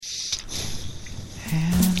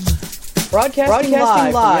Broadcasting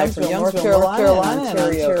live from North Carolina, and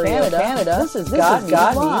Ontario, Canada. This is Got Me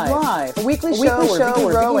Live, a weekly show where Vicky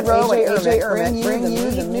Rowe and AJ Ermit bring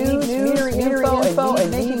you the news, metering info,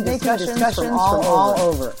 and making discussions from all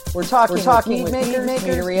over. We're talking with meat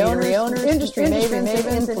makers, meadery owners, industry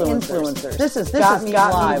mavens, and influencers. This is Got Me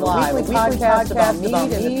Live, a weekly podcast about meat and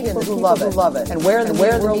the people who love it, and where the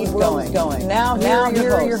world is going. Now,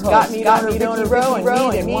 here are your hosts, Got Me owner Vicky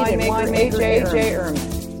Rowe and winemaker AJ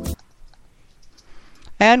Ermit.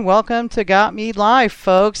 And welcome to Got Me Live,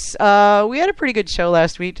 folks. We had a pretty good show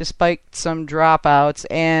last week, despite some dropouts,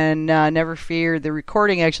 and never fear, the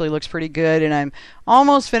recording actually looks pretty good, and I'm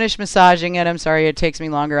almost finished massaging it. I'm sorry it takes me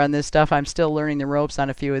longer on this stuff. I'm still learning the ropes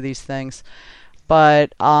on a few of these things.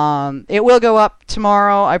 But it will go up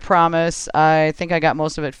tomorrow, I promise. I think I got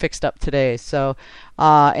most of it fixed up today. So,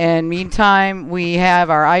 and meantime, we have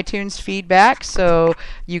our iTunes feedback. So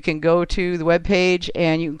you can go to the webpage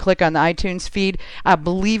and you can click on the iTunes feed. I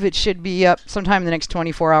believe it should be up sometime in the next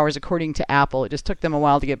 24 hours, according to Apple. It just took them a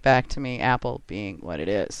while to get back to me, Apple being what it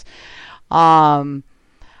is.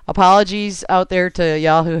 Apologies out there to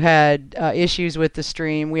y'all who had issues with the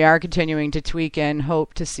stream. We are continuing to tweak and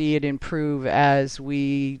hope to see it improve as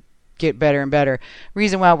we get better and better.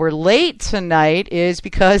 Reason why we're late tonight is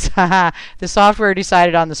because the software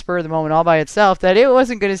decided on the spur of the moment all by itself that it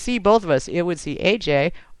wasn't going to see both of us. It would see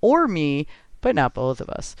AJ or me, but not both of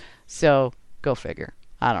us. So go figure.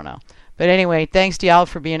 I don't know. But anyway, thanks to y'all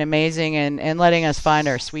for being amazing and letting us find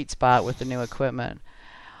our sweet spot with the new equipment.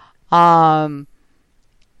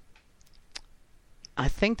 I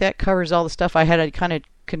think that covers all the stuff I had. I kind of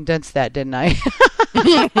condensed that, didn't I?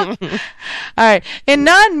 All right. In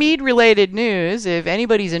non-meat related news, if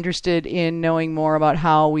anybody's interested in knowing more about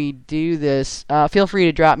how we do this, feel free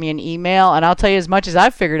to drop me an email, and I'll tell you as much as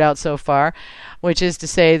I've figured out so far, which is to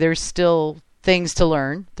say there's still things to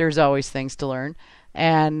learn. There's always things to learn.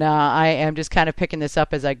 And I am just kind of picking this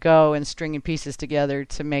up as I go and stringing pieces together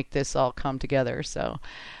to make this all come together. So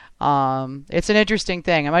it's an interesting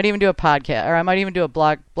thing. I might even do a podcast, or I might even do a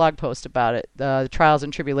blog post about it. The trials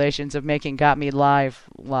and tribulations of making Got Me live.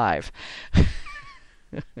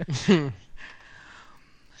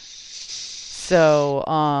 So,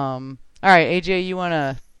 all right, AJ, you want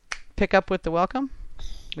to pick up with the welcome?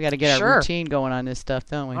 We got to get our routine going on this stuff,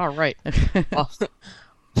 don't we? All right. Well,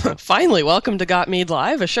 finally, welcome to Got Mead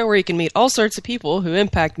Live, a show where you can meet all sorts of people who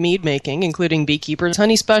impact mead making, including beekeepers,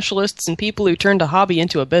 honey specialists, and people who turned a hobby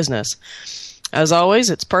into a business. As always,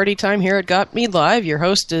 it's party time here at Got Mead Live. Your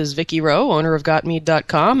host is Vicky Rowe, owner of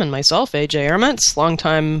GotMead.com, and myself, AJ Erments,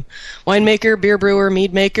 longtime winemaker, beer brewer,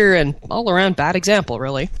 mead maker, and all-around bad example,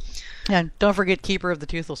 really. And don't forget Keeper of the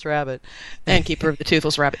Toothless Rabbit. And Keeper of the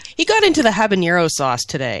Toothless Rabbit. He got into the habanero sauce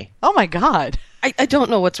today. Oh, my God. I don't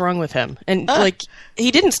know what's wrong with him. And, he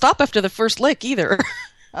didn't stop after the first lick, either.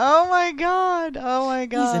 Oh, my God. Oh, my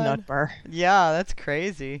God. He's a nutbar. Yeah, that's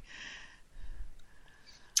crazy.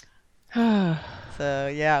 So,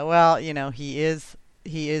 yeah, well, he is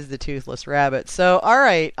the Toothless Rabbit. So, all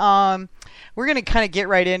right. We're going to kind of get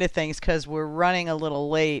right into things because we're running a little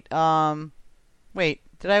late. Wait.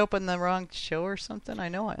 Did I open the wrong show or something? I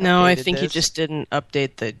know I updated No, I think this. you just didn't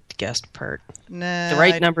update the guest part. Nah, the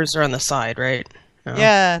right numbers are on the side, right? No.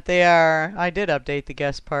 Yeah, they are. I did update the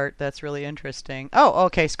guest part. That's really interesting. Oh,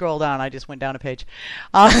 okay, scroll down. I just went down a page.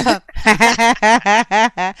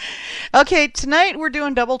 Okay, tonight we're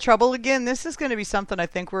doing Double Trouble again. This is going to be something I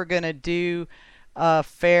think we're going to do a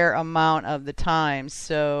fair amount of the time.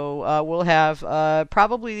 So we'll have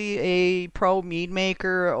probably a pro mead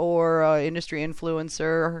maker or industry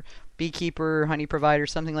influencer, beekeeper, honey provider,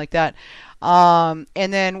 something like that. And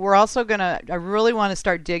then we're also I really want to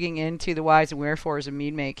start digging into the whys and wherefores of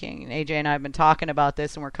mead making. And AJ and I have been talking about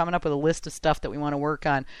this, and we're coming up with a list of stuff that we want to work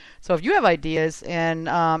on. So if you have ideas, and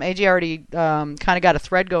AJ already kind of got a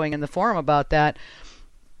thread going in the forum about that,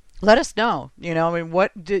 let us know.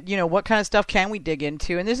 What kind of stuff can we dig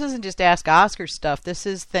into? And this isn't just Ask Oscar stuff. This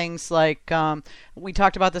is things like we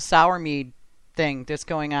talked about the sour mead thing that's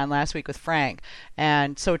going on last week with Frank.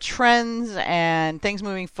 And so trends and things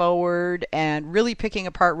moving forward and really picking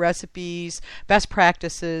apart recipes, best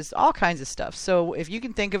practices, all kinds of stuff. So if you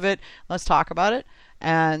can think of it, let's talk about it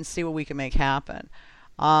and see what we can make happen.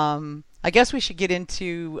 I guess we should get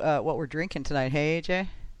into what we're drinking tonight. Hey, AJ?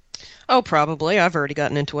 Oh, probably. I've already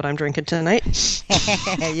gotten into what I'm drinking tonight.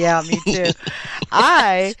 Yeah, me too.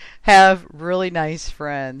 I have really nice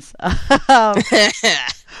friends.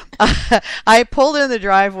 I pulled in the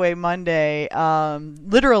driveway Monday,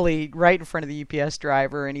 literally right in front of the UPS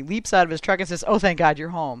driver, and he leaps out of his truck and says, "Oh, thank God you're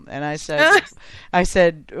home." And I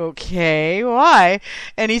said, "Okay, why?"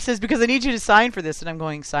 And he says, "Because I need you to sign for this." And I'm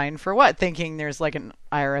going, "Sign for what?" Thinking there's like an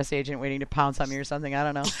IRS agent waiting to pounce on me or something. I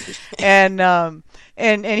don't know.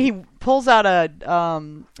 And he pulls out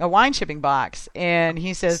a wine shipping box, and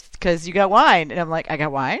he says, "Because you got wine." And I'm like, "I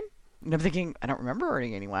got wine?" And I'm thinking, I don't remember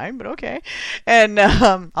ordering any wine, but okay. And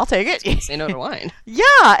I'll take it. Say no to wine.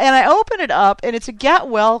 Yeah, and I open it up, and it's a Get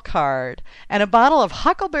Well card and a bottle of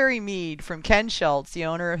Huckleberry Mead from Ken Schultz, the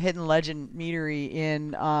owner of Hidden Legend Meadery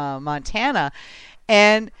in Montana.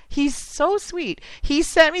 And he's so sweet. He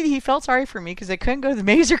sent me, he felt sorry for me because I couldn't go to the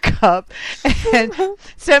Mazer Cup, and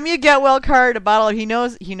sent me a Get Well card, a bottle. He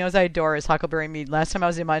knows I adore his Huckleberry Mead. Last time I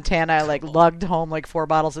was in Montana, I lugged home 4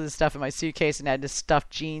 bottles of this stuff in my suitcase and had to stuff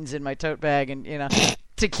jeans in my tote bag and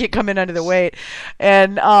to come in under the weight.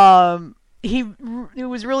 And it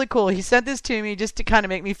was really cool. He sent this to me just to kind of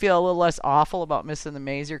make me feel a little less awful about missing the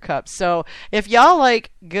Mazer Cup. So if y'all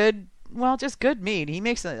like just good mead. He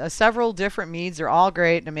makes several different meads. They're all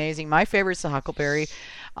great and amazing. My favorite's the Huckleberry.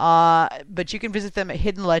 But you can visit them at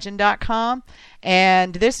hiddenlegend.com.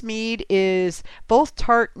 And this mead is both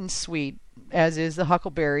tart and sweet, as is the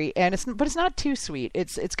Huckleberry, but it's not too sweet.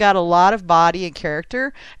 It's got a lot of body and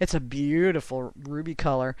character. It's a beautiful ruby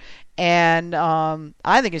color, and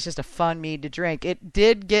I think it's just a fun mead to drink. It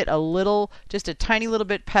did get just a tiny little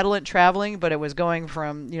bit petulant traveling, but it was going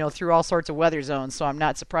from through all sorts of weather zones, so I'm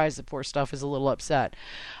not surprised the poor stuff is a little upset.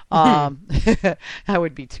 I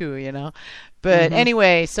would be too, But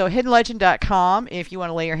anyway, so hiddenlegend.com if you want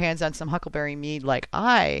to lay your hands on some Huckleberry Mead like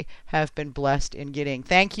I have been blessed in getting.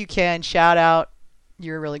 Thank you, Ken. Shout out.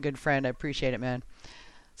 You're a really good friend. I appreciate it, man.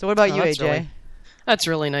 So what about you, AJ? That's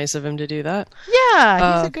really nice of him to do that.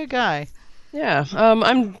 Yeah, he's a good guy. Yeah.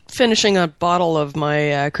 I'm finishing a bottle of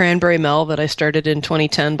my Cranberry Mel that I started in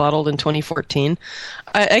 2010, bottled in 2014.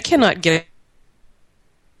 I cannot get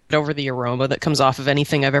over the aroma that comes off of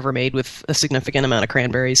anything I've ever made with a significant amount of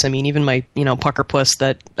cranberries. I mean, even my, pucker puss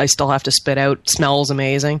that I still have to spit out smells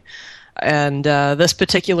amazing. And this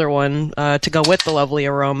particular one, to go with the lovely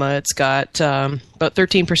aroma, it's got about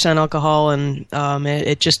 13% alcohol, and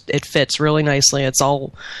it fits really nicely. It's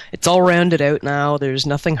all rounded out now. There's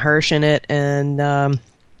nothing harsh in it, and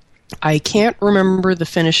I can't remember the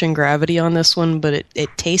finishing gravity on this one, but it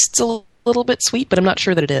tastes a little bit sweet, but I'm not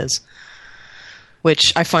sure that it is.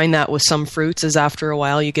 Which I find that with some fruits is after a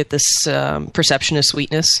while you get this perception of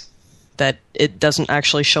sweetness that it doesn't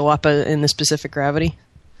actually show up in the specific gravity.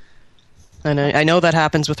 And I know that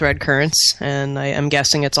happens with red currants, and I am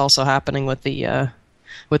guessing it's also happening with the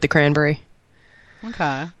cranberry.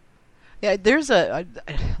 Okay. Yeah, there's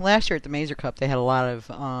last year at the Mazer Cup they had a lot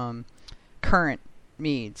of currant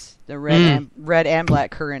meads, the red and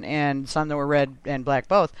black currant, and some that were red and black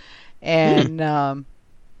both, and.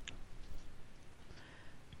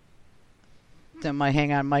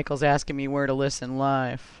 Hang on, Michael's asking me where to listen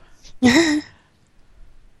live. Yeah,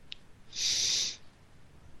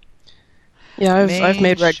 I've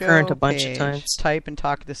made red currant a bunch of times. Type and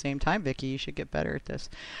talk at the same time, Vicky. You should get better at this.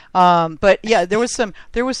 But yeah, there was some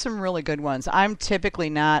really good ones. I'm typically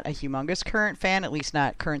not a humongous currant fan, at least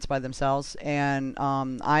not currants by themselves, and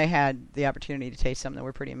I had the opportunity to taste some that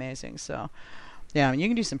were pretty amazing. So yeah, you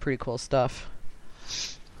can do some pretty cool stuff.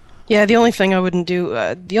 Yeah, the only thing I wouldn't do,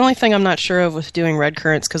 the only thing I'm not sure of with doing red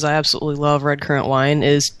currants, because I absolutely love red currant wine,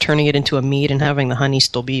 is turning it into a mead and having the honey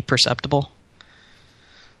still be perceptible.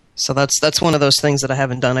 So that's one of those things that I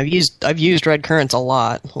haven't done. I've used red currants a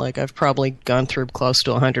lot. I've probably gone through close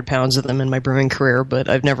to 100 pounds of them in my brewing career, but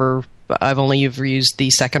I've only ever used the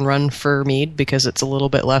second run for mead because it's a little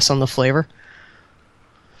bit less on the flavor.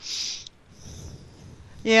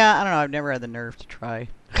 Yeah, I don't know. I've never had the nerve to try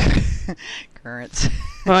currants.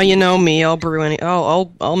 Well, you know me. I'll brew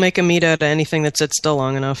I'll make a mead out of anything that sits still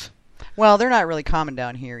long enough. Well, they're not really common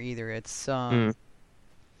down here either. It's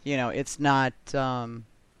it's not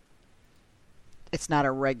it's not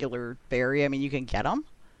a regular berry. I mean, you can get them,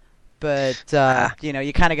 but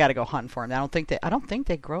you kind of got to go hunting for them. I don't think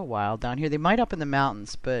they grow wild down here. They might up in the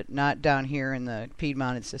mountains, but not down here in the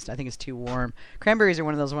Piedmont. I think it's too warm. Cranberries are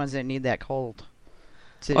one of those ones that need that cold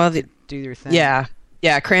to do their thing.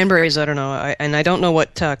 Yeah, cranberries, I don't know. I don't know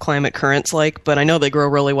what climate currant's like, but I know they grow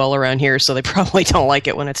really well around here, so they probably don't like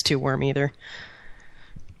it when it's too warm either.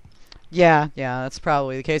 Yeah, that's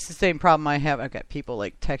probably the case. The same problem I have. I've got people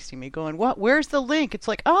texting me going, "What? Where's the link?" It's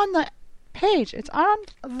on the page. It's on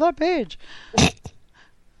the page.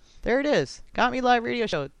 There it is. Got Me Live Radio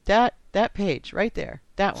Show. That page right there.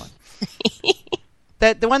 That one.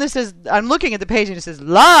 the one that says, I'm looking at the page and it says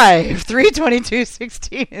live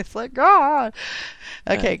 3/22/16. It's like, God.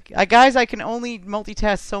 Okay, guys, I can only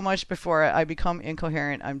multitask so much before I become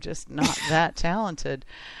incoherent. I'm just not that talented.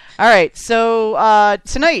 All right, so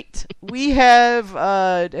tonight we have,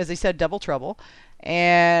 as I said, Double Trouble,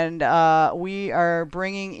 and we are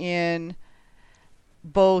bringing in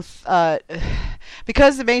both,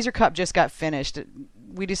 because the Mazer Cup just got finished,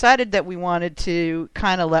 we decided that we wanted to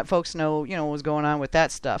kind of let folks know, what was going on with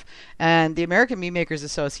that stuff. And the American Mead Makers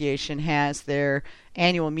Association has their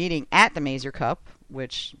annual meeting at the Mazer Cup,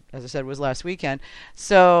 which, as I said, was last weekend.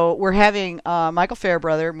 So we're having Michael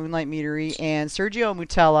Fairbrother, Moonlight Meadery, and Sergio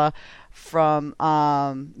Mutella from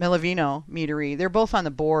Melavino Meadery. They're both on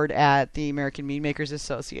the board at the American Mead Makers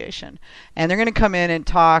Association. And they're going to come in and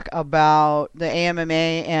talk about the AMMA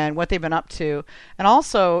and what they've been up to. And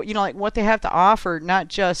also, like what they have to offer, not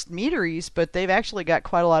just meaderies, but they've actually got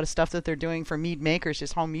quite a lot of stuff that they're doing for mead makers,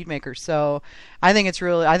 just home mead makers. So I think it's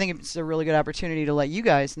a really good opportunity to let you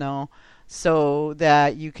guys know, so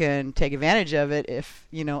that you can take advantage of it if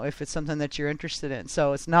it's something that you're interested in.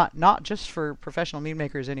 So it's not just for professional mead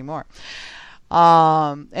makers anymore.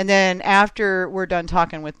 And then after we're done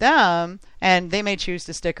talking with them, and they may choose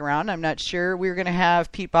to stick around, I'm not sure, we're going to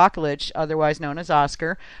have Pete Bakulich, otherwise known as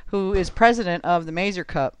Oscar, who is president of the Mazer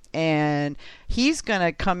Cup. And he's going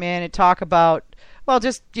to come in and talk about, well,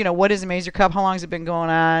 just, what is the Mazer Cup, how long has it been going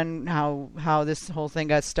on, how this whole thing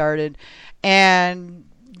got started, and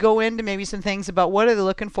go into maybe some things about what are they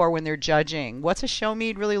looking for when they're judging. What's a show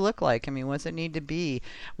mead really look like? I mean, what's it need to be?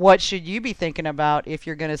 What should you be thinking about if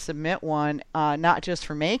you're going to submit one, not just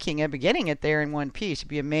for making it, but getting it there in one piece? You'd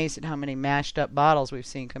be amazed at how many mashed up bottles we've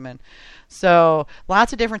seen come in. So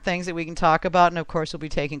lots of different things that we can talk about, and of course we'll be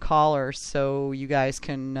taking callers, so you guys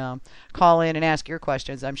can call in and ask your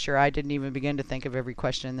questions. I'm sure I didn't even begin to think of every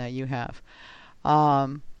question that you have.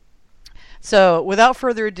 So without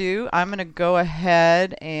further ado, I'm going to go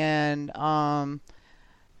ahead and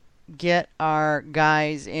get our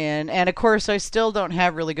guys in. And of course, I still don't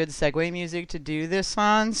have really good segue music to do this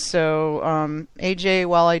on. So AJ,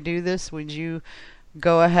 while I do this, would you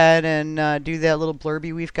go ahead and do that little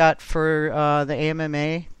blurby we've got for the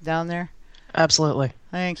AMMA down there? Absolutely.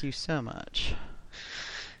 Thank you so much.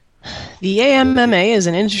 The AMMA is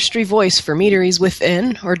an industry voice for meaderies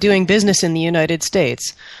within or doing business in the United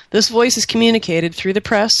States. This voice is communicated through the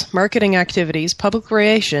press, marketing activities, public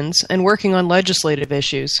relations, and working on legislative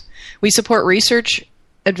issues. We support research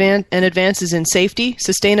and advances in safety,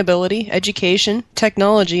 sustainability, education,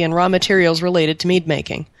 technology, and raw materials related to mead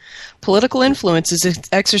making. Political influence is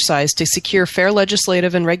exercised to secure fair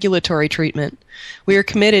legislative and regulatory treatment. We are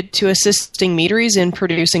committed to assisting meaderies in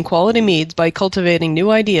producing quality meads by cultivating new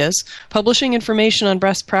ideas, publishing information on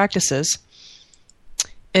best practices,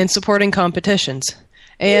 and supporting competitions.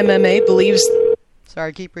 AMMA believes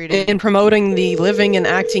in promoting the living and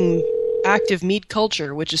active mead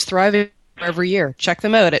culture, which is thriving every year. Check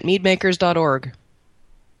them out at meadmakers.org.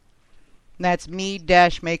 That's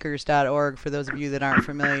mead-makers.org for those of you that aren't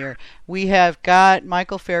familiar. We have got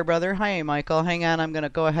Michael Fairbrother. Hi, Michael. Hang on. I'm going to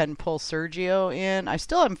go ahead and pull Sergio in. I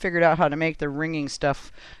still haven't figured out how to make the ringing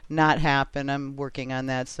stuff not happen. I'm working on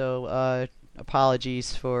that, so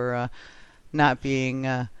apologies for not being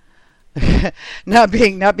not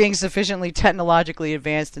being sufficiently technologically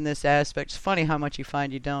advanced in this aspect. It's funny how much you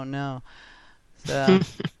find you don't know. So,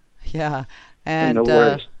 yeah. And no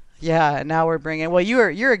worries. yeah, now we're bringing. Well,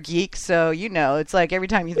 you're a geek, so it's like every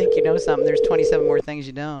time you think you know something, there's 27 more things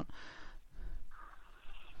you don't.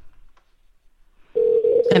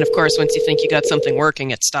 And of course, once you think you got something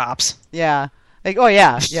working, it stops. Yeah. Oh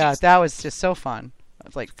yeah, that was just so fun. It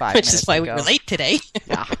was like 5 minutes Which is why ago. we were late today.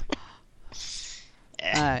 Yeah.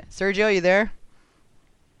 All right, Sergio, you there?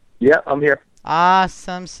 Yeah, I'm here.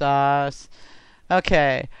 Awesome sauce.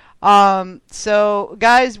 Okay. So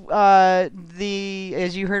guys, as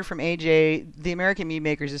you heard from AJ, the American Mead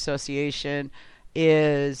Makers Association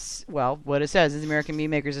is, well, what it says is the American Mead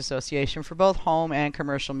Makers Association for both home and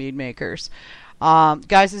commercial mead makers.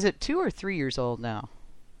 Guys, is it 2 or 3 years old now?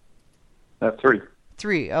 3.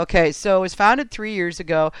 3. Okay, so it was founded 3 years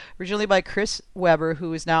ago, originally by Chris Weber,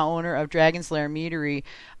 who is now owner of Dragon's Lair Meadery,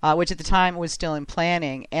 which at the time was still in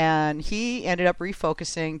planning. And he ended up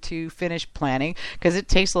refocusing to finish planning because it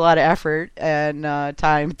takes a lot of effort and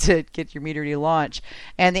time to get your meadery to launch.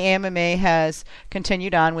 And the AMMA has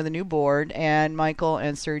continued on with a new board, and Michael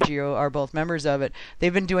and Sergio are both members of it.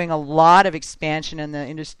 They've been doing a lot of expansion in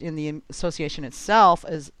the association itself,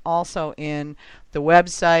 as also in the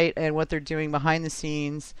website and what they're doing behind the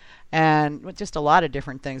scenes, and just a lot of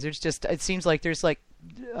different things. It seems like there's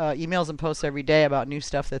emails and posts every day about new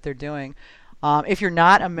stuff that they're doing. If you're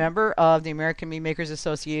not a member of the American Mead Makers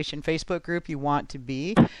Association Facebook group, you want to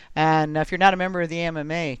be. And if you're not a member of the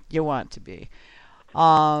MMA, you want to be.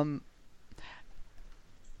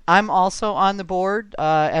 I'm also on the board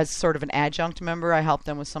as sort of an adjunct member. I help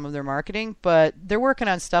them with some of their marketing, but they're working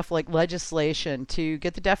on stuff like legislation to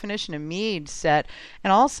get the definition of mead set,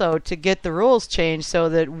 and also to get the rules changed so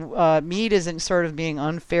that mead isn't sort of being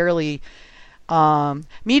unfairly.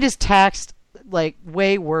 Mead is taxed like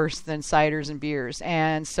way worse than ciders and beers,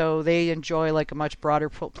 and so they enjoy like a much broader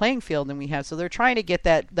playing field than we have. So they're trying to get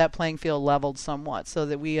that playing field leveled somewhat so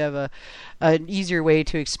that we have an easier way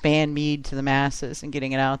to expand mead to the masses and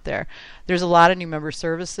getting it out there. There's a lot of new member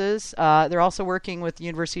services. They're also working with the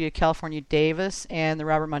University of California, Davis and the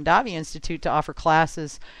Robert Mondavi Institute to offer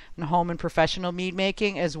classes in home and professional mead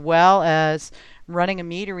making, as well as running a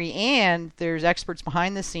meadery, and there's experts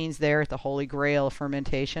behind the scenes there at the Holy Grail of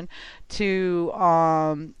fermentation to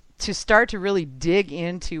start to really dig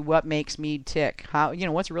into what makes mead tick. How,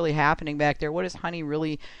 what's really happening back there? What is honey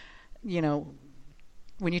really,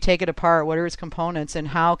 when you take it apart, what are its components, and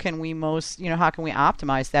how can we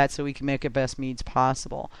optimize that so we can make the best meads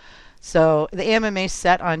possible? So the AMMA's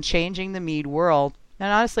set on changing the mead world,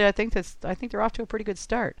 and honestly, I think they're off to a pretty good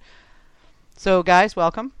start. So guys,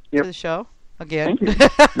 welcome to the show. Again. Thank you.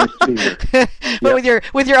 Nice to be here.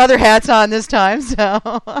 But with your other hats on this time, so.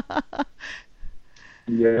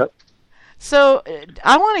 Yep. So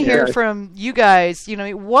I want to hear from you guys.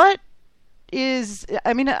 What is?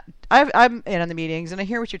 I mean, I'm in on the meetings and I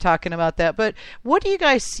hear what you're talking about that. But what do you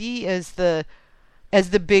guys see as the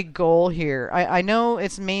big goal here? I know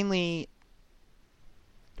it's mainly.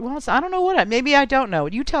 Well, I don't know what. Maybe I don't know.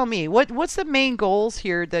 You tell me. What's the main goals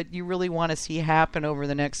here that you really want to see happen over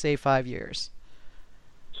the next, say, 5 years?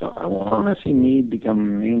 So I want to see mead become a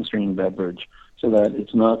mainstream beverage, so that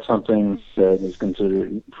it's not something that is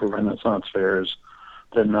considered for Renaissance fairs.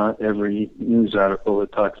 That not every news article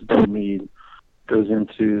that talks about mead goes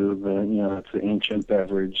into it's the ancient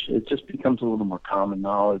beverage. It just becomes a little more common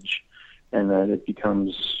knowledge, and that it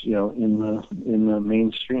becomes in the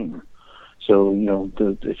mainstream. So,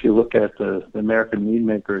 if you look at the American Mead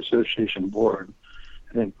Maker Association board,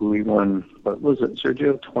 I think we won, what was it,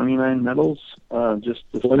 Sergio, 29 medals just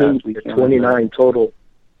this past weekend. 29 total.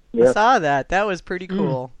 Yeah. I saw that. That was pretty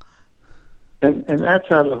cool. And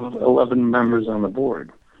that's out of 11 members on the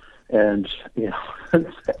board. And,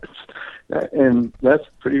 and that's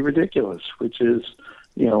pretty ridiculous, which is,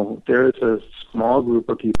 there is a small group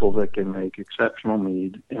of people that can make exceptional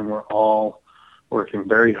mead, and we're all working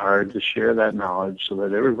very hard to share that knowledge so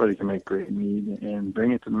that everybody can make great mead and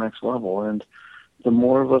bring it to the next level. And the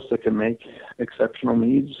more of us that can make exceptional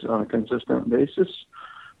meads on a consistent basis,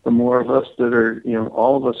 the more of us that are,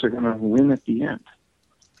 all of us are going to win at the end.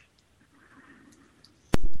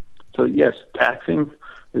 So yes,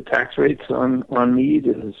 the tax rates on mead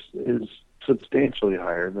is substantially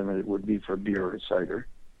higher than it would be for beer or cider.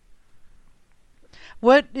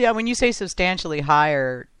 When you say substantially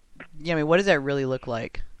higher, what does that really look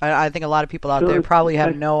like? I think a lot of people out there probably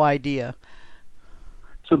have no idea.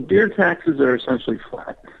 So beer taxes are essentially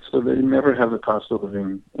flat. So they never have a cost of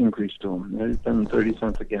living increase to them. They've been 30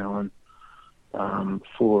 cents a gallon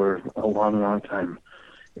for a long, long time.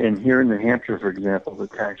 And here in New Hampshire, for example, the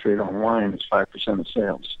tax rate on wine is 5% of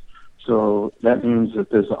sales. So that means that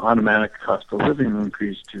there's an automatic cost of living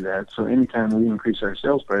increase to that. So anytime we increase our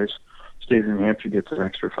sales price, the state of New Hampshire gets an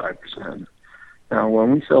extra 5%. Now,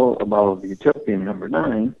 when we sell a bottle of the Utopian No.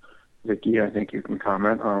 9, Vicki, I think you can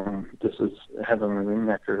comment on this is Heavenly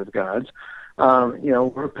Nectar of Gods.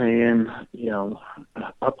 We're paying,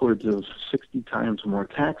 upwards of 60 times more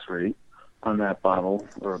tax rate on that bottle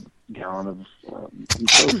or gallon of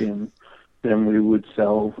Utopian than we would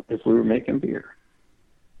sell if we were making beer.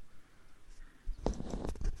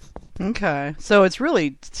 Okay, so it's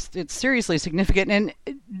seriously significant. And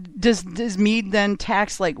does mead then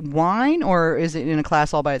tax like wine, or is it in a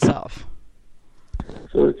class all by itself?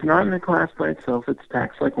 So it's not in a class by itself. It's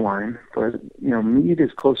taxed like wine, but mead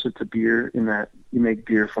is closer to beer in that you make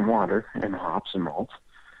beer from water and hops and malts,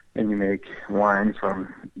 and you make wine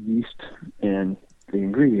from yeast and the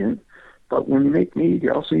ingredient. But when you make mead,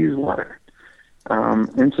 you also use water.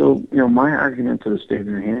 And so, my argument to the state of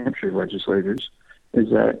New Hampshire legislators is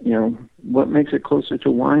that, what makes it closer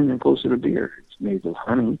to wine than closer to beer? It's made with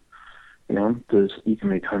honey. Because you can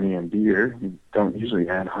make honey and beer. You don't usually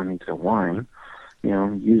add honey to wine.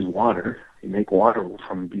 Use water. You make water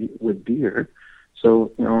with beer.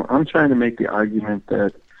 So, I'm trying to make the argument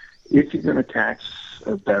that if you're going to tax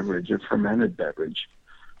a beverage, a fermented beverage,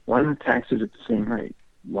 why not tax it at the same rate?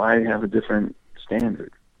 Why have a different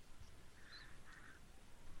standard?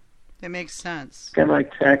 That makes sense. Kind of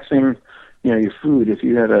like taxing, your food. If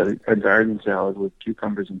you had a garden salad with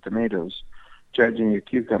cucumbers and tomatoes, charging your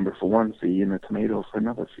cucumber for one fee and a tomato for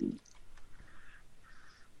another fee.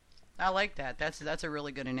 I like that. That's a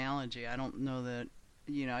really good analogy. I don't know that,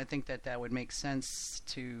 I think that would make sense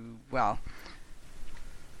to,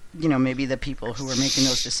 maybe the people who are making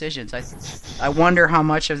those decisions. I wonder how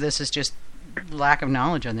much of this is just lack of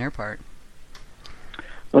knowledge on their part.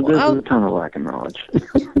 Well, there's a ton of lack of knowledge.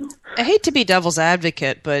 I hate to be devil's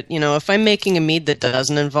advocate, but if I'm making a mead that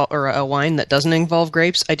doesn't involve, or a wine that doesn't involve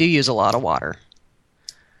grapes, I do use a lot of water.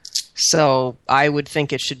 So I would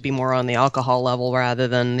think it should be more on the alcohol level rather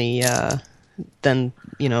than the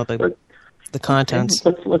contents.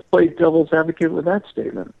 Let's play devil's advocate with that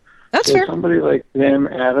statement. That's so fair. Somebody like Sam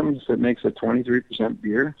Adams that makes a 23%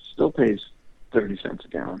 beer still pays 30 cents a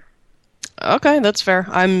gallon. Okay, that's fair.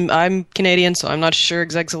 I'm Canadian, so I'm not sure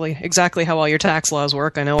exactly how all your tax laws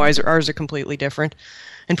work. I know ours are completely different,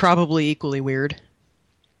 and probably equally weird.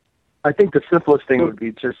 I think the simplest thing would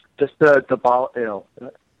be just to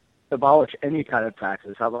abolish any kind of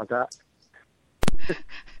taxes. How about that?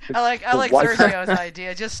 I like Sergio's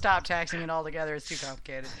idea. Just stop taxing it altogether. It's too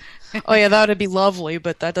complicated. Oh yeah, that would be lovely,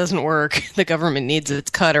 but that doesn't work. The government needs its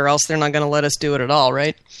cut, or else they're not going to let us do it at all,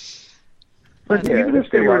 right? But even if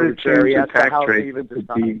they were to change the tax rate, it would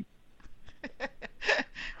be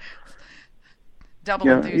double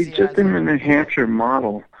enthusiasm. Just in the New Hampshire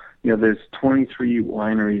model, there's 23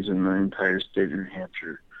 wineries in the entire state of New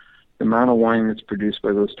Hampshire. The amount of wine that's produced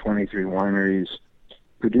by those 23 wineries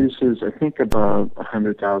produces, I think, about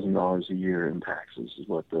 $100,000 a year in taxes, is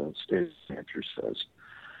what the state of New Hampshire says.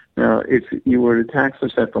 Now, if you were to tax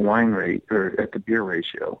us at the wine rate or at the beer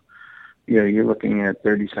ratio, you're looking at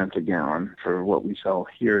 30 cents a gallon for what we sell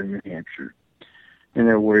here in New Hampshire, and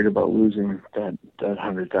they're worried about losing that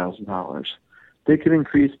 $100,000. They could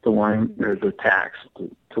increase the wine or the tax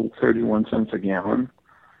to 31 cents a gallon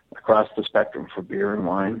across the spectrum for beer and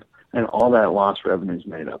wine, and all that lost revenue is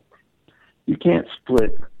made up. You can't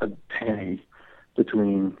split a penny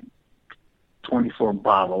between 24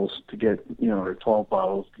 bottles to get, or 12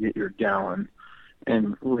 bottles to get your gallon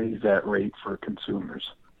and raise that rate for consumers.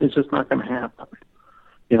 It's just not going to happen.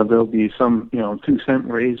 There'll be some, 2-cent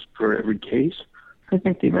raise for every case. I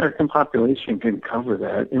think the American population can cover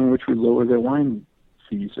that, in which we lower their wine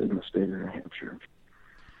fees in the state of New Hampshire.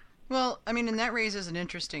 Well, and that raises an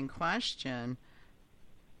interesting question.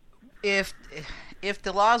 If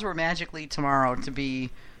the laws were magically tomorrow to be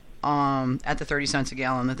at the 30 cents a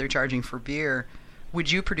gallon that they're charging for beer, would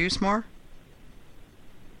you produce more?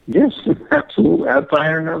 Yes, absolutely. I'd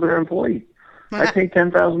fire another employee. I pay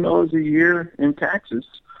 $10,000 a year in taxes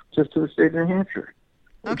just to the state of New Hampshire,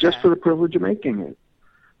 just for the privilege of making it.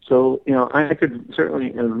 So, I could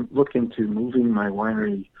certainly look into moving my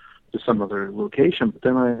winery to some other location, but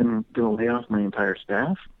then I'm going to lay off my entire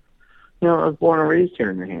staff. I was born and raised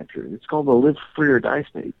here in New Hampshire. It's called the live free or die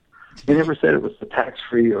state. They never said it was the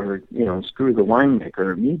tax-free or, screw the winemaker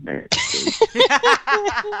or mead maker.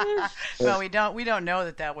 Well, we don't know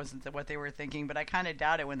that wasn't what they were thinking, but I kind of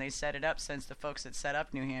doubt it when they set it up, since the folks that set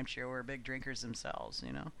up New Hampshire were big drinkers themselves,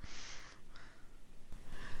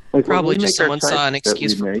 Like probably just someone saw an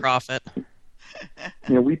excuse for profit.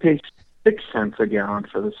 We pay 6 cents a gallon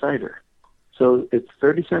for the cider. So it's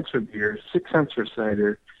 30 cents for beer, 6 cents for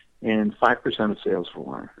cider, and 5% of sales for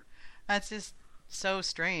wine. That's just so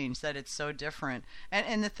strange that it's so different.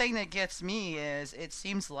 And the thing that gets me is it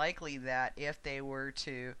seems likely that if they were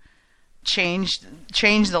to change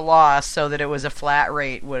the law so that it was a flat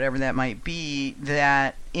rate, whatever that might be,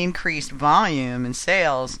 that increased volume and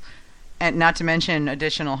sales, and not to mention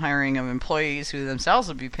additional hiring of employees who themselves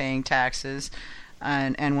would be paying taxes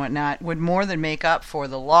and whatnot, would more than make up for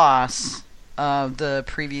the loss of the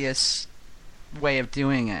previous way of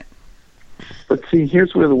doing it. But see,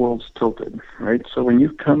 here's where the world's tilted, right? So when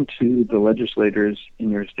you come to the legislators in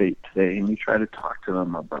your state today and you try to talk to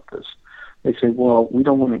them about this, they say, well, we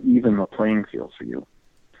don't want to even the playing field for you,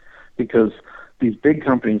 because these big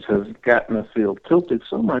companies have gotten the field tilted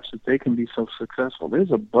so much that they can be so successful.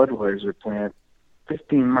 There's a Budweiser plant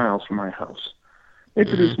 15 miles from my house. They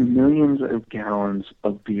produce millions of gallons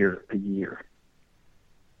of beer a year.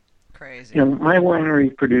 Crazy. My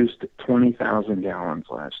winery produced 20,000 gallons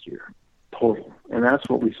last year. Total, and that's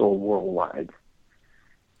what we sold worldwide.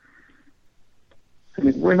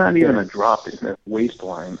 We're not even a drop in the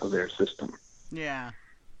waistline of their system. Yeah.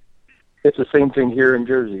 It's the same thing here in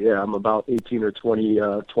Jersey. Yeah, I'm about 18 or 20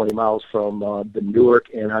 miles from the Newark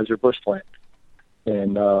Anheuser-Busch plant.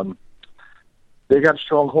 And they got a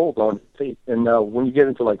strong hold on state. And when you get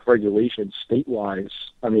into like regulations state-wise,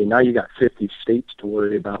 I mean, now you got 50 states to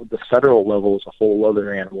worry about. The federal level is a whole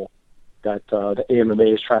other animal that the AMMA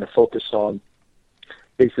is trying to focus on,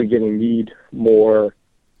 basically getting mead a more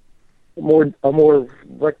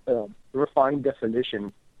refined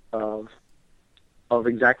definition of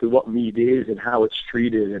exactly what mead is and how it's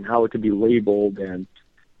treated and how it can be labeled and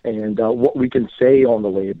what we can say on the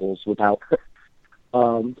labels without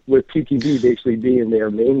with TTB basically being there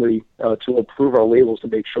mainly to approve our labels to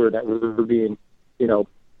make sure that we're being,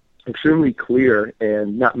 extremely clear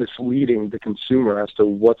and not misleading the consumer as to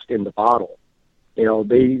what's in the bottle.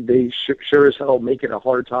 They sure as hell make it a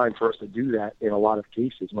hard time for us to do that in a lot of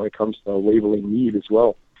cases when it comes to labeling mead as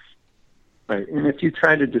well. Right, and if you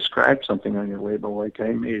try to describe something on your label, like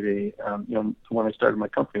I made the one I started my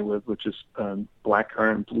company with, which is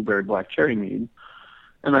blackcurrant blueberry black cherry mead,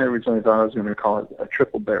 and I originally thought I was going to call it a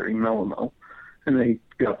triple berry mellow, and they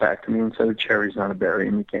got back to me and said a cherry's not a berry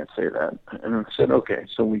and you can't say that, and I said okay,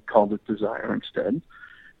 so we called it Desire instead,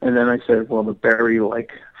 and then I said, well, the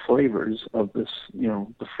berry-like flavors of this,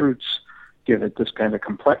 the fruits give it this kind of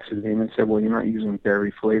complexity, and they said, well, you're not using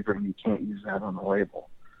berry flavor and you can't use that on the label.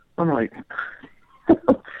 I'm like,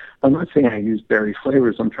 I'm not saying I use berry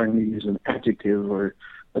flavors. I'm trying to use an adjective or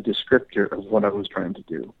a descriptor of what I was trying to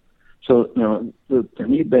do. So, the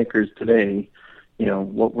mead makers today,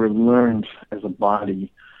 what we're learned as a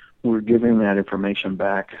body, we're giving that information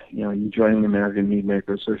back. You join the American Mead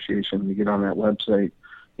Maker Association, you get on that website.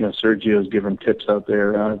 Sergio's giving tips out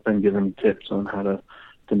there. I've been giving tips on how to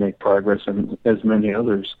make progress, and as many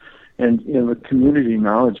others. And, the community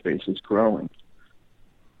knowledge base is growing.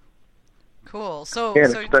 Cool. So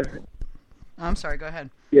I'm sorry, go ahead.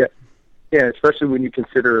 Yeah, especially when you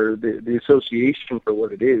consider the association for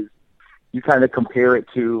what it is. You kind of compare it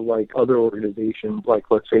to, like, other organizations, like,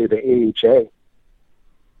 let's say, the AHA.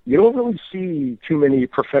 You don't really see too many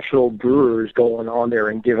professional brewers going on there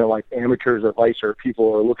and giving, like, amateurs advice, or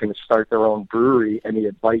people who are looking to start their own brewery any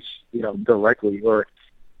advice, directly, or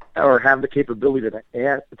have the capability to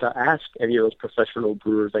ask any of those professional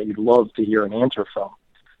brewers that you'd love to hear an answer from.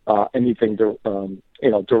 Anything,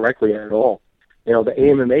 directly at all. The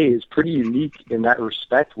AMMA is pretty unique in that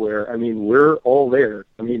respect where, we're all there.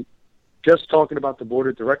 Just talking about the board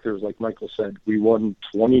of directors, like Michael said, we won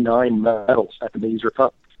 29 medals at the Mazer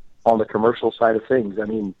Cup on the commercial side of things.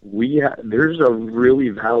 There's a really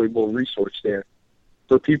valuable resource there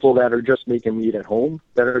for people that are just making mead at home,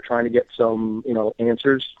 that are trying to get some,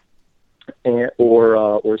 answers,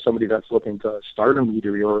 or somebody that's looking to start a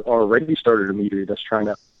meadery or already started a meadery that's trying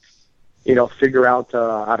to, figure out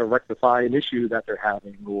how to rectify an issue that they're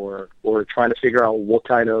having, or trying to figure out what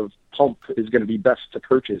kind of pump is going to be best to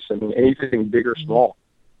purchase. Anything big or small.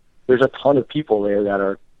 There's a ton of people there that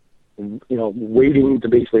are, waiting to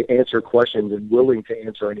basically answer questions and willing to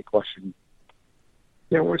answer any question.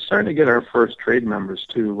 Yeah, we're starting to get our first trade members,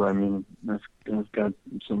 too. I've got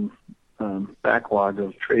some backlog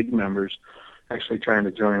of trade members actually trying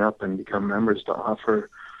to join up and become members to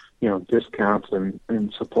offer discounts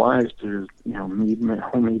and supplies to, home mead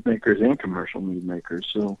makers and commercial mead makers.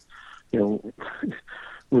 So,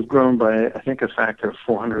 we've grown by, I think, a factor of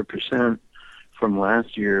 400% from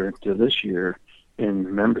last year to this year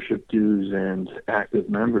in membership dues and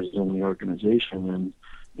active members in the organization. And,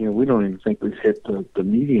 we don't even think we've hit the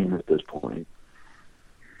median at this point.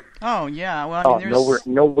 Oh, yeah. Well, there's...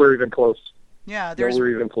 nowhere even close. Yeah, there's...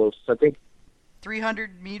 Nowhere even close. I think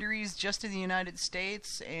 300 meaderies just in the United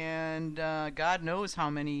States, and God knows how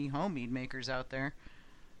many home mead makers out there.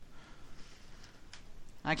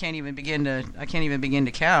 I can't even begin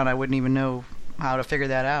to count. I wouldn't even know how to figure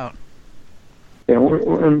that out. Yeah,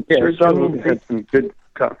 we've had some good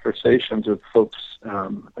conversations with folks,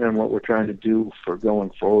 and what we're trying to do for going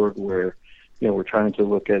forward. Where we're trying to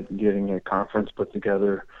look at getting a conference put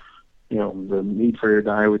together. The Mead for Your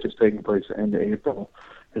Diet, which is taking place at the end of April,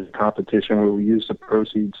 is a competition where we use the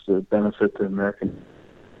proceeds to benefit the American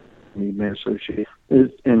Mead Maker Association.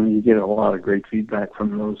 And you get a lot of great feedback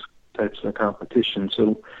from those types of competitions.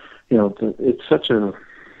 So, it's such a,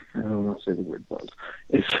 I don't want to say the word buzz.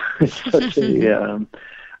 It's such a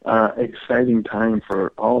exciting time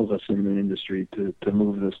for all of us in the industry to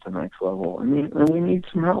move this to the next level. And we need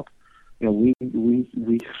some help. We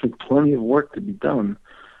have plenty of work to be done,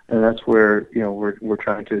 and that's where we're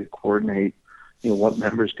trying to coordinate what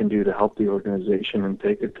members can do to help the organization and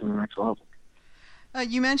take it to the next level.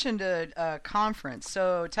 You mentioned a conference,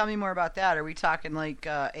 so tell me more about that. Are we talking like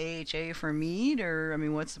AHA for mead, or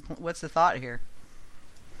what's the thought here?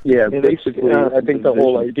 Yeah, basically, I think the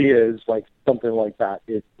whole idea is like something like that.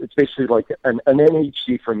 It's basically like an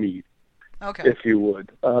NHC for mead. Okay. if you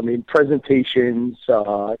would. I mean, presentations,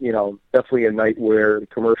 definitely a night where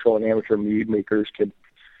commercial and amateur mead makers can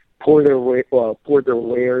pour their wares.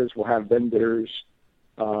 We'll have vendors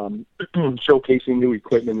showcasing new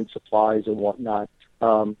equipment and supplies and whatnot.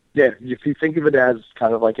 If you think of it as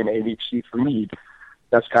kind of like an NHC for mead,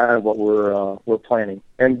 that's kind of what we're planning.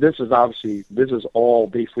 And this is all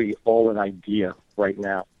basically all an idea right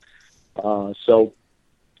now. So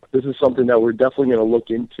this is something that we're definitely going to look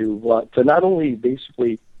into to not only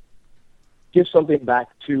basically give something back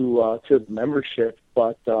to the membership,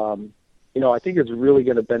 but I think it's really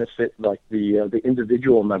going to benefit like the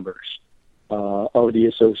individual members of the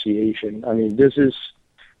association. I mean, this is,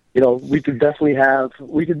 we definitely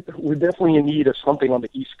in need of something on the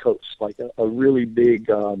East Coast, like a really big,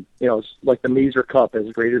 like the Mazer Cup,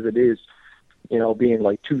 as great as it is, being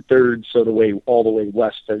like 2/3 of the way, all the way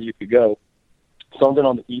west as you could go. Something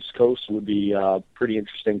on the East Coast would be pretty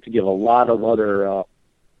interesting to give a lot of other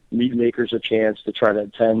mead makers a chance to try to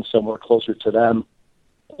attend somewhere closer to them,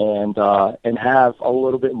 and have a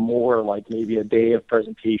little bit more, like maybe a day of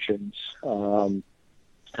presentations,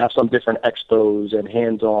 have some different expos and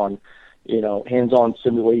hands-on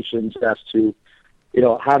simulations as to,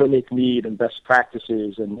 how to make mead and best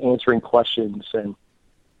practices and answering questions. And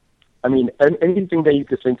I mean, anything that you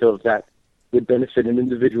could think of that would benefit an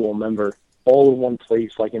individual member, all in one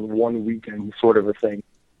place, like in one weekend sort of a thing,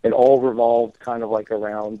 and all revolved kind of like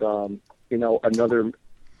around, another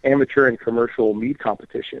amateur and commercial mead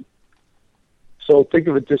competition. So think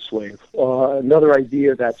of it this way. Another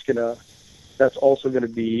idea that's also going to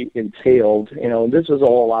be entailed, and this is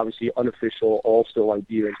all obviously unofficial, all still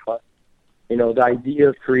ideas, but, the idea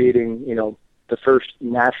of creating, the first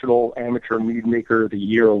National Amateur Mead Maker of the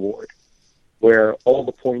Year award, where all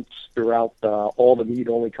the points throughout all the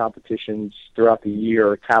mead-only competitions throughout the year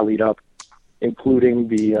are tallied up, including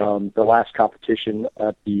the last competition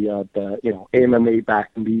at the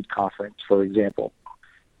AMMA-backed mead conference, for example.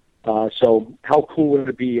 So how cool would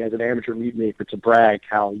it be as an amateur mead maker to brag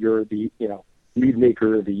how you're the mead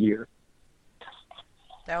maker of the year?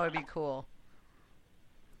 That would be cool.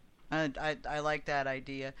 I like that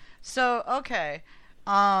idea. So, okay.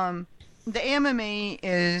 The AMMA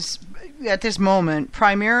is, at this moment,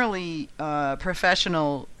 primarily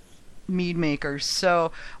professional mead makers.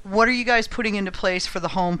 So what are you guys putting into place for the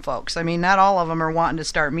home folks? I mean, not all of them are wanting to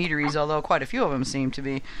start meaderies, although quite a few of them seem to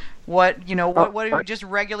be. What are just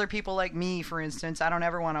regular people like me, for instance? I don't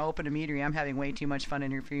ever want to open a meadery. I'm having way too much fun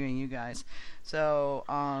interviewing you guys. So,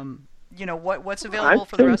 what's available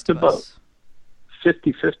for the rest of us?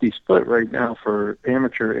 50-50 split right now for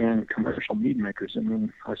amateur and commercial mead makers. I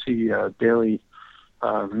mean, I see daily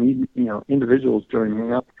mead, individuals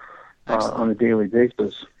joining up on a daily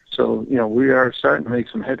basis. So, we are starting to make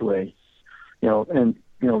some headway. And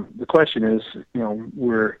the question is,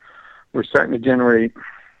 we're starting to generate,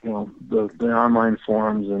 the online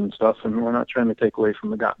forums and stuff, and we're not trying to take away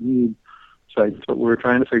from the Got Mead sites, but we're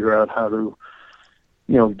trying to figure out how to,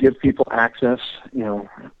 give people access,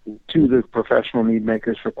 to the professional mead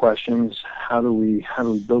makers for questions. How do we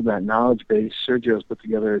build that knowledge base? Sergio's put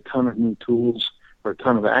together a ton of new tools, or a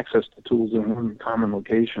ton of access to tools in one common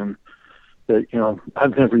location that,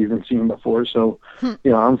 I've never even seen before. So,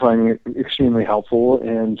 I'm finding it extremely helpful,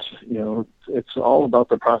 and, it's all about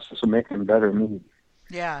the process of making better mead.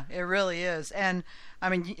 Yeah, it really is. And, I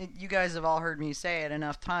mean, you guys have all heard me say it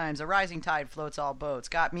enough times. A rising tide floats all boats.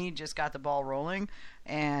 Got Mead just got the ball rolling,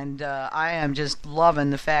 and I am just loving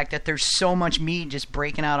the fact that there's so much mead just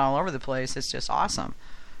breaking out all over the place. It's just awesome.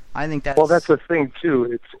 I think that's... Well, that's the thing,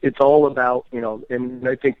 too. It's all about, and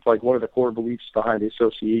I think, like, one of the core beliefs behind the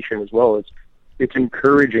association as well is it's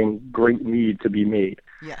encouraging great mead to be made.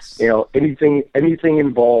 Yes. Anything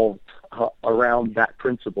involved around that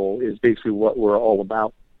principle is basically what we're all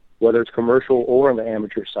about, whether it's commercial or on the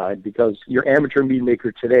amateur side, because your amateur mead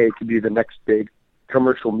maker today could be the next big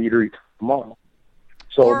commercial meadery tomorrow.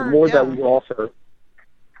 So the more that we offer,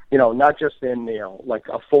 not just in, like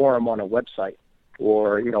a forum on a website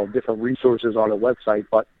or, different resources on a website,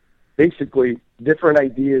 but basically different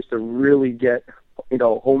ideas to really get,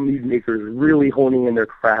 home mead makers really honing in their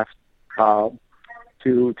craft,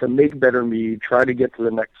 to make better mead, try to get to the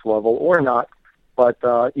next level, or not, but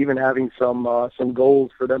even having some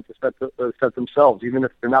goals for them to set themselves, even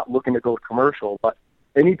if they're not looking to go commercial. But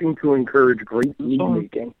anything to encourage great mead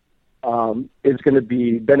making is going to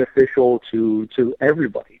be beneficial to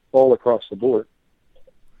everybody all across the board.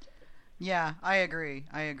 Yeah, I agree,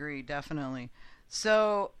 definitely.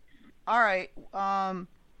 So, all right,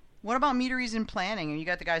 what about meaderies and planning? And you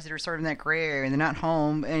got the guys that are sort of in that gray area, and they're not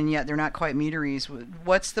home, and yet they're not quite meaderies.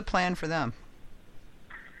 What's the plan for them?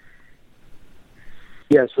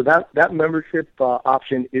 Yeah, so that membership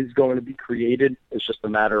option is going to be created. It's just a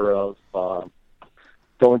matter of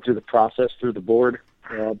going through the process through the board,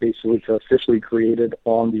 basically to officially create it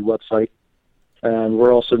on the website. And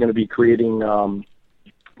we're also going to be creating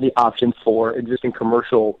the option for existing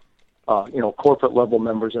commercial, corporate level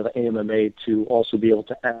members of the AMMA to also be able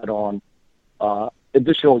to add on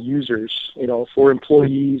additional users, for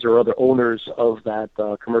employees or other owners of that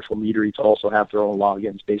commercial meadery to also have their own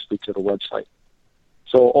logins basically to the website.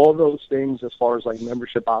 So all those things as far as like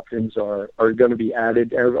membership options are going to be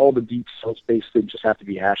added. All the details basically just have to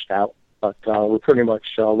be hashed out. But we're pretty much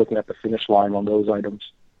looking at the finish line on those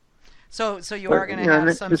items. So you are going to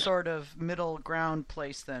have some sort of middle ground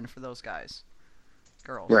place then for those guys,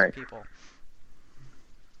 girls, right. people.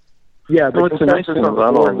 Yeah, what's the nice thing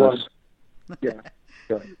about all this? Yeah,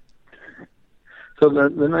 go ahead. So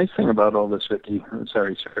the nice thing about all this, Vicky,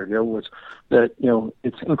 Sergio, was that,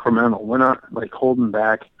 it's incremental. We're not like holding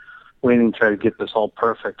back, waiting to try to get this all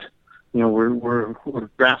perfect. We're a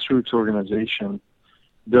grassroots organization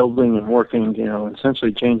building and working,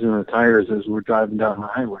 essentially changing the tires as we're driving down the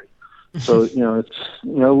highway. So, it's, a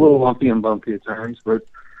little lumpy and bumpy at times, but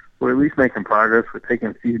we're at least making progress. We're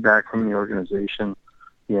taking feedback from the organization.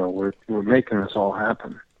 We're making this all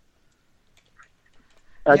happen.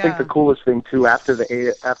 I think the coolest thing too, after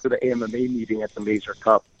the AMMA meeting at the Mazer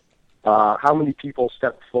Cup, how many people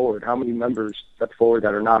stepped forward? How many members stepped forward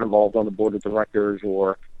that are not involved on the board of directors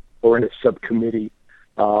or in a subcommittee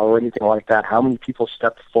or anything like that? How many people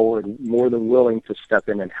stepped forward, more than willing to step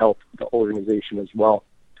in and help the organization as well?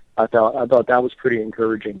 I thought that was pretty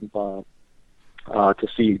encouraging to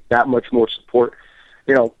see that much more support.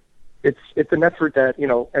 It's an effort that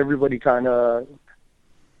everybody kind of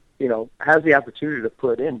has the opportunity to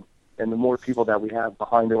put in, and the more people that we have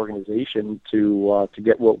behind the organization to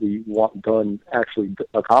get what we want done actually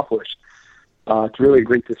accomplished, it's really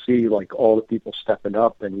great to see like all the people stepping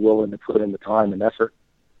up and willing to put in the time and effort.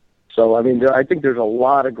 So I think there's a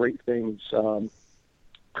lot of great things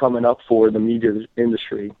coming up for the media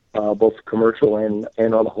industry, both commercial and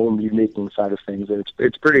on the home media making side of things. And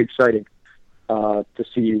it's pretty exciting to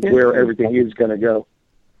see where everything is going to go.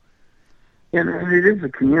 And it is a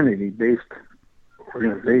community-based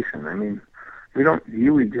organization. We don't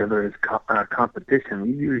view each other as competition.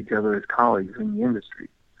 We view each other as colleagues in the industry.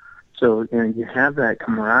 So, you have that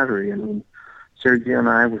camaraderie. Sergio and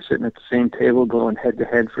I were sitting at the same table going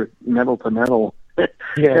head-to-head for medal to medal.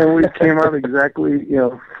 Yeah. And we came out exactly,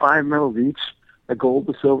 5 medals each, a gold,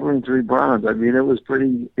 a silver, and 3 bronze. It was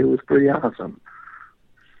pretty awesome.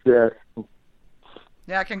 Yeah.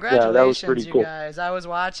 Yeah, congratulations, that was pretty you cool. guys. I was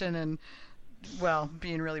watching and,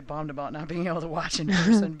 being really bummed about not being able to watch in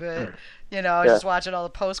person, but, I was just watching all the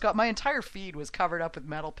posts. My entire feed was covered up with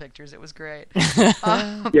medal pictures. It was great.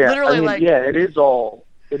 Literally, it is all...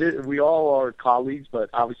 we all are colleagues,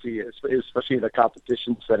 but obviously, especially in a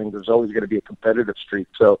competition setting, there's always going to be a competitive streak.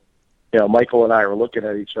 So, Michael and I were looking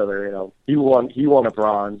at each other. He won a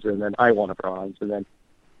bronze, and then I won a bronze, and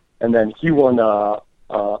then he won a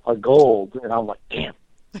gold, and I'm like, damn.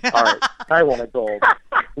 All right, I won a gold.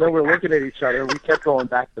 And then we're looking at each other. We kept going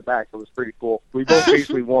back to back. It was pretty cool. We both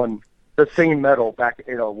basically won the same medal back,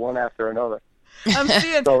 one after another. I'm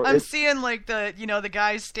seeing like the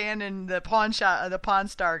guys standing, the Pawn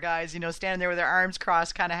Star guys, standing there with their arms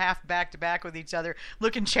crossed, kind of half back to back with each other,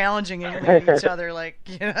 looking challenging at each other, like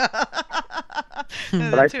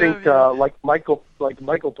But I think like Michael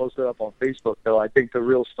posted up on Facebook, though, I think the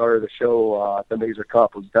real star of the show at the Mazer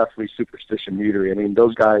Cup was definitely Superstition Meadery.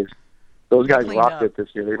 Those guys rocked it this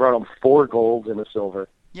year. They brought him 4 golds and a silver.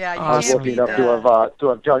 Yeah, I was lucky enough to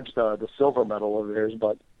have judged the silver medal of theirs,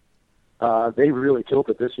 but they really killed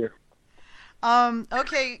it this year.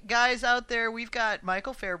 Okay, guys out there, we've got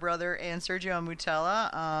Michael Fairbrother and Sergio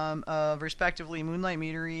Mutella, of respectively Moonlight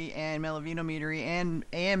Meadery and Melavino Meadery and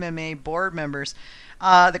AMMA board members.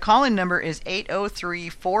 The call-in number is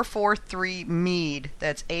 803-443-MEAD.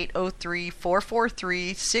 That's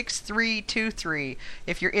 803-443-6323.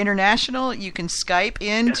 If you're international, you can Skype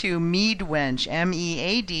in to Meadwench,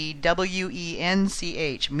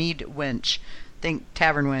 MEADWENCH, Meadwench. Think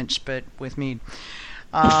Tavern Wench, but with mead.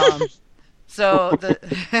 So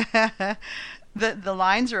the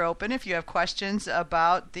lines are open if you have questions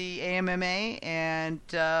about the AMMA and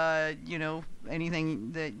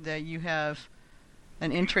anything that you have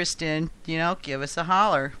an interest in. Give us a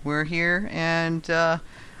holler. We're here and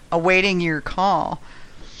awaiting your call.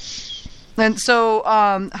 And so,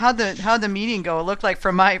 how'd the meeting go? It looked like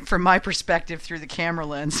from my perspective through the camera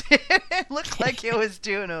lens, it looked like it was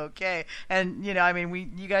doing okay. And you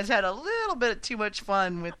guys had a little bit too much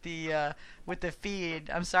fun with the with the feed.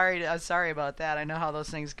 I'm sorry about that. I know how those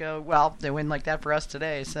things go. Well, they went like that for us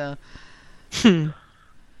today, so.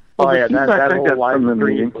 Oh yeah, that whole live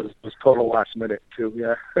stream was total last minute too.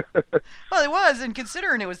 Yeah. Well, it was, and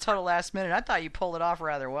considering it was total last minute, I thought you pulled it off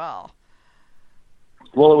rather well.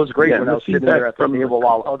 Well, it was great when I was sitting there at the table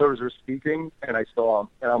while others were speaking, and I saw,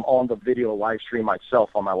 and I'm on the video live stream myself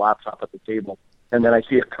on my laptop at the table, and then I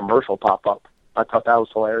see a commercial pop up. I thought that was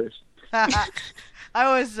hilarious.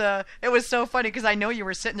 It was so funny because I know you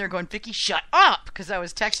were sitting there going, Vicky, shut up, because I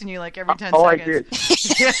was texting you like every 10 seconds. I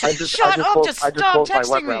did. Shut up, just stop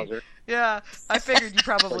texting me. Browser. Yeah, I figured you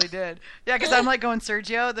probably did. Yeah, because I'm like going,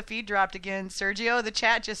 Sergio, the feed dropped again. Sergio, the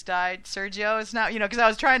chat just died. Sergio, it's not, because I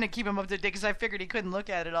was trying to keep him up to date because I figured he couldn't look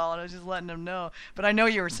at it all, and I was just letting him know. But I know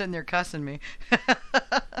you were sitting there cussing me.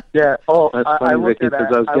 Yeah. Oh, that's funny, Vicky,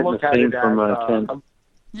 because I was getting the same from Ken.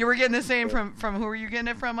 You were getting the same from who were you getting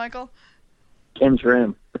it from, Michael? Ken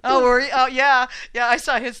Tram. Oh, were you? Oh, yeah. Yeah, I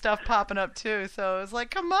saw his stuff popping up, too. So it was like,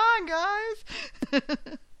 come on, guys.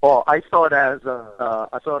 Well, I saw it as,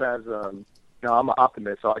 I'm an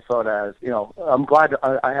optimist, so I saw it as, I'm glad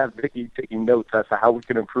I have Vicky taking notes as to how we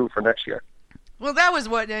can improve for next year. Well, that was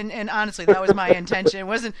what, and honestly, that was my intention.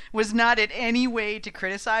 It was not in any way to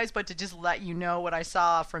criticize, but to just let you know what I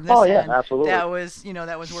saw from this end. Absolutely. That was,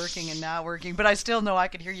 that was working and not working. But I still know I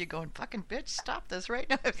could hear you going, "Fucking bitch, stop this right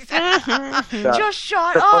now! Just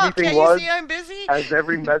shut up! Can't you see I'm busy?" As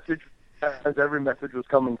every message was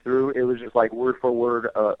coming through, it was just like word for word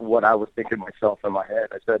what I was thinking myself in my head.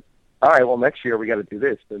 I said, "All right, well, next year we got to do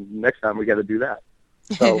this, and next time we got to do that."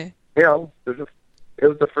 So, it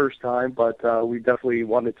was the first time, but we definitely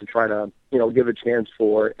wanted to try to, give a chance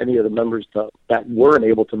for any of the members that weren't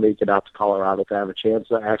able to make it out to Colorado to have a chance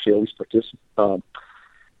to actually at least participate,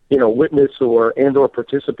 witness or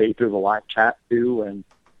participate through the live chat too, and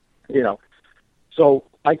so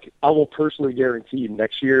I will personally guarantee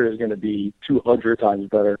next year is going to be 200 times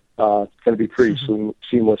better. It's going to be pretty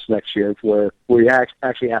seamless next year, where we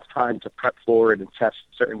actually have time to prep for it and test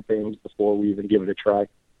certain things before we even give it a try.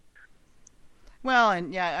 Well,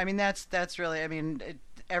 and yeah, I mean that's really,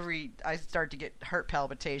 I start to get heart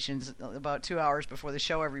palpitations about 2 hours before the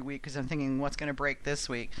show every week because I'm thinking what's going to break this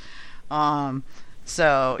week.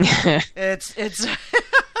 So it's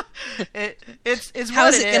how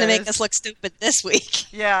is it going to make us look stupid this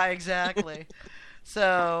week? Yeah, exactly.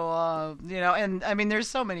 So and I mean there's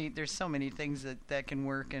so many things that can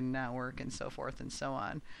work and not work and so forth and so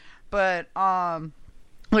on, but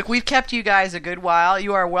look, we've kept you guys a good while.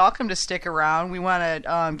 You are welcome to stick around. We want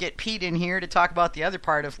to get Pete in here to talk about the other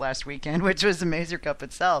part of last weekend, which was the Mazer Cup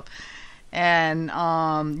itself. And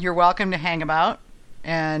you're welcome to hang about,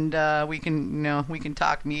 and we can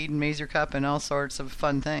talk mead and Mazer Cup and all sorts of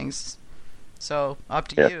fun things. So up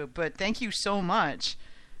to you. But thank you so much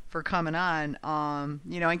for coming on.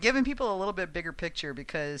 And giving people a little bit bigger picture,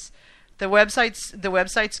 because the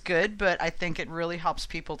website's good, but I think it really helps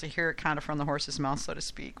people to hear it kind of from the horse's mouth, so to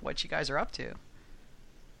speak, what you guys are up to.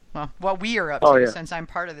 Well, what we are up to, since I'm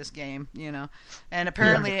part of this game, and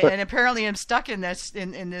apparently I'm stuck in this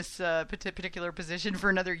particular position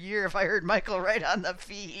for another year. If I heard Michael right on the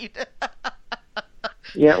feed.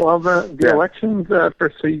 Yeah, well, the elections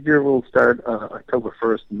procedure will start October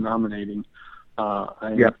 1st. Nominating.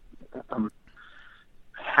 I'm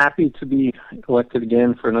happy to be elected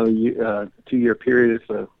again for another 2-year period if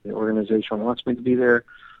the organization wants me to be there.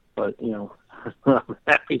 But I'm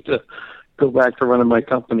happy to go back to running my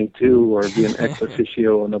company too, or be an ex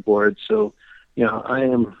officio on the board. So, I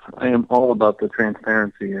am all about the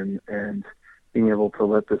transparency and being able to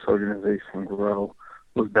let this organization grow.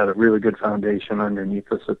 We've got a really good foundation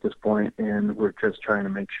underneath us at this point, and we're just trying to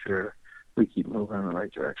make sure we keep moving in the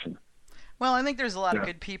right direction. Well, I think there's a lot of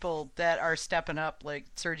good people that are stepping up, like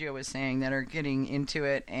Sergio was saying, that are getting into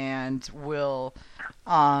it and will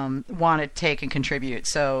want to take and contribute.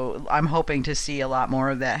 So I'm hoping to see a lot more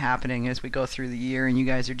of that happening as we go through the year, and you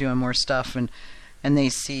guys are doing more stuff, and they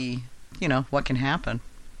see, what can happen.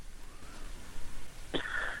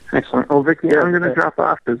 Excellent. Well, Vicky, I'm going to drop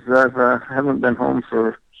off because I haven't been home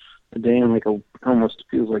for a day in almost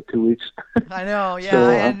feels like 2 weeks. I know, yeah. So,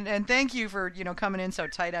 and thank you for, coming in so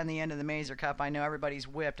tight on the end of the Mazer Cup. I know everybody's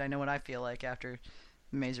whipped. I know what I feel like after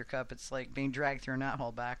the Mazer Cup. It's like being dragged through a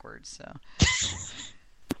knothole backwards. So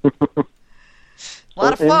a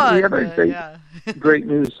lot of fun. The other great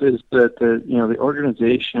news is that the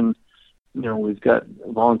organization, we've got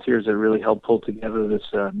volunteers that really help pull together this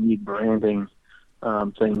mead branding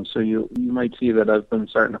thing. So you might see that I've been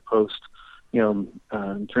starting to post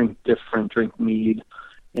drink mead,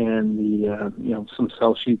 and the some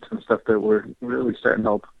sell sheets and stuff that we're really starting to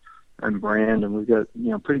help and brand, and we've got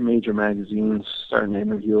pretty major magazines starting to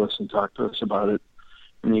interview us and talk to us about it.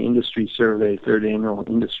 And the industry survey, third annual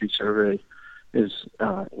industry survey, is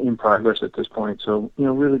in progress at this point. So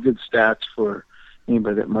really good stats for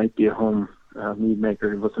anybody that might be a home mead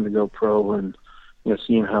maker looking to go pro, and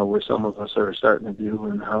seeing how some of us are starting to do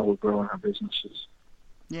and how we're growing our businesses.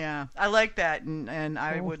 Yeah, I like that, and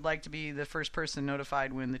I would like to be the first person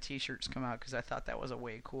notified when the T-shirts come out, because I thought that was a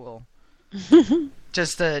way cool.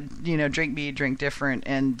 Just the drink mead, drink different,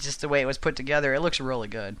 and just the way it was put together, it looks really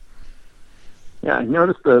good. Yeah, I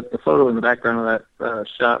noticed the photo in the background of that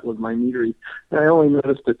shot with my meadery, and I only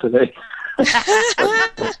noticed it today.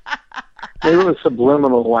 Maybe it was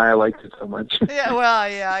subliminal why I liked it so much. Yeah, well,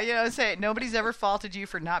 yeah, say nobody's ever faulted you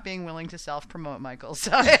for not being willing to self-promote, Michael. So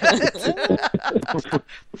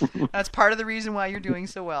that's part of the reason why you're doing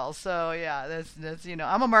so well. So yeah, that's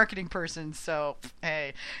I'm a marketing person, so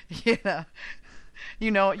hey, you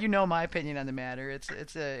know my opinion on the matter.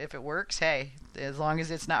 It's if it works, hey, as long as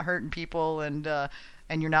it's not hurting people and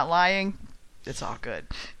you're not lying, it's all good.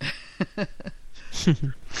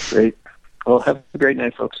 Great. Well, have a great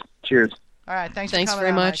night, folks. Cheers. All right, thanks very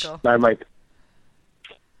on, much. Michael. Bye, Mike.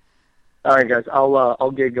 All right, guys.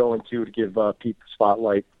 I'll get going too to give Pete the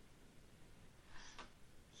spotlight.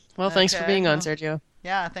 Well, thanks for being on, Sergio.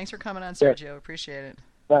 Yeah, thanks for coming on, Sergio. Yeah. Appreciate it.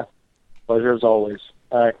 Yeah. Pleasure as always.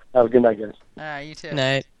 All right. Have a good night, guys. All right, you too.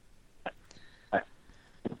 Night. All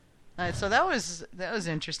right, so that was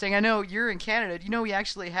interesting. I know you're in Canada. We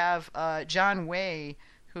actually have John Way,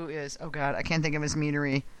 who is, oh God, I can't think of his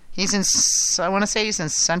meadery. He's I want to say he's in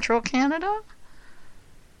central Canada,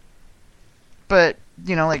 but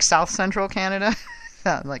like south central Canada,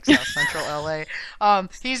 like south central LA.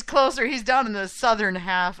 He's closer. He's down in the southern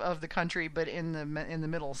half of the country, but in the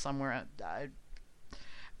middle somewhere.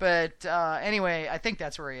 But anyway, I think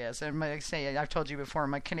that's where he is. And like I say, I've told you before,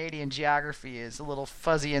 my Canadian geography is a little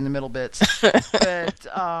fuzzy in the middle bits. But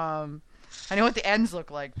I know what the ends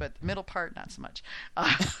look like, but the middle part, not so much.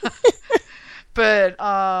 But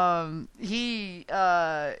he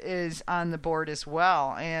is on the board as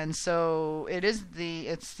well, and so it's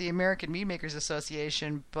the American Mead Makers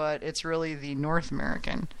Association, but it's really the North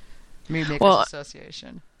American Mead Makers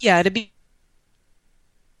Association. Yeah, to be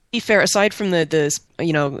fair, aside from the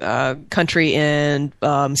country and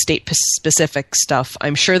state specific stuff,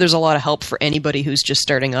 I'm sure there's a lot of help for anybody who's just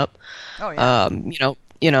starting up. Oh yeah.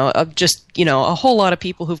 A whole lot of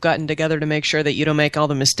people who've gotten together to make sure that you don't make all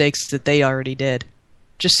the mistakes that they already did,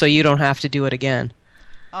 just so you don't have to do it again.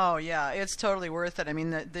 Oh yeah, it's totally worth it. I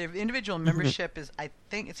mean, the individual membership is, I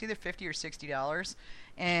think it's either $50 or $60,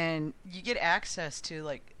 and you get access to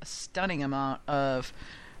like a stunning amount of,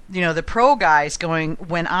 the pro guys going,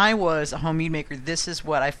 when I was a home mead maker, this is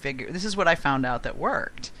what I found out that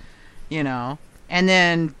worked, And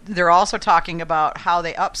then they're also talking about how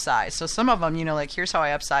they upsize. So some of them, like, here's how I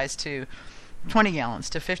upsize to 20 gallons,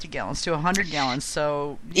 to 50 gallons, to 100 gallons.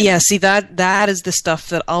 So yeah, see, that is the stuff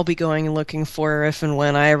that I'll be going and looking for if and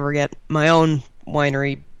when I ever get my own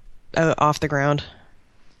winery off the ground.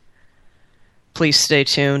 Please stay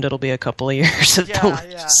tuned. It'll be a couple of years of yeah.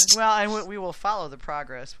 Well, and we will follow the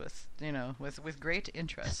progress with great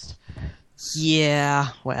interest. Yeah,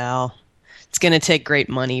 well, it's going to take great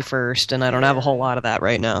money first, and I don't have a whole lot of that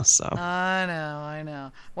right now. So I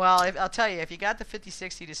know. Well, I'll tell you, if you got the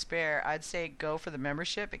 50-60 to spare, I'd say go for the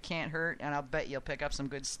membership. It can't hurt, and I'll bet you'll pick up some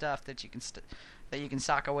good stuff that you can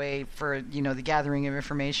sock away for the gathering of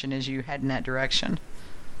information as you head in that direction.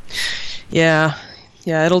 Yeah,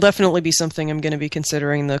 it'll definitely be something I'm going to be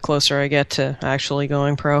considering the closer I get to actually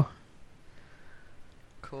going pro.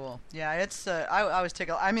 Cool. Yeah, it's I was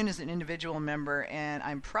tickled. I'm in as an individual member, and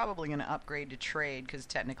I'm probably going to upgrade to trade because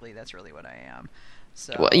technically that's really what I am.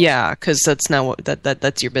 So. Well, yeah, because that's now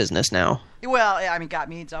that's your business now. Well, I mean, Got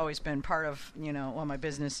Mead's always been part of one of my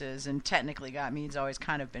businesses, and technically Got Mead's always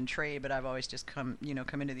kind of been trade, but I've always just come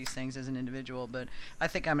into these things as an individual. But I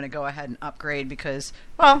think I'm going to go ahead and upgrade because,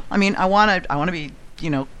 well, I mean, I want to be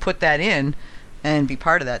put that in and be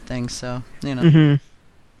part of that thing. So Mm-hmm.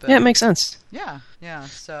 But, yeah, it makes sense. Yeah.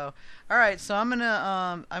 So, all right. So I'm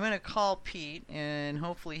gonna call Pete, and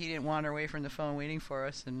hopefully he didn't wander away from the phone waiting for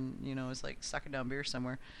us, and is like sucking down beer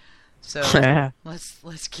somewhere. So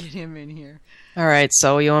let's get him in here. All right.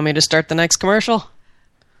 So you want me to start the next commercial?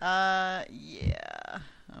 Yeah.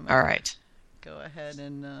 All right. Go ahead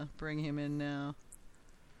and bring him in now.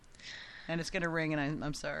 And it's gonna ring, and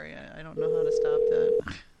I'm sorry, I don't know how to stop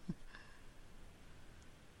that.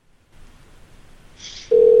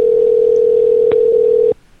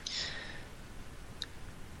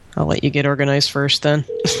 I'll let you get organized first then.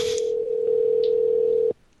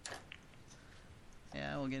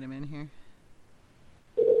 Yeah, we'll get him in here.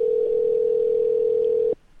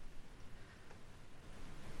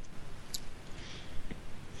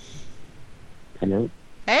 Hello.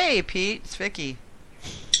 Hey, Pete. It's Vicky.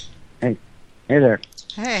 Hey. Hey there.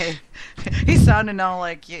 Hey. He's sounding all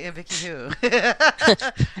like Vicky who.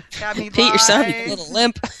 Got me Pete, you're sounding live. a little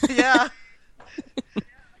limp. Yeah.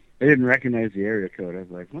 I didn't recognize the area code. I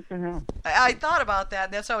was like, what the hell? I thought about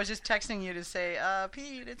that. That's why I was just texting you to say,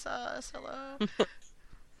 Pete, it's us. Hello.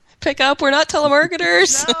 Pick up. We're not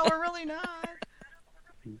telemarketers. No, we're really not.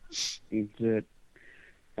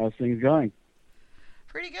 How's things going?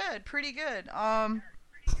 Pretty good. Pretty good. I'm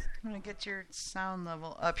going to get your sound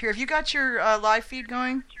level up here. Have you got your live feed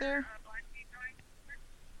going there?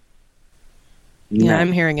 Yeah,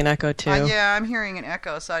 I'm hearing an echo too. Yeah, I'm hearing an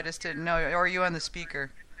echo, so I just didn't know. Or are you on the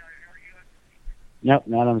speaker? Nope,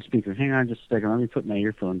 not on the speaker. Hang on just a second. Let me put my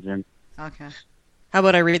earphones in. Okay. How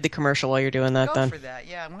about I read the commercial while you're doing that Go then? for that.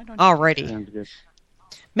 Yeah, why don't you? Alrighty. Sounds good.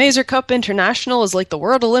 Mazer Cup International is like the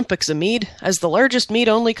World Olympics of mead. As the largest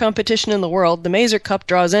mead-only competition in the world, the Mazer Cup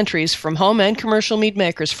draws entries from home and commercial mead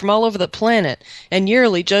makers from all over the planet, and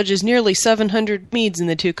yearly judges nearly 700 meads in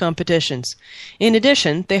the two competitions. In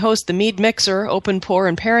addition, they host the Mead Mixer, Open Pour,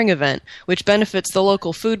 and Pairing event, which benefits the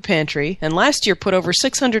local food pantry, and last year put over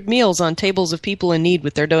 600 meals on tables of people in need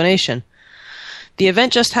with their donation. The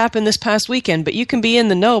event just happened this past weekend, but you can be in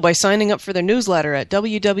the know by signing up for their newsletter at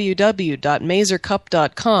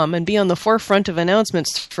www.mazercup.com and be on the forefront of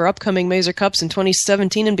announcements for upcoming Mazer Cups in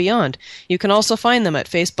 2017 and beyond. You can also find them at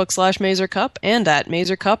Facebook/MazerCup and at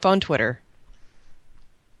MazerCup on Twitter.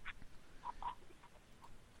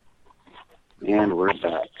 And we're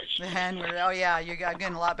back. Oh yeah, you're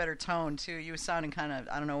getting a lot better tone too. You were sounding kind of,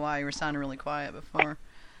 I don't know why, you were sounding really quiet before.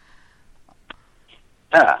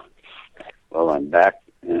 Ah. Well, I'm back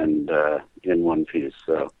and in one piece.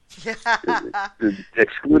 So,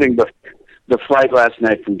 excluding the flight last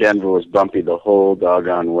night from Denver was bumpy the whole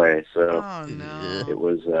doggone way. So, oh no, it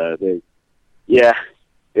was.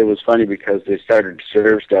 It was funny because they started to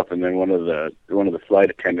serve stuff, and then one of the flight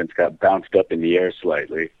attendants got bounced up in the air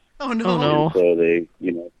slightly. Oh no! Oh no! And so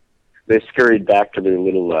they scurried back to their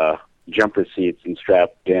little jumper seats and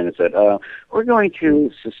strapped in and said, we're going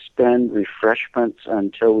to suspend refreshments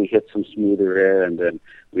until we hit some smoother air, and then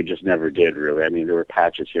we just never did, really. I mean, there were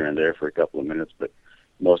patches here and there for a couple of minutes, but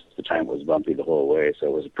most of the time it was bumpy the whole way, so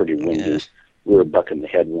it was pretty windy. Yeah. We were bucking the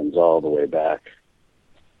headwinds all the way back.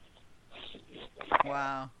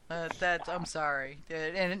 Wow. I'm sorry.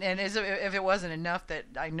 And if it wasn't enough that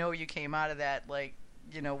I know you came out of that, like,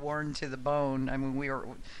 worn to the bone. I mean,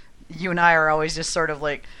 you and I are always just sort of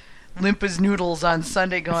like limp as noodles on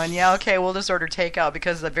Sunday going, yeah, okay, we'll just order takeout,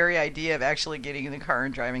 because the very idea of actually getting in the car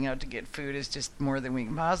and driving out to get food is just more than we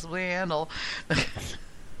can possibly handle.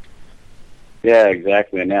 Yeah,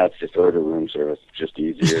 exactly. And now it's just order room service. It's just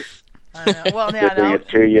easier. I know. Well, they bring it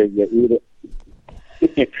to you, you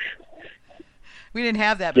eat it. We didn't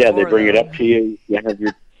have that before. Yeah, they bring it up to you. You have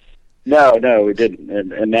your... No, we didn't.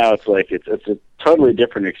 And now it's like it's a totally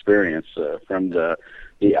different experience from the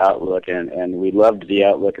Outlook, and we loved the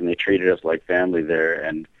Outlook, and they treated us like family there.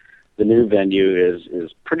 And the new venue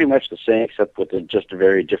is pretty much the same, except with just a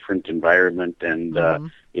very different environment, and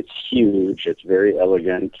it's huge. It's very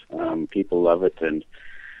elegant. People love it, and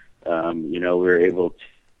we're able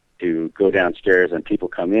to go downstairs, and people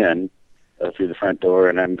come in through the front door.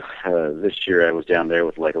 And this year I was down there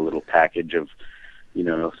with like a little package of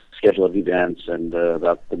schedule of events and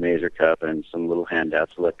about the Mazer Cup and some little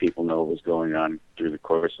handouts to let people know what was going on through the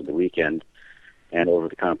course of the weekend and over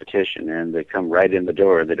the competition. And they come right in the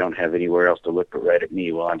door. They don't have anywhere else to look but right at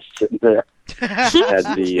me while I'm sitting there at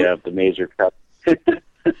the Mazer Cup.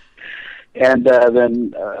 And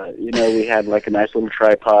then we had like a nice little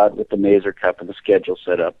tripod with the Mazer Cup and the schedule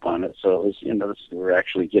set up on it. So it was, we're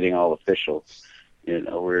actually getting all official.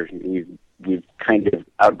 We've kind of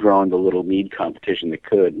outgrown the little mead competition that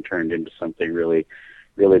could and turned into something really,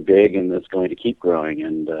 really big, and that's going to keep growing.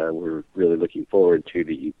 And we're really looking forward to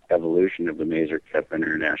the evolution of the Mazer Cup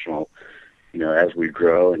International. As we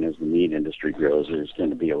grow and as the mead industry grows, there's going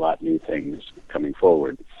to be a lot of new things coming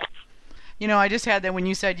forward. I just had that when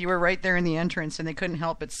you said you were right there in the entrance and they couldn't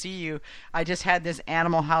help but see you. I just had this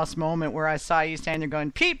Animal House moment where I saw you standing there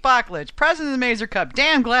going, Pete Bocklich, president of the Mazer Cup,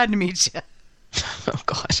 damn glad to meet you. Oh,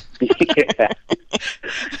 God.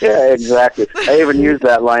 Yeah, exactly. I even used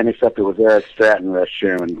that line, except it was Eric Stratton, Russ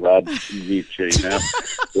Sherman, glad to meet you, It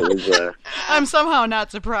was, I'm somehow not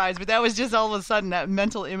surprised, but that was just all of a sudden that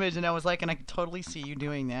mental image, and I was like, and I could totally see you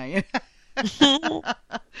doing that.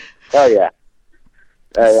 Oh, yeah.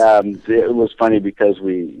 It was funny because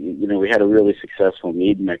we had a really successful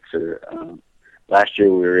mead mixer last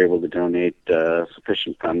year we were able to donate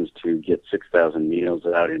sufficient funds to get 6,000 meals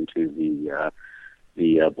out into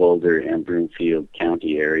the Boulder and Broomfield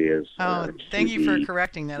County areas. Thank you for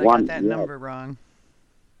correcting that. I got that number wrong.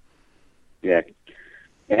 Yeah,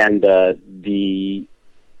 and the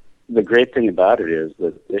great thing about it is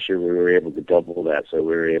that this year we were able to double that, so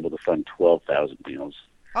we were able to fund 12,000 meals.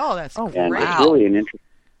 Oh, that's great! And it's really an interesting.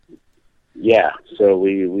 Yeah, so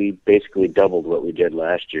we basically doubled what we did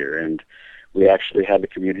last year, and we actually had the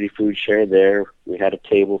community food share there. We had a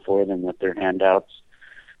table for them with their handouts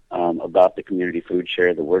about the community food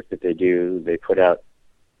share, the work that they do. They put out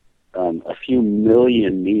a few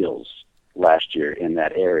million meals last year in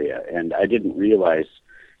that area, and I didn't realize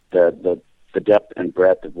the depth and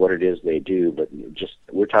breadth of what it is they do, but just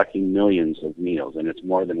we're talking millions of meals, and it's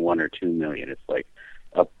more than 1 or 2 million. It's like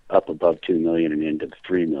up above 2 million and into the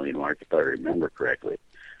 3 million mark, if I remember correctly.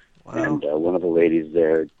 Wow. And one of the ladies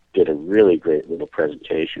there did a really great little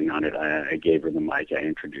presentation on it. I gave her the mic. I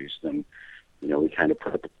introduced them. You know, we kind of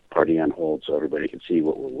put the party on hold so everybody could see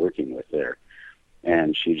what we're working with there.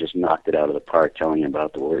 And she just knocked it out of the park, telling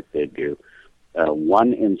about the work they do.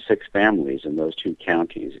 1 in 6 families in those 2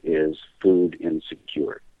 counties is food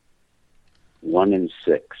insecure. 1 in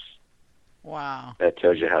 6. Wow. That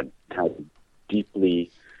tells you how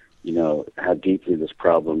deeply, how deeply this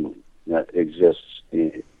problem that exists,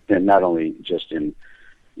 and not only just in,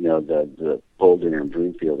 the Boulder and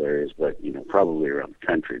Broomfield areas, but, probably around the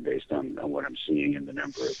country based on what I'm seeing in the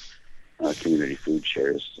number of community food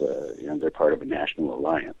shares. They're part of a national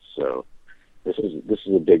alliance. So this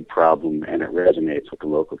is a big problem, and it resonates with the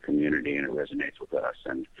local community, and it resonates with us,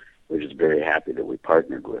 and we're just very happy that we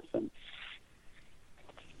partnered with them.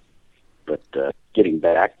 But getting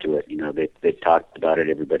back to it, they talked about it.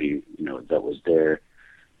 Everybody, that was there.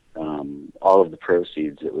 All of the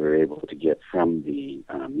proceeds that we were able to get from the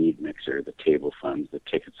meat mixer, the table funds, the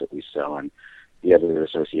tickets that we sell, and the other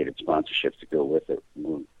associated sponsorships that go with it,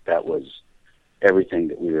 that was everything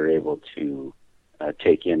that we were able to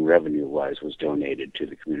take in revenue-wise was donated to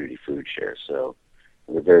the community food share. So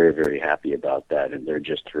we're very, very happy about that, and they're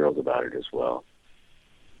just thrilled about it as well.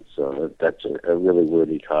 So that's a really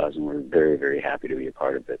worthy cause, and we're very, very happy to be a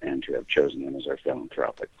part of it and to have chosen them as our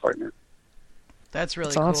philanthropic partner. That's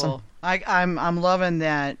really cool. Awesome. I'm loving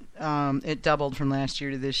that it doubled from last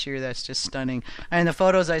year to this year. That's just stunning. And the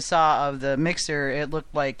photos I saw of the mixer, it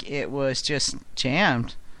looked like it was just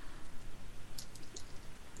jammed.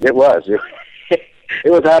 It was. It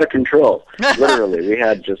was out of control. Literally, we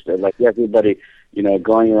had just like everybody,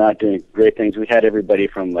 going around doing great things. We had everybody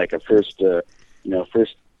from like a first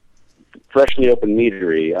freshly opened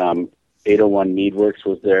meadery. 801 Meadworks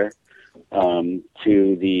was there.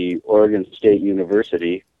 To the Oregon State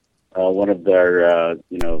University, one of their,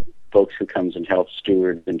 folks who comes and helps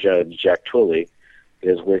steward and judge, Jack Twilley,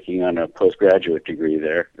 is working on a postgraduate degree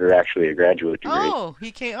there, or actually a graduate degree. Oh,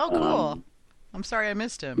 he came. Oh, cool. I'm sorry I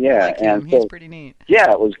missed him. Yeah, I like him. He's pretty neat.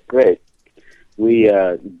 Yeah, it was great.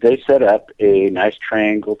 They set up a nice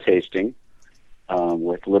triangle tasting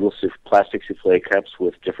with little plastic souffle cups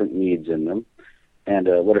with different meads in them. And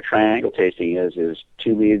what a triangle tasting is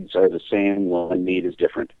 2 meads are the same, 1 mead is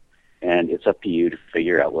different. And it's up to you to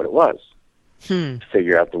figure out what it was, to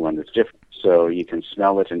figure out the one that's different. So you can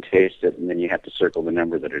smell it and taste it, and then you have to circle the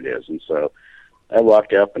number that it is. And so I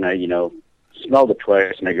walked up and I, smelled it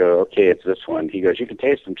twice, and I go, okay, it's this one. He goes, you can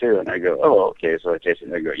taste them too. And I go, oh, okay. So I tasted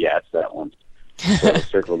it, and I go, yeah, it's that one. So I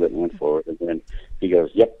circled it and went forward, and then he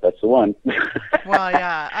goes, yep, that's the one. Well,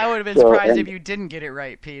 yeah, I would have been surprised if you didn't get it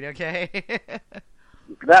right, Pete, okay?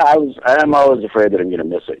 I'm always afraid that I'm going to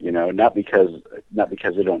miss it, not because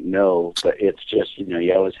I don't know, but it's just,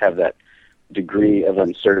 you always have that degree of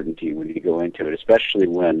uncertainty when you go into it, especially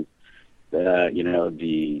when,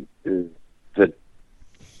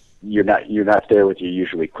 you're not there with your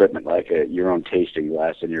usual equipment, like your own tasting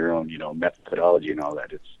glass and your own, methodology and all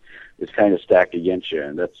that. It's kind of stacked against you,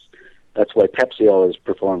 and that's why Pepsi always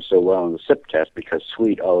performs so well in the sip test, because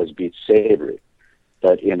sweet always beats savory.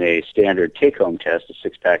 But in a standard take-home test, a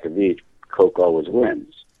 6-pack of each, Coke always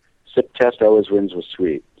wins. Sip test always wins with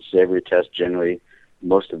sweet. Savory test generally,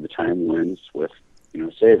 most of the time, wins with,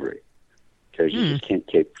 savory, because you just can't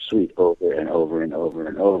keep sweet over and over and over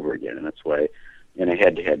and over again. And that's why in a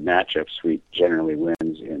head-to-head matchup, sweet generally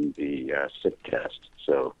wins in the sip test.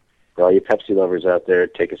 So for all you Pepsi lovers out there,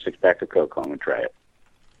 take a 6-pack of Coke home and try it.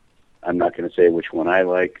 I'm not going to say which one I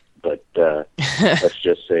like, but let's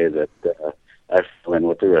just say that I fell in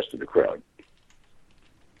with the rest of the crowd.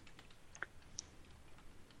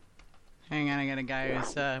 Hang on, I got a guy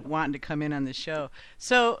who's wanting to come in on the show.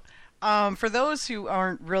 So For those who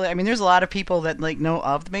aren't really, I mean, there's a lot of people that like know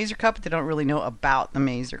of the Mazer Cup, but they don't really know about the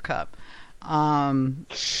Mazer Cup.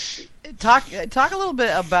 Talk a little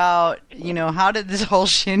bit about, how did this whole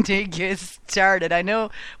shindig get started? I know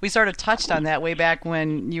we sort of touched on that way back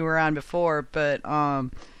when you were on before, but I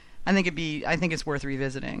think it's worth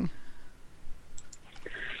revisiting.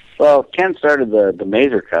 Well, Ken started the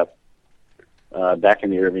Mazer Cup back in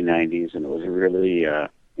the early '90s, and it was really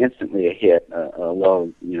instantly a hit, a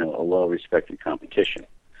well-respected competition.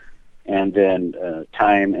 And then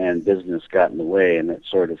time and business got in the way, and it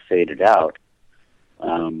sort of faded out.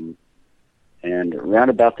 And around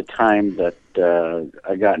about the time that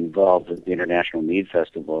I got involved with the International Mead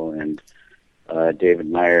Festival, and David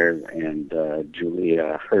Meyer and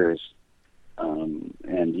Julia Hers,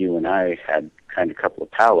 and you and I had kind of a couple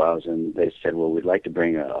of powwows, and they said, well, we'd like to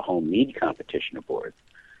bring a home mead competition aboard.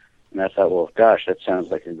 And I thought, well, gosh, that sounds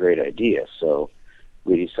like a great idea. So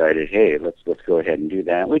we decided, hey, let's go ahead and do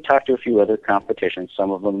that. And we talked to a few other competitions.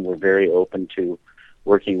 Some of them were very open to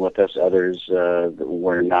working with us. Others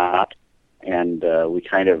were not. And we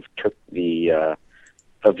kind of took a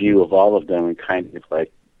view of all of them and kind of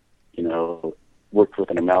worked with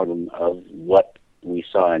an amalgam of what we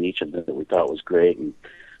saw in each of them that we thought was great, and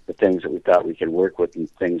the things that we thought we could work with, and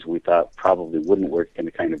things we thought probably wouldn't work in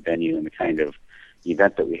the kind of venue and the kind of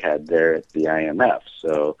event that we had there at the IMF.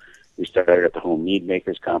 So we started at the Home Mead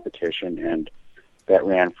Makers competition, and that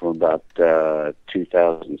ran from about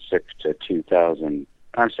 2006 to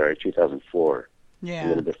 2004. Yeah. A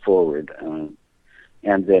little bit forward.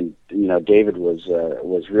 And then, David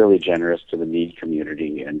was really generous to the mead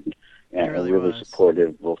community and really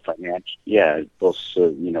supportive, both financially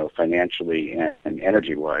and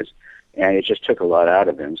energy-wise. And it just took a lot out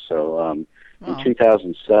of him. So in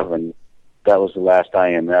 2007, that was the last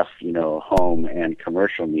IMF, home and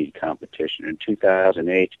commercial mead competition. In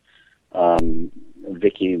 2008,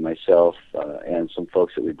 Vicky, myself, and some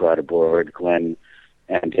folks that we brought aboard, Glenn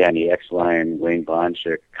and Danny Exline, Wayne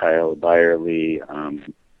Bonchik, Kyle Byerly,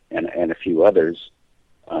 and a few others,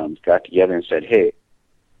 got together and said, hey,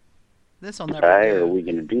 this'll never do. Are we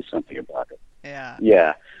going to do something about it? Yeah.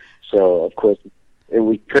 Yeah. So, of course,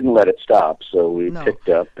 we couldn't let it stop, so we picked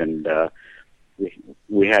up, and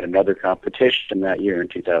we had another competition that year in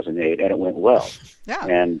 2008, and it went well. Yeah.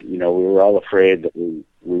 And, we were all afraid that we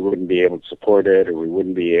wouldn't be able to support it, or we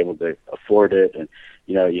wouldn't be able to afford it, and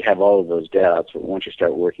you have all of those doubts, but once you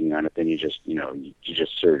start working on it, then you just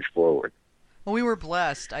surge forward. Well, we were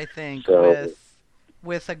blessed, I think,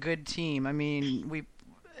 with a good team. I mean,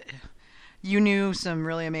 you knew some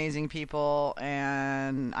really amazing people,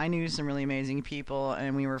 and I knew some really amazing people,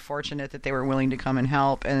 and we were fortunate that they were willing to come and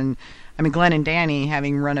help. And I mean, Glenn and Danny,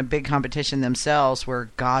 having run a big competition themselves, were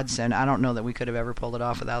godsend. I don't know that we could have ever pulled it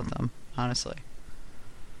off without them, honestly.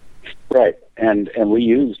 Right, and we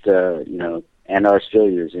used, and are still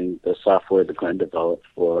using the software that Glenn developed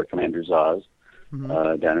for Commander Oz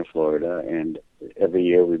down in Florida, and every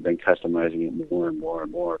year we've been customizing it more and more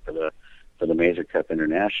and more for the Mazer Cup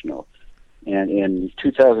International. And in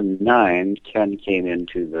 2009, Ken came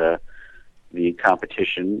into the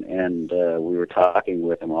competition, and we were talking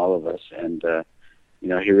with him, all of us, and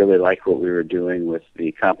he really liked what we were doing with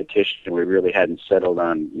the competition. We really hadn't settled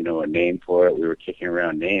on a name for it. We were kicking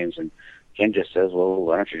around names, and Ken just says, well,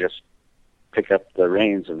 why don't you just pick up the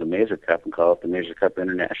reins of the Mazer Cup and call it the Mazer Cup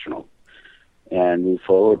International and move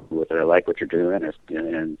forward with it. I like what you're doing.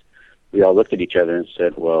 And we all looked at each other and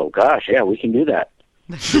said, well, gosh, yeah, we can do that.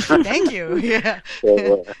 Thank you. Yeah.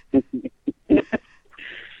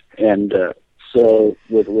 So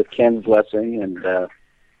with Ken's blessing and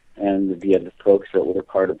the other folks that were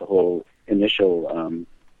part of the whole initial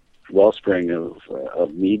wellspring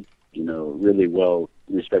of mead, really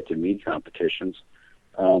well-respected mead competitions,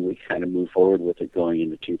 we kind of moved forward with it going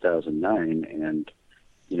into 2009, and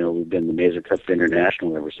we've been the Mazer Cup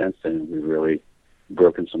International ever since then. We've really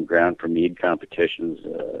broken some ground for mead competitions.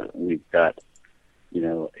 We've got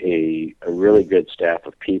a really good staff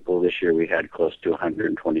of people. This year we had close to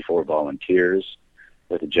 124 volunteers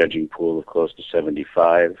with a judging pool of close to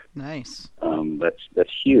 75. Nice.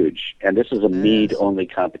 That's huge, and this is a mead-only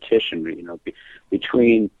competition. It's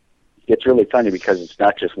really funny because it's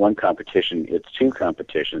not just one competition, it's two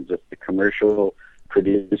competitions. It's the commercial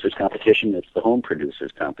producers competition, it's the home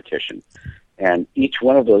producers competition. And each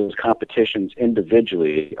one of those competitions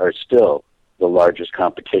individually are still the largest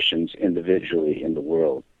competitions individually in the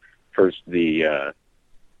world. First, the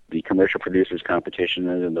commercial producers competition,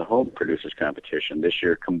 and then the home producers competition. This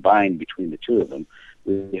year, combined between the two of them,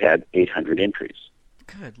 we had 800 entries.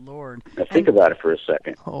 Good Lord. Now think about it for a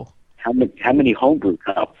second. Oh. how many homebrew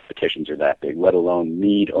competitions are that big, let alone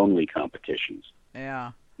mead-only competitions?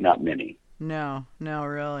 Yeah. Not many. No,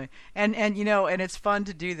 really. And and it's fun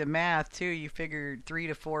to do the math too. You figure 3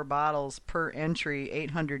 to 4 bottles per entry,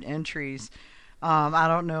 800 entries. I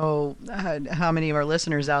don't know how many of our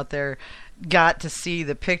listeners out there got to see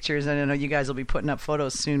the pictures. I know you guys will be putting up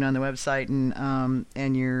photos soon on the website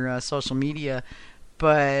and your social media,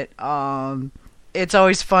 but it's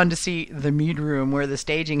always fun to see the mead room where the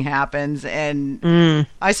staging happens. And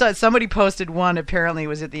I saw somebody posted one, apparently it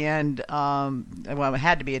was at the end, well, it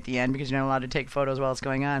had to be at the end because you're not allowed to take photos while it's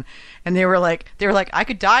going on. And they were like, I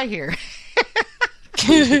could die here.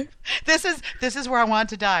 This is where I want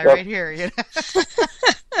to die, right here. You know?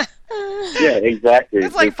 Yeah, exactly.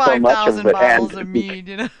 It's like 5,000 bottles of mead,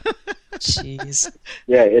 you know. Jeez.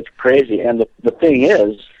 Yeah, it's crazy. And the thing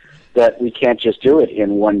is that we can't just do it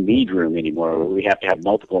in one mead room anymore. We have to have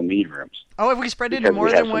multiple mead rooms. Oh, have we spread it into more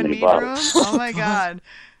than one mead room? Oh, my God.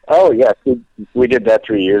 Oh, yes. We did that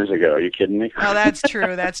 3 years ago. Are you kidding me? Oh, that's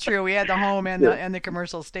true. That's true. We had the home and the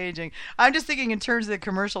commercial staging. I'm just thinking in terms of the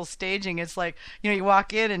commercial staging, it's like, you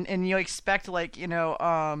walk in and you expect like,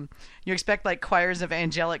 you expect like choirs of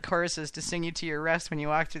angelic choruses to sing you to your rest when you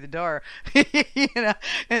walk through the door.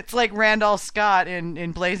 It's like Randolph Scott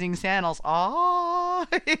in Blazing Saddles. Oh.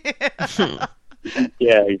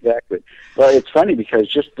 Yeah, exactly. Well, it's funny because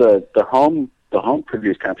just the home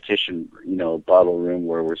produced competition, bottle room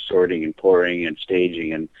where we're sorting and pouring and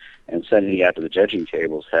staging and sending it out to the judging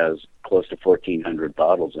tables has close to 1,400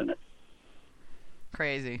 bottles in it.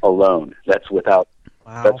 Crazy. Alone. That's without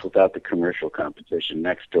the commercial competition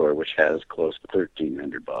next door, which has close to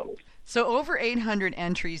 1,300 bottles. So over 800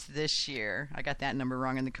 entries this year. I got that number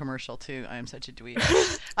wrong in the commercial too. I am such a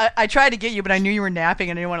dweeb. I tried to get you, but I knew you were napping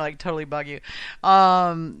and I didn't want to totally bug you.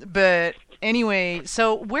 But anyway,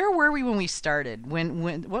 so where were we when we started?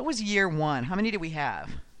 What was year one? How many did we have?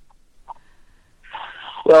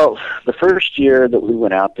 Well, the first year that we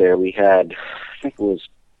went out there, we had, I think it was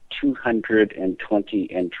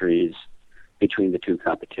 220 entries between the two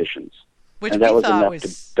competitions. Which and that we was thought enough was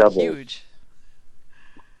to double. Huge.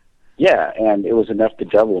 Yeah, and it was enough to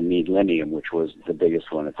double Meadlinium, which was the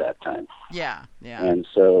biggest one at that time. Yeah. And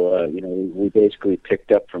so, we basically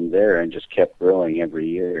picked up from there and just kept growing every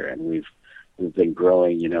year, and we've been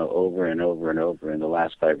growing, over and over and over. In the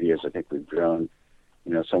last 5 years, I think we've grown,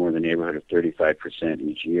 somewhere in the neighborhood of 35%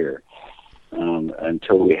 each year,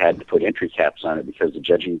 until we had to put entry caps on it because the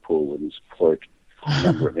judging pool wouldn't support the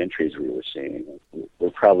number of entries we were seeing. We're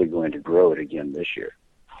probably going to grow it again this year.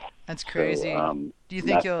 That's crazy. So, do you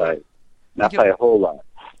think not by a whole lot.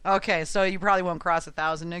 Okay, so you probably won't cross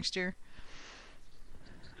 1,000 next year?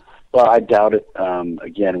 Well, I doubt it.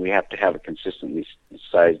 Again, we have to have a consistently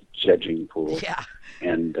sized judging pool. Yeah.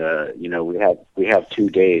 And, we have 2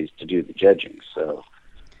 days to do the judging. So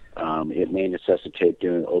it may necessitate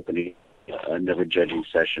opening another judging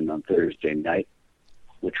session on Thursday night,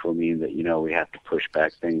 which will mean that, we have to push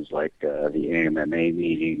back things like the AMMA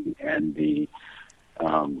meeting and the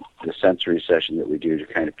sensory session that we do to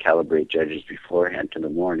kind of calibrate judges beforehand to the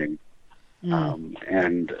morning.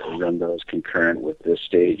 And run those concurrent with the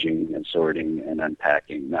staging and sorting and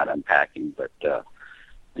not unpacking, but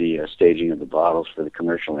the staging of the bottles for the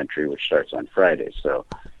commercial entry, which starts on Friday. So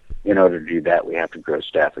in order to do that, we have to grow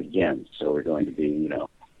staff again. So we're going to be,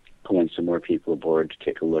 pulling some more people aboard to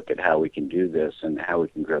take a look at how we can do this and how we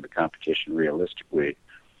can grow the competition realistically,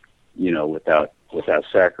 without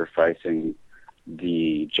sacrificing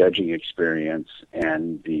the judging experience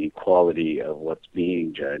and the quality of what's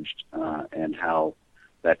being judged, and how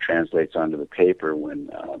that translates onto the paper when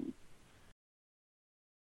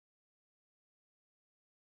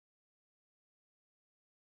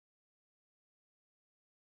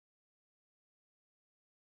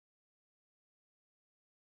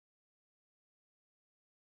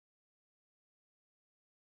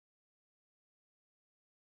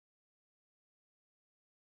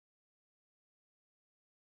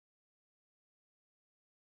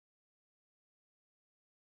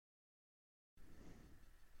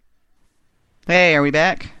Hey, are we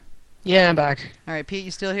back? Yeah, I'm back. All right, Pete,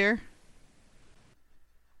 you still here?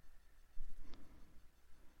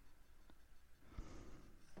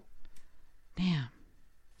 Damn.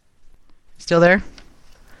 Still there?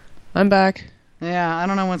 I'm back. Yeah, I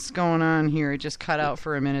don't know what's going on here. It just cut out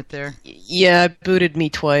for a minute there. Yeah, it booted me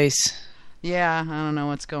twice. Yeah, I don't know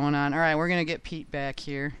what's going on. All right, we're going to get Pete back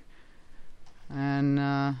here. And,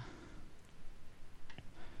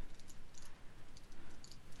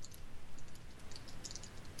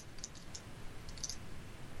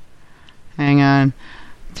 hang on.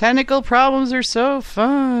 Technical problems are so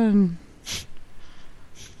fun.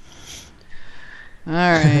 All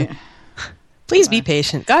right. Please be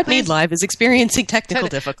patient. Godmead Live is experiencing technical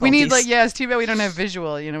difficulties. We need it's too bad we don't have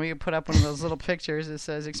visual. We could put up one of those little pictures that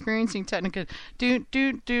says experiencing technical playing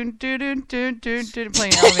elevator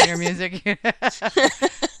music. It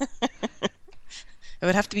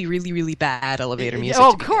would have to be really, really bad elevator music.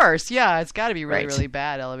 Oh, of course. Yeah, it's got to be really, really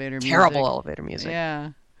bad elevator music. Terrible elevator music.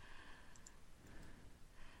 Yeah.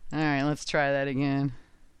 All right, let's try that again.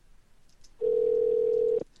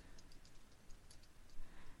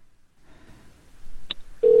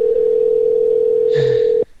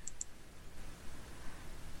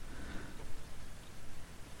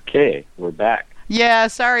 Okay, we're back. Yeah,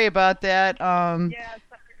 sorry about that.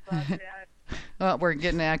 Well, we're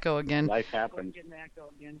getting an echo again. Life happens.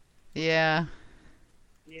 Yeah.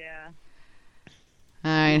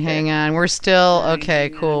 All right, hang on. We're still okay.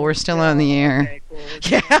 Cool. We're still on the air.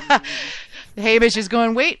 Yeah. Hamish is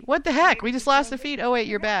going. Wait, what the heck? We just lost the feed. Oh wait,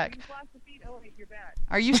 you're back.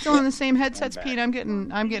 Are you still on the same headsets, Pete? I'm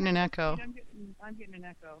getting an echo.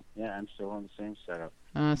 Yeah, I'm still on the same setup.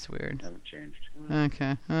 Oh, that's weird. Haven't changed.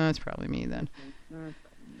 Okay. Oh, that's probably me then.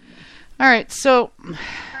 All right. So,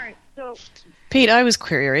 Pete, I was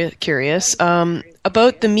curious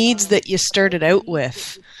about the meads that you started out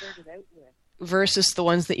with versus the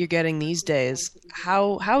ones that you're getting these days.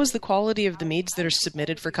 How has the quality of the meads that are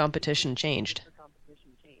submitted for competition changed?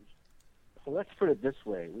 So let's put it this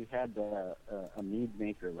way. We had a mead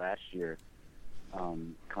maker last year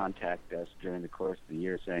contact us during the course of the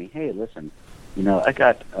year saying, hey, listen, I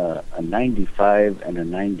got a 95 and a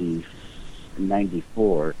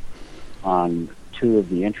 94 on two of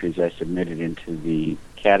the entries I submitted into the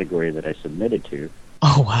category that I submitted to.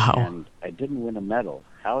 Oh, wow. And I didn't win a medal.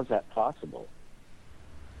 How is that possible?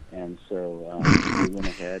 And so we went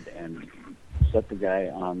ahead and set the guy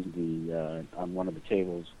on one of the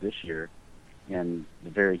tables this year in the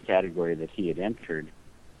very category that he had entered.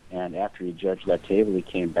 And after he judged that table, he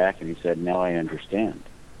came back and he said, now I understand.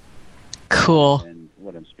 Cool. And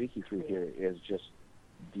what I'm speaking through here is just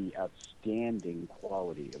the outstanding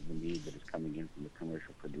quality of the mead that is coming in from the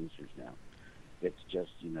commercial producers now. It's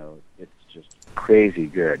just, it's just crazy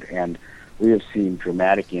good. And we have seen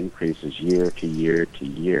dramatic increases year to year to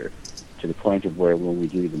year, to the point of where when we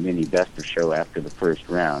do the mini best of show after the first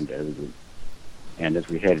round, as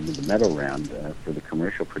we head into the medal round for the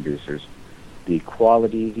commercial producers, the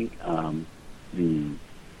quality, the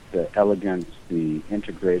elegance, the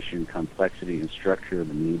integration, complexity, and structure of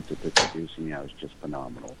the meads that they're producing now is just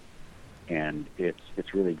phenomenal. And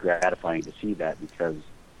it's really gratifying to see that because,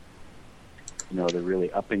 they're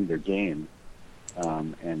really upping their game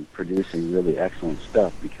and producing really excellent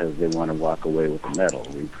stuff because they want to walk away with a medal.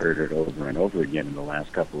 We've heard it over and over again in the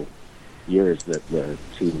last couple of years that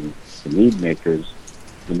to the mead makers,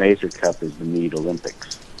 the Mazer Cup is the mead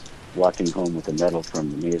Olympics. Walking home with a medal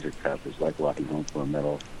from the Mazer Cup is like walking home for a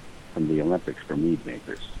medal from the Olympics for mead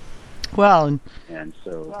makers. Well, and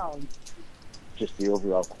so just the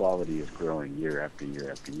overall quality is growing year after year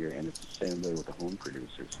after year, and it's the same way with the home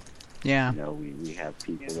producers. Yeah. We have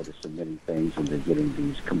people that are submitting things and they're getting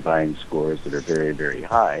these combined scores that are very, very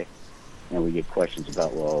high, and we get questions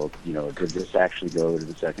about, did this actually go to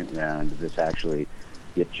the second round? Did this actually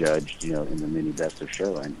get judged, in the mini best of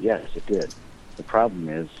show? And yes, it did. The problem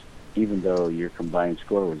is, even though your combined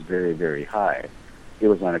score was very, very high, it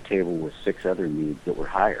was on a table with 6 other meads that were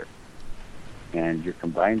higher. And your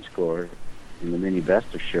combined score in the mini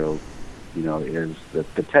best of show, is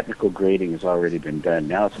the technical grading has already been done.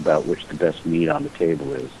 Now it's about which the best mead on the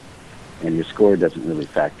table is. And your score doesn't really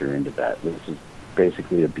factor into that. This is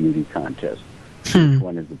basically a beauty contest. Which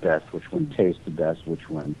one is the best? Which one tastes the best? Which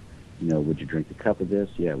one, would you drink a cup of this?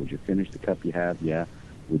 Yeah. Would you finish the cup you have? Yeah.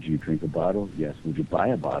 Would you drink a bottle? Yes. Would you buy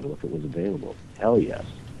a bottle if it was available? Hell yes.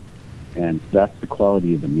 And that's the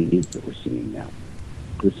quality of the meads that we're seeing now.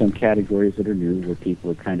 There's some categories that are new where people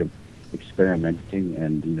are kind of experimenting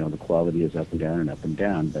and, the quality is up and down and up and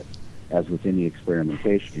down. But as with any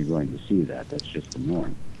experimentation, you're going to see that. That's just the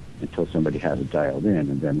norm until somebody has it dialed in,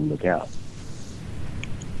 and then look out.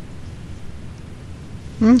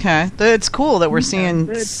 Okay. It's cool that we're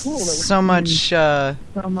seeing so much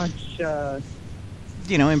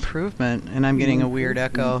improvement, and I'm getting a weird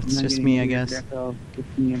echo. It's just me, I guess.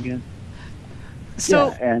 So,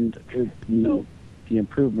 yeah, and the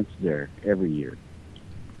improvement's there every year.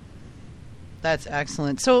 That's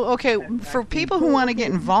excellent. So, okay, for people who want to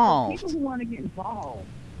get involved,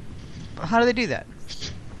 how do they do that?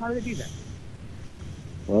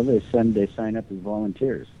 Well, they sign up as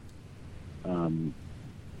volunteers. Sending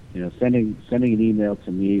an email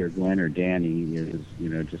to me or Glenn or Danny is,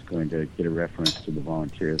 just going to get a reference to the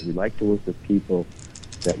volunteers. We like to work with people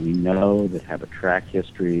that we know, that have a track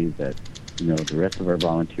history, that the rest of our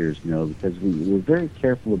volunteers know, because we're very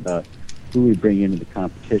careful about who we bring into the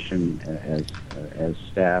competition as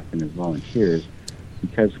staff and as volunteers,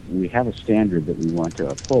 because we have a standard that we want to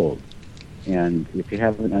uphold. And if you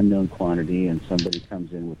have an unknown quantity and somebody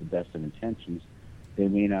comes in with the best of intentions, they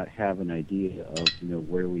may not have an idea of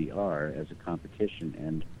where we are as a competition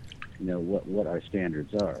and what our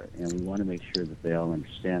standards are. And we want to make sure that they all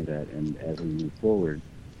understand that. And as we move forward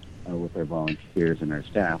with our volunteers and our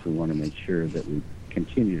staff, we want to make sure that we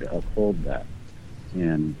continue to uphold that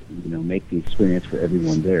and make the experience for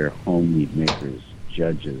everyone there, home mead makers,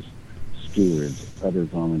 judges, stewards, other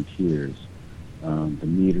volunteers, the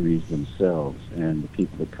meaderies themselves, and the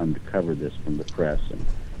people that come to cover this from the press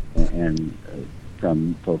and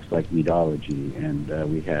from folks like Meadology, and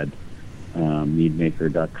we had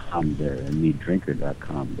meadmaker.com there and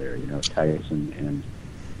meaddrinker.com there, Tyson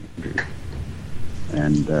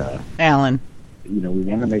and Alan. We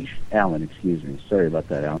want to make Alan, excuse me, sorry about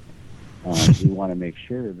that, Alan. We want to make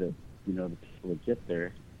sure that the people that get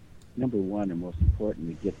there, number one and most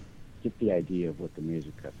importantly, get the idea of what the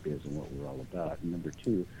Mazer Cup is and what we're all about. And number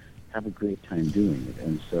two, have a great time doing it.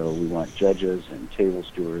 And so we want judges and table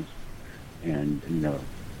stewards and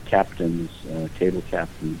captains, table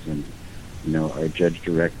captains, and our judge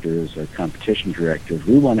directors, our competition directors.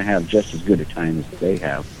 We want to have just as good a time as they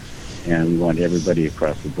have, and we want everybody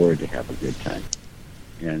across the board to have a good time.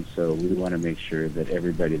 And so we want to make sure that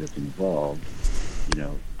everybody that's involved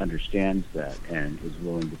understands that and is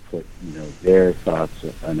willing to put their thoughts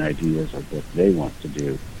and ideas of what they want to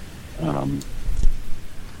do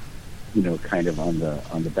kind of on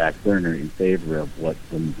the back burner in favor of what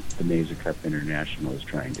the Mazer Cup International is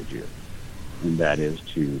trying to do. And that is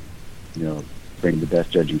to bring the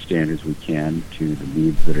best judging standards we can to the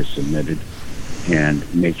meads that are submitted and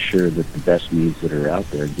make sure that the best meads that are out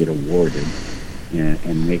there get awarded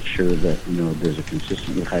and make sure that there's a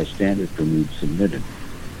consistently high standard for meads submitted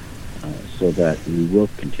so that we will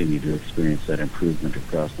continue to experience that improvement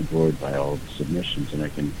across the board by all of the submissions. And I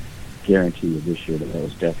can guarantee you this year that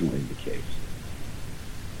was definitely the case.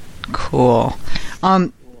 Cool.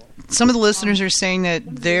 Some of the listeners are saying that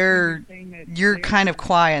you're kind of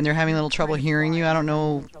quiet and they're having a little trouble hearing you. I don't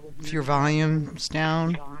know if your volume's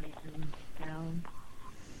down.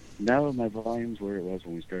 No, my volume's where it was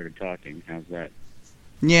when we started talking. How's that?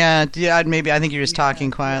 Yeah, maybe I think you're just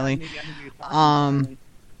talking quietly.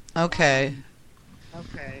 Okay.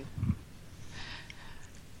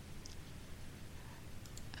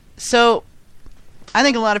 So, I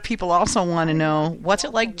think a lot of people also want to know, what's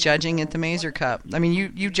it like judging at the Mazer Cup? I mean,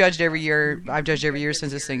 you judged every year. I've judged every year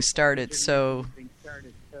since this thing started, so...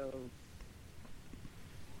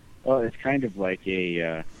 Well, it's kind of like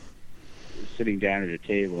a sitting down at a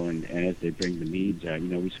table, and as they bring the meads out,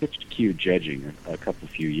 we switched to queued judging a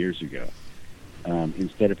few years ago.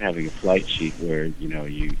 Instead of having a flight sheet where,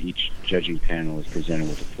 each judging panel is presented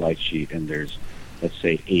with a flight sheet, and there's, let's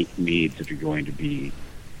say, 8 meads that are going to be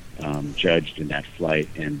judged in that flight,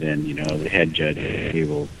 and then the head judge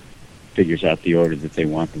table figures out the order that they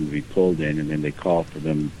want them to be pulled in, and then they call for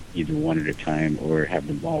them either one at a time or have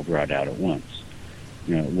them all brought out at once.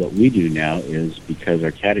 What we do now is, because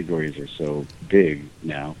our categories are so big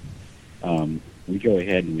now, we go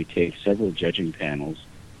ahead and we take several judging panels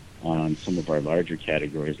on some of our larger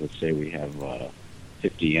categories. Let's say we have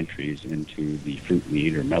 50 entries into the fruit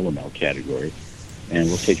mead or melomel category, and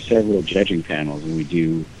we'll take several judging panels, and we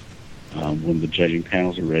do when the judging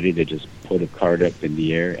panels are ready, they just put a card up in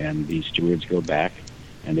the air, and the stewards go back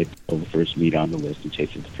and they pull the first mead on the list and take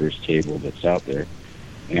it to the first table that's out there,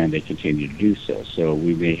 and they continue to do so. So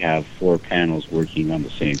we may have 4 panels working on the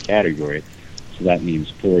same category, so that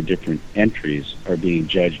means 4 different entries are being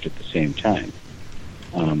judged at the same time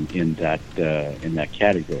in that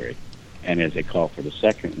category. And as they call for the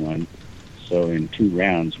second one, so in 2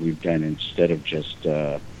 rounds we've done, instead of just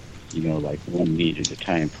like 1 mead at a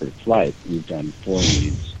time per flight, we've done 4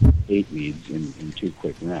 meads, 8 meads in 2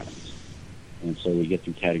 quick rounds. And so we get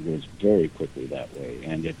through categories very quickly that way,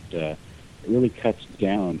 and it really cuts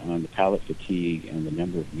down on the palate fatigue and the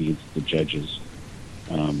number of meads the judges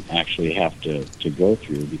actually have to go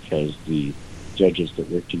through, because the judges that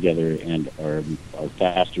work together and are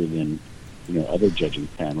faster than other judging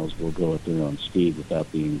panels will go at their own speed without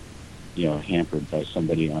being hampered by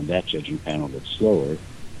somebody on that judging panel that's slower,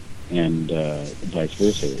 and vice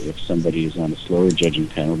versa. If somebody is on a slower judging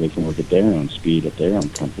panel, they can work at their own speed, at their own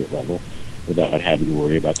comfort level, without having to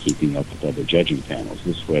worry about keeping up with other judging panels.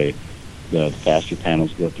 This way, the faster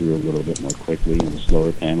panels go through a little bit more quickly, and the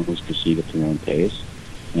slower panels proceed at their own pace,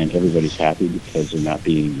 and everybody's happy because they're not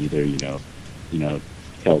being either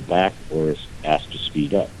held back or is asked to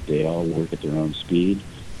speed up. They all work at their own speed,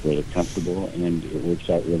 where they're comfortable, and it works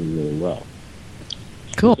out really, really well.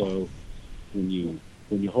 Cool. So when you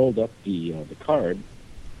hold up the card,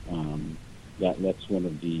 that lets one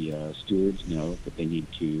of the stewards know that they need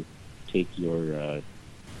to take your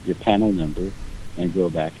panel number and go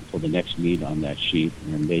back and pull the next mead on that sheet,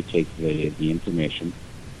 and they take the information.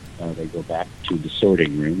 They go back to the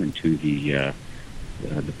sorting room and to the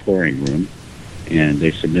pouring room, and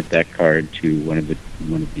they submit that card to one of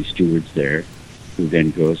the stewards there, who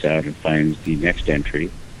then goes out and finds the next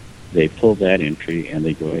entry. They pull that entry and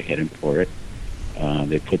they go ahead and pour it.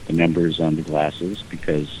 They put the numbers on the glasses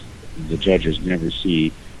because the judges never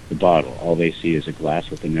see the bottle. All they see is a glass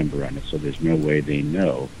with a number on it, so there's no way they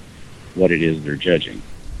know what it is they're judging.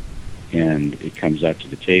 And it comes out to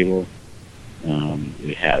the table.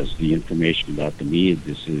 It has the information about the mead.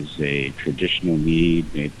 This is a traditional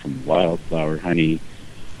mead made from wildflower honey,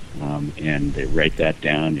 and they write that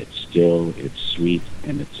down. It's still, it's sweet,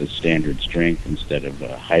 and it's a standard strength instead of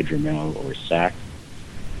hydromel or sack.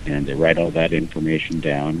 And they write all that information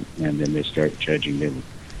down, and then they start judging. The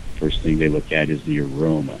first thing they look at is the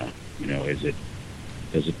aroma. You know,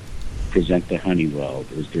 does it present the honey well?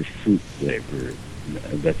 Is there fruit flavor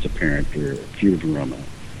that's apparent, or fruit aroma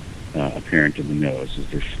apparent in the nose? Is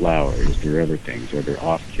there flower? Is there other things? Are there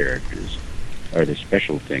off characters? Are there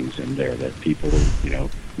special things in there that people,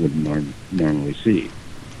 wouldn't normally see?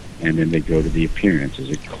 And then they go to the appearance. Is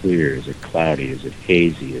it clear? Is it cloudy? Is it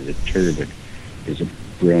hazy? Is it turbid? Is it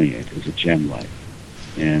brilliant? Is it gem-like?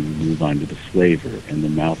 And move on to the flavor and the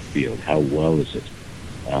mouthfeel. How well is it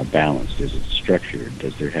balanced? Is it structured?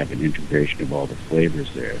 Does there have an integration of all the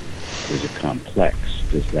flavors there? Is it complex?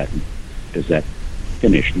 Does that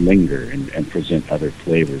finish linger and present other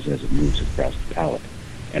flavors as it moves across the palate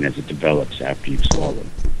and as it develops after you've swallowed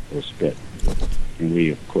or spit? And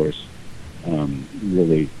we, of course,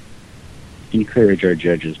 really encourage our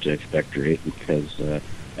judges to expectorate, because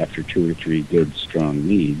after 2 or 3 good, strong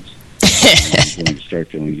meads, you're going to start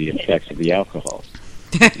feeling the effects of the alcohol.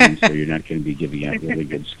 And so you're not going to be giving out really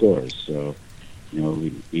good scores. So,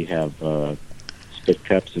 we have spit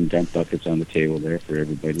cups and dump buckets on the table there for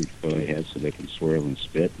everybody to go ahead so they can swirl and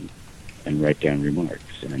spit and write down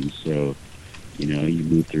remarks. And so, you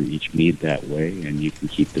move through each mead that way, and you can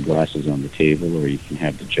keep the glasses on the table, or you can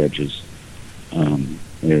have the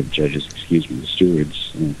the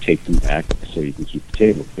stewards, take them back so you can keep the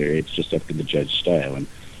table clear. It's just up to the judge style, and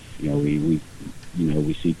we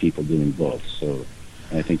see people doing both. So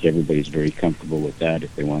I think everybody's very comfortable with that.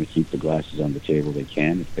 If they want to keep the glasses on the table, they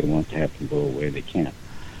can. If they want to have them go away, they can.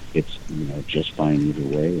 It's just fine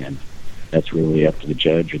either way, and that's really up to the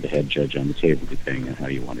judge or the head judge on the table, depending on how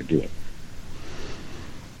you want to do it.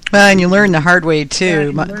 Well, and you learn the hard way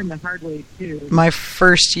too. My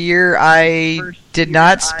first year, I did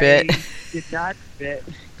not spit.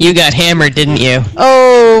 You got hammered, didn't you?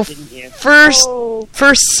 Oh,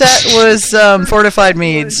 first set was fortified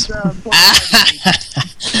meads.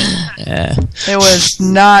 Yeah. It was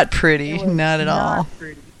not pretty, not at all.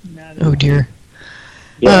 Oh dear.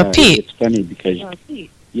 Yeah, Pete. It's funny because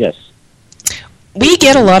yes, we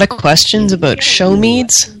get a lot of questions about show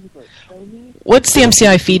meads. What's the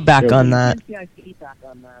MCI feedback on that?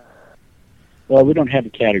 Well, we don't have a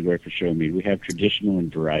category for show mead. We have traditional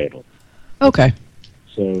and varietal. Okay.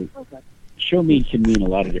 So show mead can mean a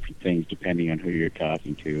lot of different things depending on who you're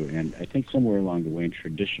talking to. And I think somewhere along the way,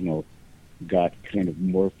 traditional got kind of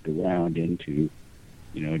morphed around into,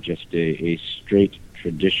 just a straight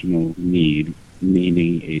traditional mead,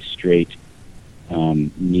 meaning a straight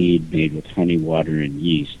mead made with honey, water, and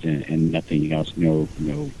yeast, and nothing else. No,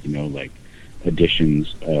 like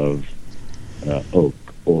additions of oak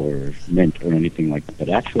or mint or anything like that. But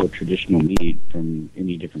actual traditional mead from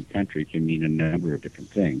any different country can mean a number of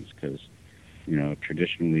different things, because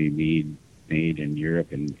traditionally mead made in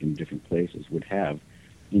Europe and in different places would have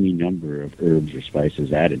any number of herbs or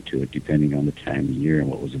spices added to it depending on the time of year and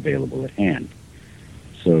what was available at hand.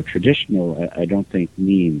 So traditional, I don't think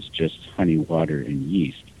means just honey, water, and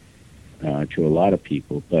yeast to a lot of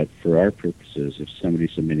people, but for our purposes, if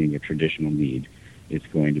somebody's submitting a traditional mead, it's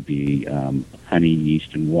going to be honey,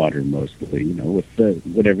 yeast, and water mostly, with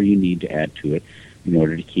whatever you need to add to it in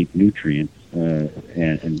order to keep nutrients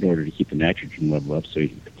and in order to keep the nitrogen level up so you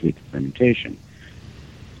can complete the fermentation.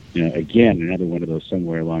 Again, another one of those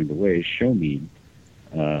somewhere along the way, show mead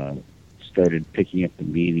started picking up the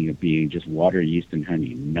meaning of being just water, yeast, and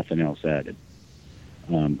honey, nothing else added.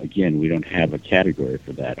 Again, we don't have a category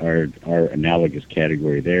for that. Our analogous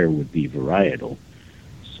category there would be varietal.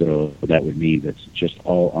 So that would mean that's just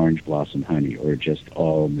all orange blossom honey, or just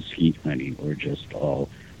all mesquite honey, or just all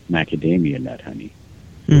macadamia nut honey.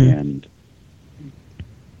 And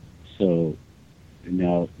so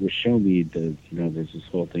now with show mead, there's this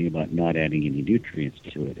whole thing about not adding any nutrients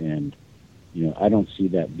to it, and I don't see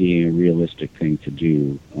that being a realistic thing to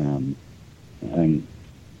do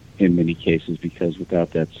in many cases, because without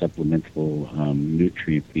that supplemental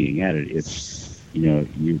nutrient being added, it's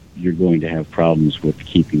you're going to have problems with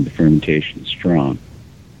keeping the fermentation strong.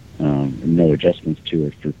 And no adjustments to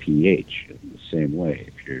it for pH. The same way,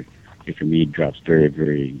 if your mead drops very,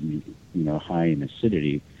 very high in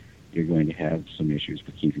acidity, you're going to have some issues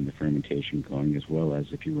with keeping the fermentation going, as well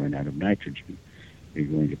as if you run out of nitrogen, you're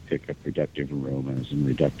going to pick up reductive aromas and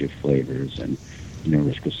reductive flavors, and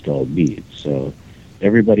risk of stalled mead. So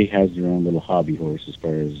everybody has their own little hobby horse as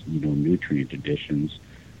far as nutrient additions.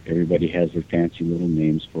 Everybody has their fancy little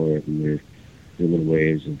names for it, and their little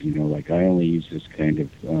ways of like, I only use this kind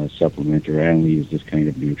of supplement, or I only use this kind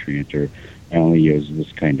of nutrient, or I only use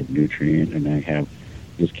this kind of nutrient, and I have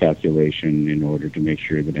this calculation in order to make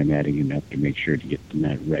sure that I'm adding enough to make sure to get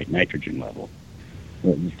the right nitrogen level.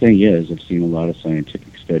 But the thing is, I've seen a lot of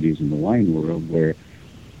scientific studies in the wine world where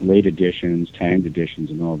late additions, timed additions,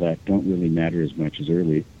 and all that don't really matter as much as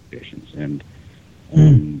early additions. And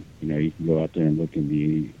you can go out there and look in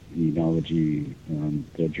the enology,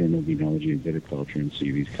 the Journal of Enology and Viticulture, and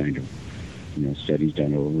see these kind of studies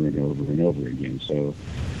done over and over and over again. So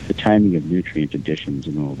the timing of nutrient additions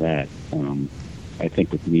and all that, I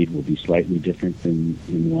think with mead will be slightly different than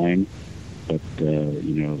in wine. But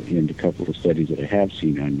in a couple of studies that I have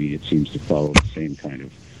seen on mead, it seems to follow the same kind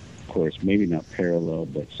of course, maybe not parallel,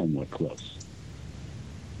 but somewhat close.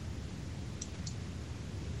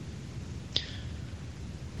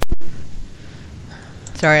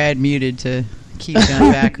 Sorry, I had muted to keep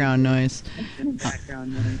down background noise.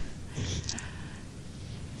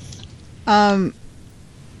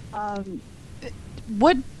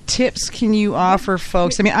 What tips can you offer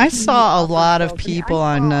folks? I mean, I saw a lot of people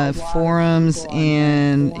on forums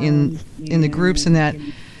and in the groups and that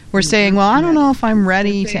were saying, well, I don't know if I'm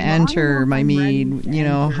ready to enter my mead.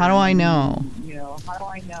 How do I know?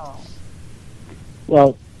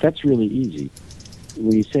 Well, that's really easy.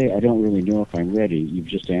 When you say, I don't really know if I'm ready, you've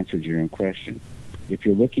just answered your own question. If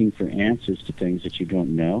you're looking for answers to things that you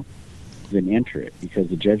don't know, then enter it, because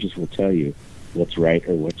the judges will tell you what's right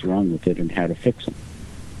or what's wrong with it and how to fix them.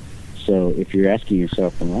 So if you're asking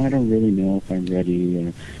yourself, well, I don't really know if I'm ready,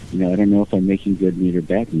 I don't know if I'm making good mead or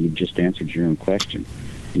bad mead, you've just answered your own question.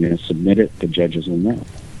 Submit it, the judges will know.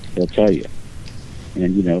 They'll tell you.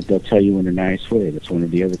 And, they'll tell you in a nice way. That's one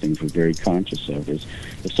of the other things we're very conscious of, is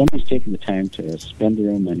if someone's taking the time to spend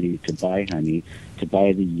their own money to buy honey, to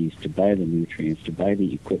buy the yeast, to buy the nutrients, to buy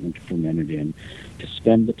the equipment to ferment it in, to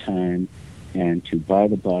spend the time and to buy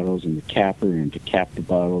the bottles and the capper and to cap the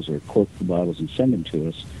bottles or cork the bottles and send them to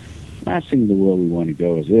us, last thing in the world we want to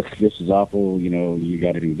go is, if this is awful, you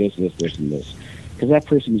got to do this, this, this, and this. Because that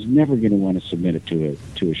person is never going to want to submit it to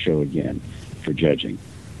a show again for judging.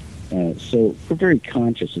 So we're very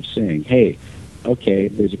conscious of saying, hey, okay,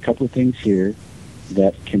 there's a couple of things here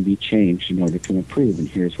that can be changed in order to improve, and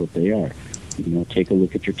here's what they are. Take a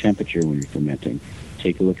look at your temperature when you're fermenting.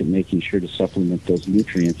 Take a look at making sure to supplement those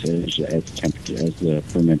nutrients as the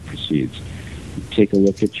ferment proceeds. Take a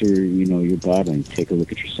look at your bottling. Take a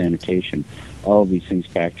look at your sanitation. All of these things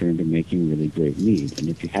factor into making really great mead. And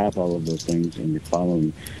if you have all of those things and you're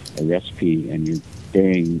following a recipe and you're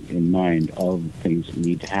bearing in mind all of the things that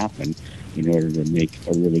need to happen in order to make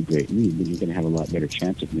a really great mead, then you're going to have a lot better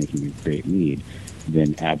chance of making a great mead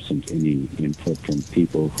than absent any input from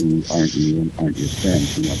people who aren't you and aren't your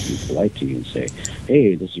friends, who want to be polite to you and say,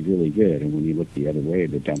 hey, this is really good. And when you look the other way,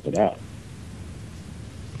 they dump it out.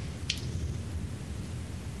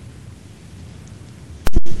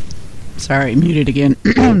 Sorry, muted again.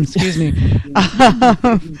 Excuse me.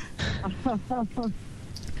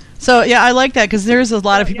 So, yeah, I like that, because there's a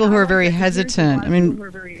lot of people who are very hesitant. I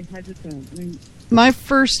mean, my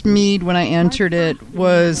first mead when I entered it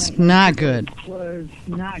was not good.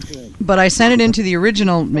 But I sent it into the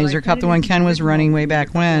original Mazer Cup, the one Ken was running way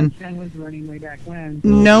back when,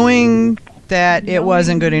 knowing that it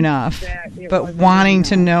wasn't good enough, but wanting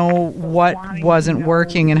to know what wasn't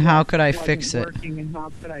working and how could I fix it.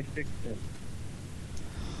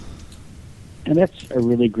 And that's a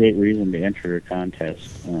really great reason to enter a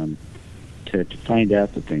contest, to find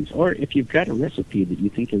out the things. Or if you've got a recipe that you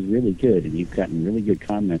think is really good and you've gotten really good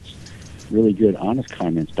comments, really good honest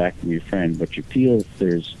comments back from your friend, but you feel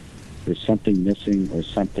there's something missing or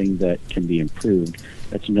something that can be improved,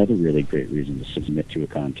 That's another really great reason to submit to a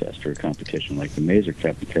contest or a competition like the Mazer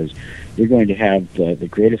Cup, because you're going to have the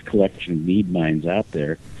greatest collection of mead minds out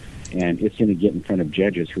there, and it's going to get in front of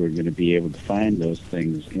judges who are going to be able to find those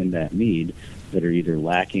things in that mead that are either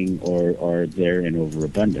lacking or are there in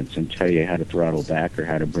overabundance, and tell you how to throttle back or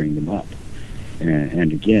how to bring them up.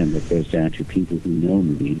 And again, that goes down to people who know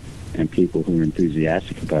mead and people who are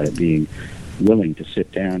enthusiastic about it being willing to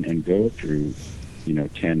sit down and go through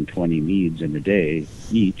 10, 20 meads in a day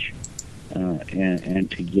each, and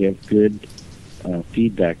to give good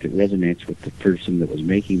feedback that resonates with the person that was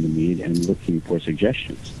making the mead and looking for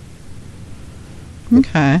suggestions.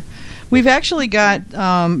 Okay. We've actually got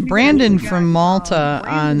Brandon from Malta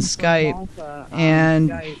on Skype,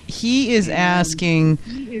 and he is asking,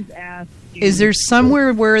 is there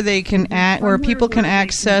somewhere where they can where people can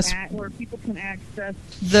access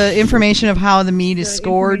the information of how the mead is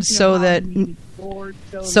scored so that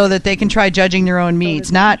they can try judging their own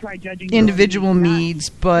meads, not individual meads,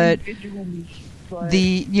 but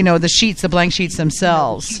the sheets, the blank sheets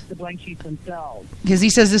themselves. Because he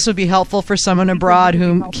says this would be helpful for someone abroad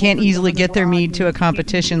who can't easily get their mead to a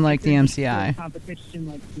competition like the MCI.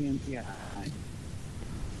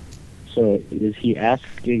 So is he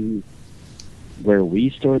asking where we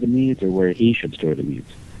store the meads or where he should store the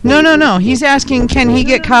meads? No. He's asking, can he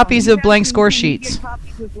get copies of blank score sheets?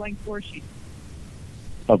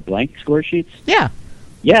 Of blank score sheets? Yeah.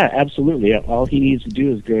 Yeah, absolutely. All he needs to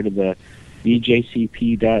do is go to the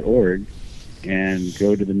bjcp.org and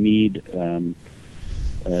go to the mead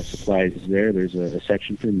supplies there. There's a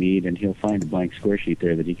section for mead, and he'll find a blank score sheet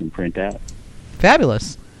there that he can print out.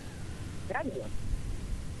 Fabulous.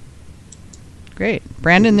 Great.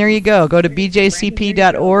 Brandon, there you go. Go to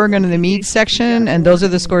bjcp.org under the mead section, and those are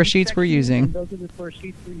the score sheets we're using.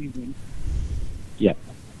 Yeah,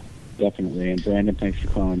 definitely. And Brandon, thanks for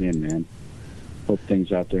calling in, man. Hope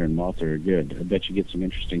things out there in Malta are good. I bet you get some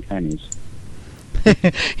interesting honeys.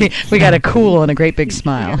 We got a cool and a great big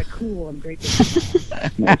smile.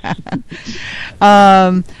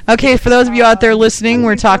 Okay, for those of you out there listening,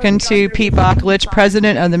 we're talking to Pete Bockovich,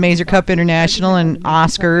 president of the Mazer Cup International, and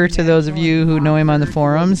Oscar to those of you who know him on the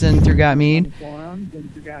forums and through Got Mead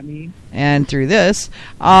and through this.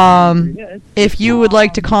 If you would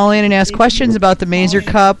like to call in and ask questions about the Mazer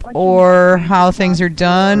Cup or how things are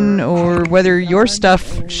done or whether your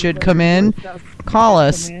stuff should come in, call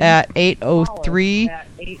us at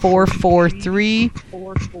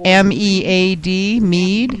 803-443-MEAD,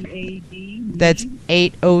 Mead. That's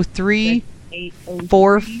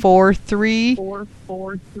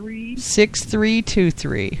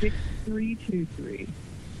 803-443-6323.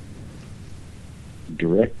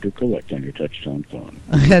 Direct or collect on your touch-tone phone.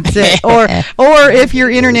 That's it. Or if you're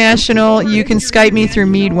international, you can Skype me through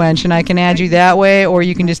MeadWench, and I can add you that way, or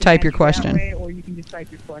you can just type your question.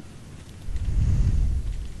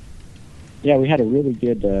 Yeah, we had a really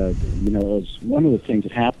good, it was one of the things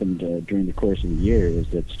that happened during the course of the year is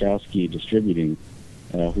that Stowski Distributing,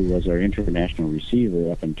 who was our international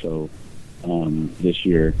receiver up until this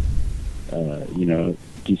year,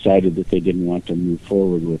 decided that they didn't want to move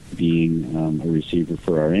forward with being a receiver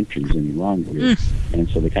for our entries any longer. And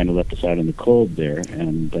so they kind of left us out in the cold there.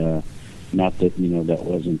 And not that, that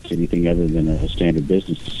wasn't anything other than a standard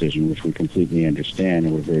business decision, which we completely understand,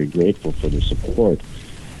 and we're very grateful for their support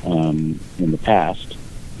in the past.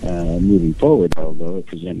 Moving forward, although it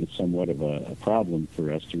presented somewhat of a problem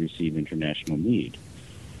for us to receive international mead.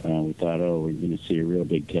 We thought, we're going to see a real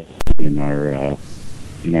big gap in our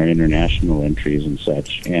international entries and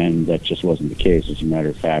such, and that just wasn't the case. As a matter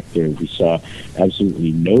of fact, we saw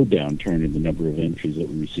absolutely no downturn in the number of entries that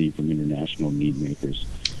we received from international mead makers,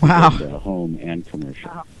 both home and commercial.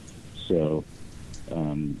 So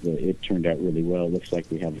it turned out really well. It looks like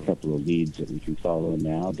we have a couple of leads that we can follow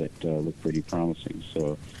now that look pretty promising.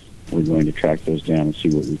 So we're going to track those down and see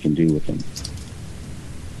what we can do with them.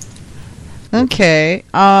 Okay.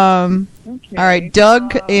 All right.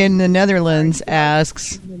 Doug in the Netherlands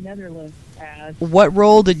asks, what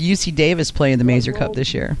role did UC Davis play in the Mazer Cup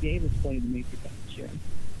this year?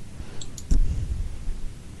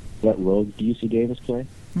 What role did UC Davis play?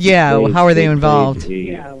 Yeah. How are they involved?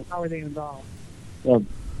 Well,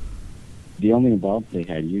 the only involvement they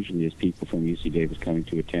had usually is people from UC Davis coming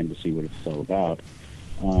to attend to see what it's all about.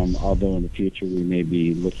 Although in the future we may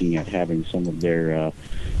be looking at having some of their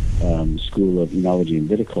School of Enology and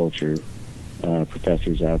Viticulture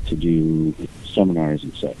professors out to do seminars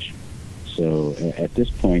and such. So at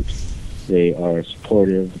this point, they are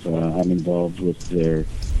supportive. I'm involved with their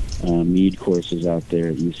mead courses out there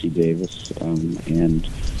at UC Davis, and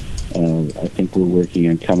I think we're working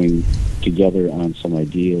on coming together on some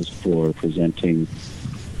ideas for presenting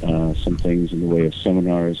some things in the way of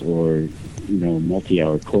seminars or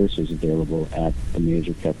multi-hour courses available at the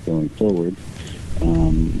Major Cup going forward.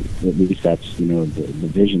 At least that's the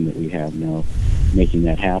vision that we have now. Making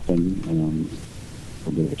that happen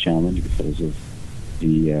a bit of a challenge because of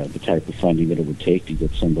the type of funding that it would take to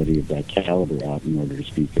get somebody of that caliber out in order to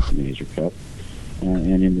speak at the Major Cup.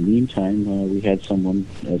 And in the meantime, we had someone,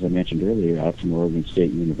 as I mentioned earlier, out from Oregon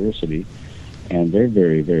State University, and they're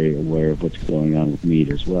very, very aware of what's going on with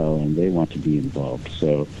mead as well, and they want to be involved.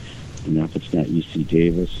 So, if it's not UC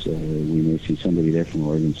Davis, we may see somebody there from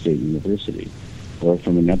Oregon State University or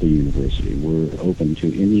from another university. We're open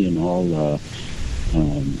to any and all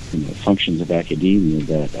functions of academia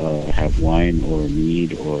that have wine or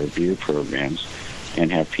mead or beer programs,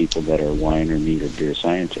 and have people that are wine or mead or beer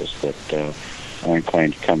scientists that are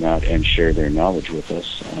inclined to come out and share their knowledge with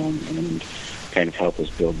us and kind of help us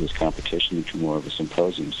build this competition into more of a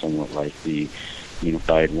symposium, somewhat like the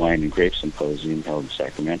Unified Wine and Grape Symposium held in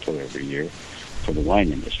Sacramento every year for the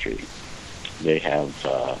wine industry. They have,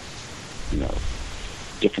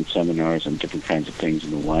 different seminars on different kinds of things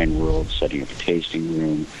in the wine world, setting up a tasting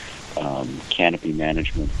room, canopy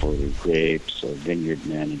management for the grapes, vineyard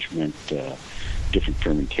management, different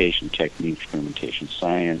fermentation techniques, fermentation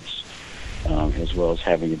science, as well as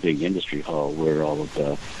having a big industry hall where all of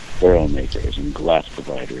the barrel makers and glass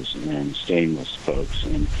providers and stainless folks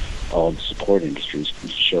and all the support industries can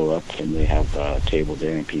show up, and they have a table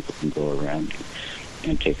there and people can go around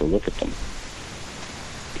and take a look at them.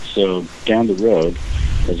 So down the road,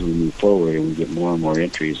 as we move forward and we get more and more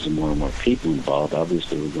entries and more people involved,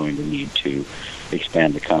 obviously we're going to need to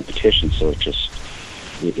expand the competition so it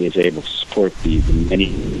is able to support the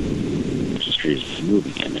many industries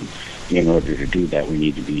moving in. And in order to do that, we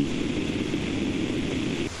need to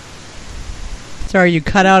be... Sorry, you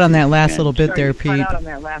cut out on that last little bit there, Pete.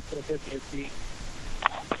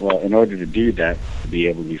 Well, in order to do that, to be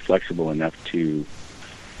able to be flexible enough to,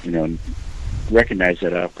 recognize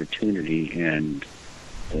that opportunity and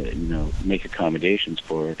make accommodations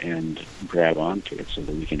for it and grab onto it so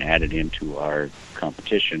that we can add it into our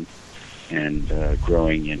competition and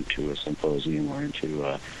growing into a symposium or into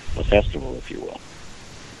a festival, if you will.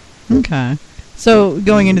 Okay. So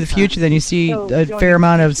going into the future, then you see a fair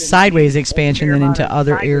amount of sideways expansion then into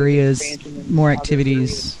other areas, more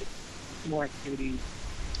activities. Well,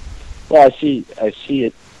 I see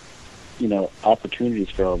it, opportunities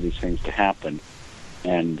for all these things to happen,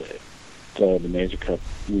 and the Major Cup,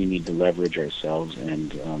 we need to leverage ourselves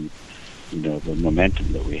and the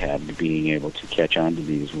momentum that we have to being able to catch on to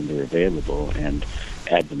these when they're available and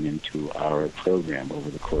add them into our program over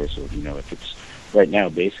the course of, if it's right now,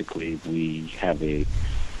 basically we have a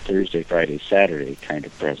Thursday, Friday, Saturday kind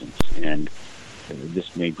of presence, and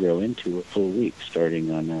this may grow into a full week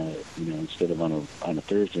starting on instead of on a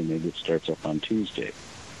Thursday, maybe it starts up on Tuesday,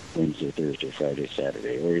 Wednesday, Thursday, Friday,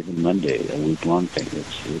 Saturday, or even Monday, a week-long thing.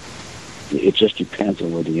 It just depends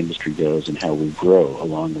on where the industry goes and how we grow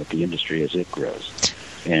along with the industry as it grows,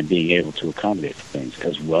 and being able to accommodate things,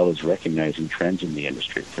 as well as recognizing trends in the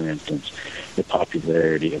industry. For instance, the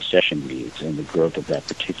popularity of session meads and the growth of that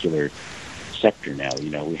particular sector now.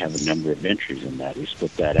 We have a number of entries in that. We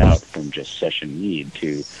split that out from just session mead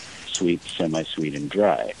to sweet, semi-sweet, and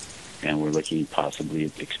dry. And we're looking possibly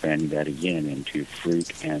at expanding that again into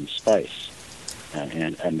fruit and spice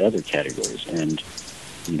and other categories. And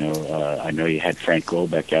I know you had Frank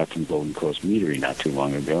Goldbeck out from Golden Coast Meadery not too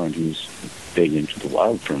long ago, and he's big into the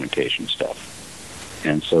wild fermentation stuff.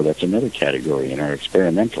 And so that's another category in our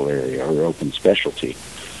experimental area, or open specialty,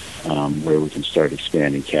 where we can start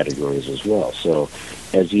expanding categories as well. So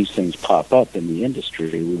as these things pop up in the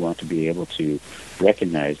industry, we want to be able to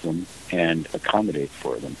recognize them and accommodate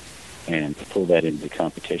for them and pull that into the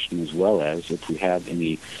competition, as well as if we have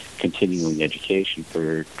any continuing education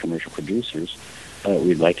for commercial producers,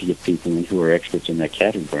 we'd like to get people in who are experts in that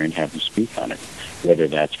category and have them speak on it, whether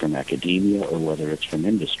that's from academia or whether it's from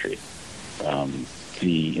industry.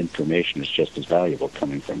 The information is just as valuable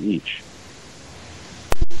coming from each.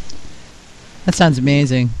 That sounds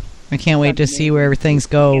amazing. I can't wait to see where things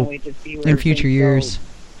go in future years.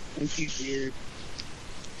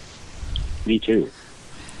 Me too.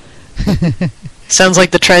 Sounds like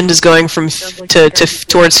the trend is going from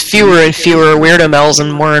towards fewer and fewer Weirdamels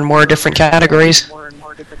and more different categories.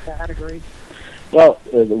 Well,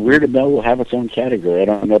 the Weirdamel will have its own category. I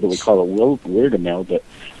don't know that we call it Weirdamel, but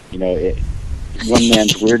one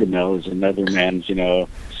man's Weirdamel is another man's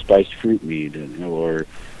spiced fruit mead, or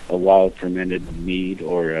a wild fermented mead,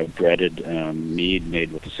 or a breaded mead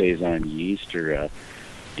made with a saison yeast, or a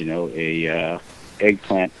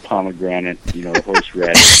eggplant, pomegranate,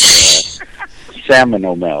 horseradish,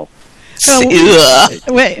 salmonomel.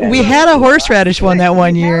 Wait, we had a horseradish one that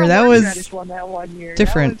one year. That was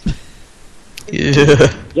different.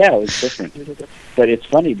 Yeah, it was different. But it's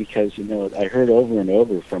funny because, I heard over and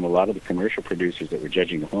over from a lot of the commercial producers that were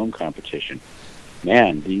judging the home competition,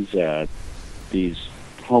 man, these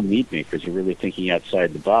home meat makers are really thinking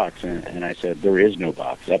outside the box. And I said, there is no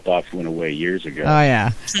box. That box went away years ago. Oh,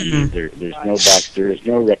 yeah. There's no box. There is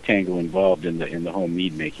no rectangle involved in the home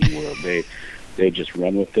meat making world. They just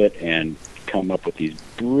run with it and come up with these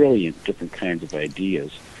brilliant different kinds of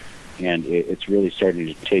ideas. And it's really starting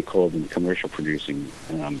to take hold in the commercial producing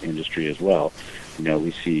industry as well.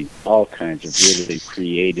 We see all kinds of really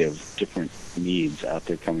creative different needs out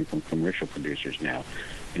there coming from commercial producers now.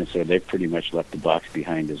 And so they've pretty much left the box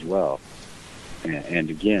behind as well. And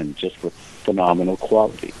again, just with phenomenal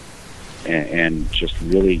quality and just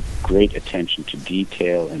really great attention to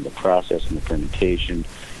detail and the process and the fermentation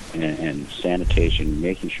and sanitation,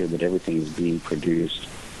 making sure that everything is being produced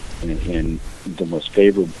in the most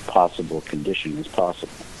favorable possible condition as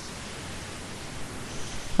possible.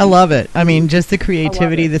 I love it. I mean, just the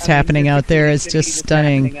creativity that's happening out there is just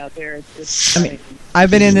stunning. I mean, I've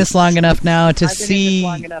been in this long enough now to see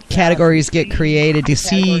categories get created, to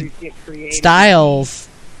see styles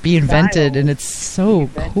be invented, and it's so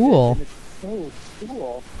cool.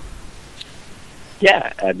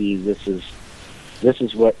 Yeah, I mean, this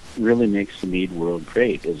is what really makes the mead world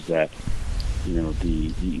great, is that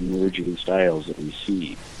the emerging styles that we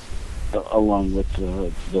see, along with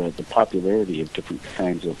the popularity of different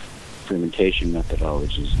kinds of fermentation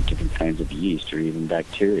methodologies and different kinds of yeast or even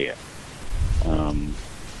bacteria.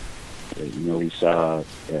 We saw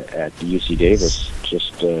at the UC Davis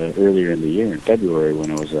just earlier in the year, in February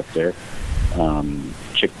when I was up there,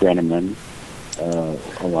 Chick Brenneman,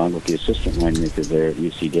 along with the assistant winemaker there at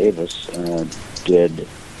UC Davis, did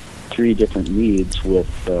 3 different meads with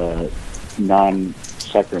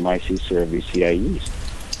non-Saccharomyces cerevisiae yeast.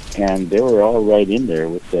 And they were all right in there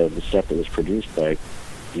with the stuff that was produced by,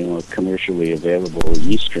 commercially available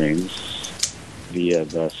yeast strains via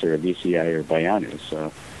the Cerevisiae or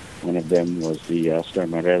Baianus. One of them was the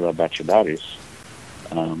Starmarella bachellaris,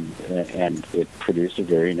 and it produced a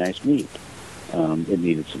very nice mead. It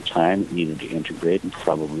needed some time, it needed to integrate, and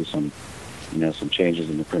probably some changes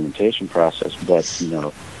in the fermentation process, but,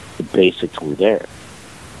 the basics were there.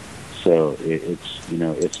 So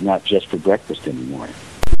it's not just for breakfast anymore.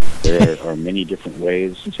 There are many different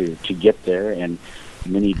ways to get there, and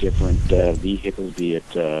many different vehicles, be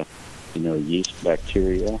it yeast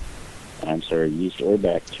or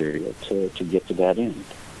bacteria to get to that end.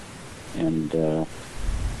 And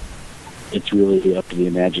it's really up to the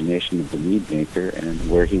imagination of the mead maker and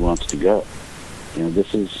where he wants to go.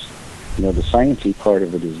 This is, the sciencey part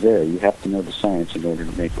of it is there. You have to know the science in order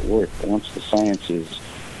to make it work. But once the science is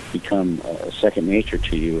become second nature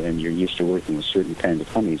to you, and you're used to working with certain kinds of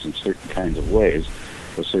honeys in certain kinds of ways,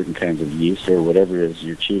 with certain kinds of yeast or whatever it is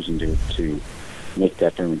you're choosing to make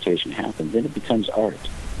that fermentation happen, then it becomes art.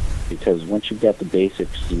 Because once you've got the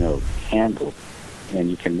basics, handled, and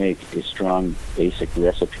you can make a strong basic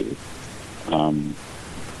recipe,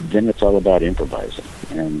 then it's all about improvising.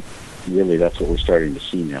 And really that's what we're starting to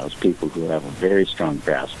see now, is people who have a very strong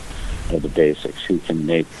grasp of the basics, who can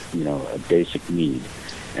make, a basic mead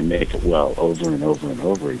and make it well over and over and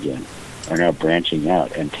over again, are now branching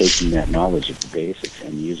out and taking that knowledge of the basics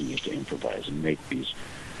and using it to improvise and make these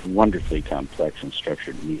wonderfully complex and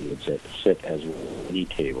structured meads that sit as any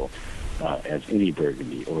table as any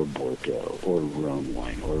Burgundy or Bordeaux or Rhone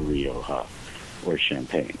wine or Rioja or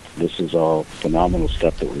Champagne. This is all phenomenal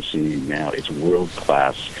stuff that we're seeing now. It's world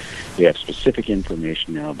class. We have specific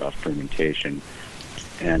information now about fermentation,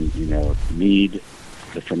 and mead,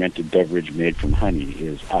 the fermented beverage made from honey,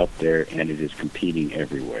 is out there and it is competing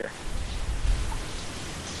everywhere.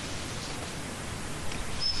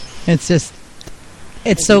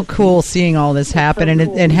 It's so cool seeing all this happen,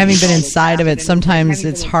 and having been inside of it, sometimes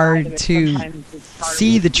it's hard to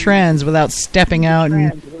see the trends without stepping out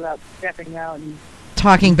and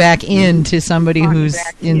talking back into somebody who's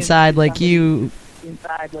inside like you.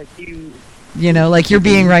 Like you're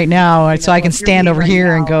being right now, so I can stand over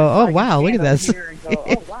here and go, oh wow, look at this.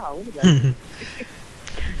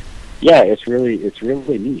 Yeah, it's really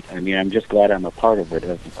neat. I mean, I'm just glad I'm a part of it.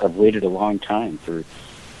 I've waited a long time for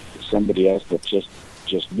somebody else that's just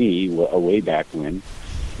me, way back when,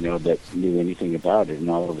 that knew anything about it, and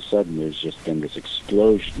all of a sudden there's just been this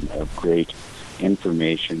explosion of great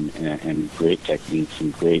information and great techniques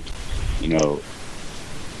and great,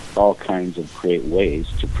 all kinds of great ways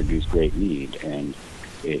to produce great mead, and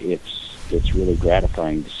it's really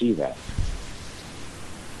gratifying to see that.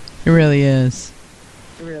 It really is.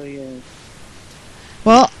 really is.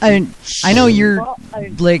 Well, I know you're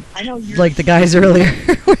like the guys earlier.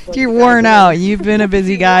 You're worn out. You've been a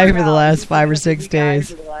busy guy for the last 5 or 6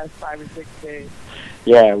 days.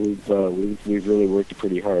 Yeah, we've really worked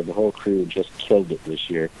pretty hard. The whole crew just killed it this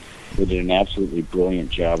year. We did an absolutely brilliant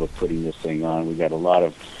job of putting this thing on. We got a lot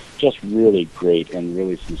of just really great and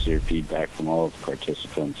really sincere feedback from all of the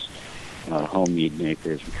participants. Home mead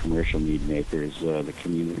makers, commercial mead makers, the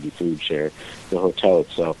community food share, the hotel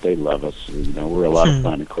itself. They love us. You know, we're a lot of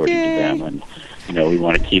fun according to them, and you know, we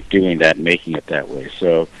want to keep doing that and making it that way.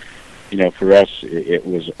 So, you know, for us, it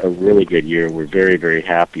was a really good year. We're very, very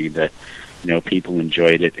happy that you know people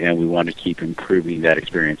enjoyed it, and we want to keep improving that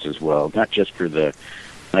experience as well. Not just for the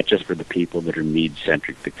people that are mead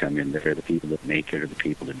centric that come in there, the people that make it, or the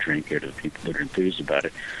people that drink it, or the people that are enthused about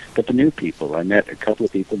it, but the new people. I met a couple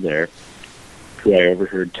of people there who I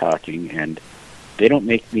overheard talking, and they don't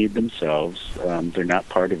make mead themselves. They're not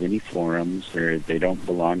part of any forums. They don't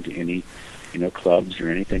belong to any, you know, clubs or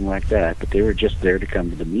anything like that. But they were just there to come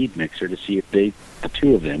to the mead mixer to see if the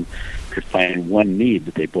two of them, could find one mead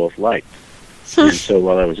that they both liked. And so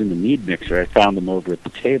while I was in the mead mixer, I found them over at the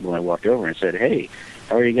table, and I walked over and said, "Hey,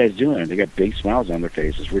 how are you guys doing?" And they got big smiles on their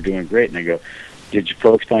faces. "We're doing great." And I go, "Did you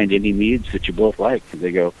folks find any meads that you both like?" And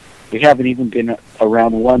they go, "We haven't even been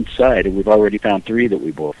around one side, and we've already found 3 that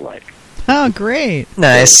we both like." Oh, great.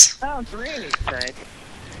 Nice. Oh, great. Right.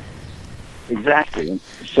 Exactly. And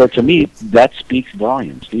so to me, that speaks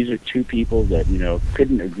volumes. These are 2 people that, you know,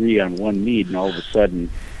 couldn't agree on one mead, and all of a sudden,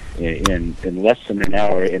 in less than an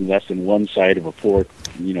hour, in less than one side of a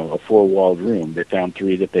 4-walled room, they found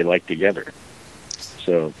 3 that they liked together.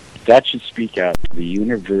 So that should speak out to the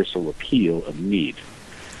universal appeal of mead.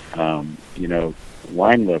 You know,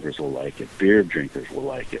 wine lovers will like it. Beer drinkers will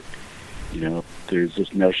like it. You know, there's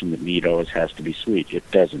this notion that mead always has to be sweet. It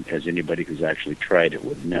doesn't, as anybody who's actually tried it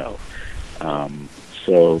would know.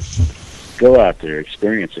 So go out there,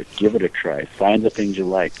 experience it, give it a try. Find the things you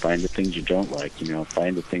like. Find the things you don't like. You know,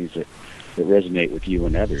 find the things that resonate with you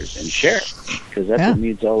and others, and share it, because that's what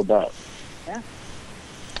mead's all about. Yeah.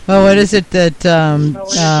 Well, what is it that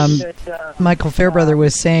Michael Fairbrother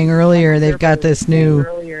was saying earlier? They've got this new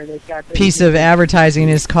piece of advertising.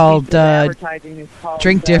 It's called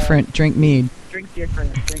 "Drink Different, Drink Mead." Drink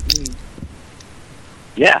different, drink mead.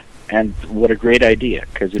 Yeah, and what a great idea,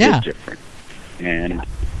 because it is different. And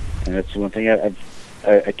that's one thing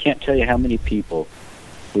I can't tell you how many people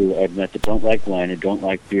who I've met that don't like wine or don't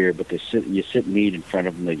like beer, but you sit mead in front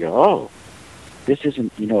of them, they go, "Oh, this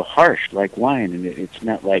isn't, you know, harsh like wine, and it's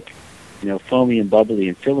not like, you know, foamy and bubbly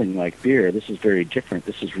and filling like beer. This is very different.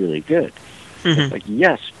 This is really good." It's like,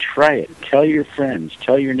 yes, try it. Tell your friends,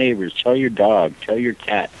 tell your neighbors, tell your dog, tell your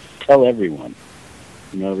cat, tell everyone.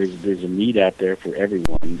 You know, there's a mead out there for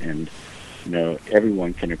everyone, and you know,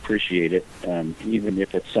 everyone can appreciate it, even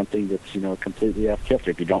if it's something that's, you know, completely off kilter.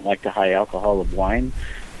 If you don't like the high alcohol of wine,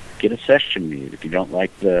 get a session mead. If you don't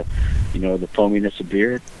like the, you know, the foaminess of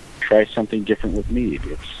beer, try something different with mead.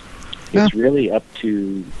 It's really up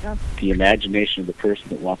to the imagination of the person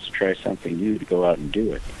that wants to try something new to go out and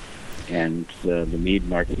do it. And the mead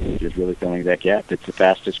market is really filling that gap. It's the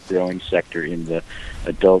fastest growing sector in the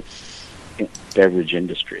adult beverage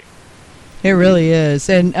industry. It really is.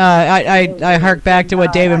 And I hark back to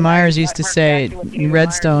what David Myers used to say in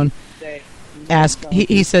Redstone.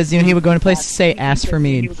 He says, you know, he would go in a place to say, "Ask for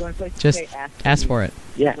mead." Just ask for it.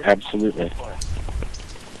 Yeah, absolutely.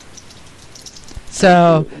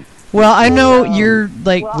 So, well, I know you're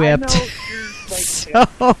like whipped.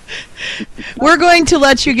 So we're going to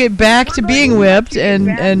let you get back to being whipped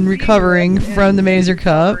and recovering from the Mazer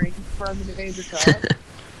Cup.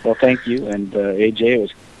 Well, thank you. And AJ,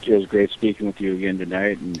 it was great speaking with you again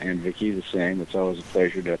tonight, and Vicki the same. It's always a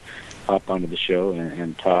pleasure to hop onto the show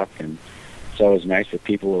and talk, and it's always nice that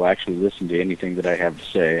people will actually listen to anything that I have to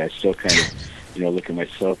say. I still kind of, you know, look at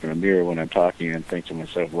myself in a mirror when I'm talking and think to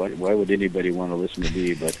myself, why would anybody want to listen to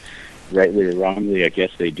me? But rightly or wrongly, I guess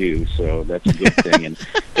they do, so that's a good thing. And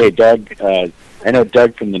hey, Doug, I know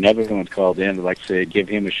Doug from the Netherlands called in. I'd like to say, give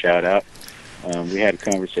him a shout-out. We had a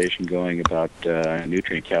conversation going about a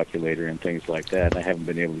nutrient calculator and things like that. I haven't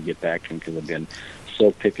been able to get back to him because I've been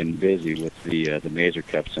so pickin' busy with the Mazer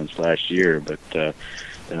Cup since last year. But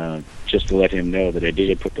just to let him know that I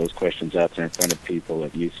did put those questions out there in front of people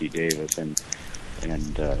at UC Davis, and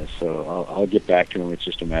so I'll get back to him. It's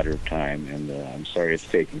just a matter of time, and I'm sorry it's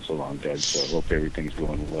taking so long, Doug. So I hope everything's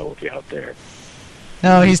going well with you out there.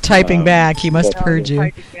 No, he's typing back. He must have heard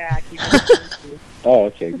you. Oh,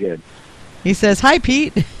 okay, good. He says, "Hi,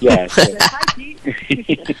 Pete." Yeah. So, Hi,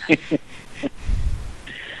 Pete.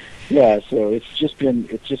 Yeah, so it's just been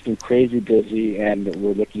crazy busy, and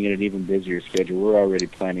we're looking at an even busier schedule. We're already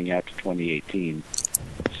planning out to 2018.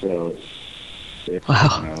 So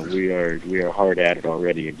Wow. we are hard at it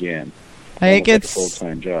already again. It gets a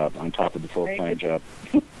full-time job on top of the full-time job.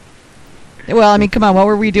 Well, I mean, come on, what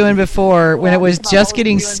were we doing before? When it was just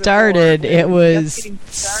getting started, it was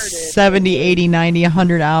 70, 80, 90,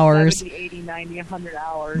 100 hours.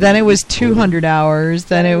 Then it was 200 hours.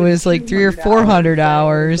 Then it was like 300 or 400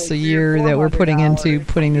 hours a year that we're putting into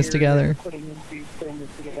putting this together.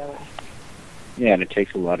 Yeah, and it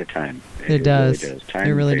takes a lot of time. It does. Really does. Time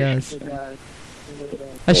It really and does. patience.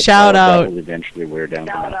 A shout That out. will eventually wear down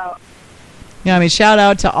to that. Yeah, I mean, shout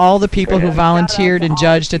out to all the people who volunteered and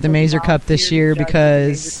judged at the Mazer Cup this year,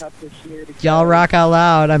 because y'all rock out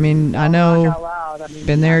loud. I mean, I know,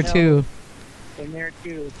 been there too.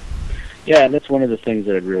 Yeah, and that's one of the things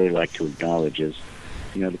that I'd really like to acknowledge is,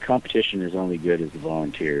 the competition is only good as the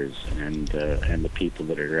volunteers and the people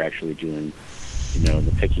that are actually doing,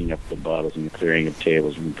 the picking up the bottles and the clearing of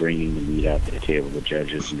tables and bringing the meat out to the table, the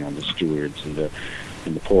judges, the stewards and the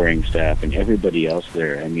pouring staff and everybody else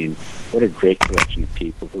there. I mean, what a great collection of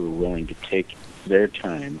people who are willing to take their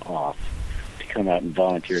time off to come out and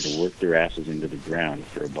volunteer to work their asses into the ground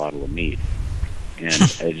for a bottle of meat. And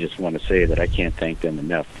I just want to say that I can't thank them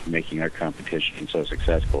enough for making our competition so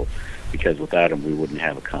successful, because without them we wouldn't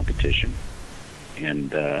have a competition.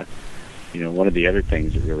 And, one of the other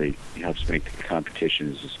things that really helps make the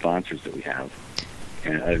competition is the sponsors that we have.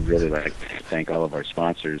 And I'd really like to thank all of our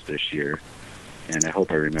sponsors this year. And I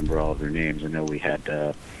hope I remember all of their names. I know we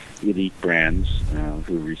had Elite Brands,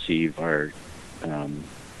 who receive our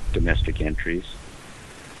domestic entries.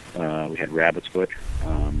 We had Rabbit's Foot,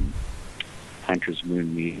 Hunter's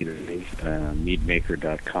Moon Mead,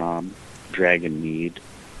 Meadmaker.com, Dragon Mead,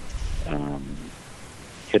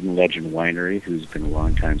 Hidden Legend Winery, who's been a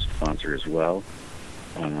long-time sponsor as well.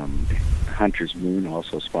 Hunter's Moon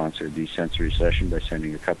also sponsored the sensory session by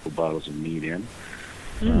sending a couple bottles of mead in.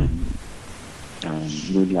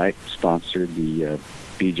 Moonlight sponsored the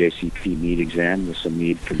BJCP mead exam with some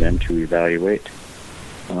mead for them to evaluate.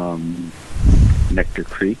 Nectar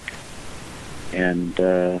Creek, and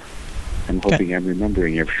I'm hoping I'm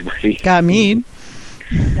remembering everybody. Got mead.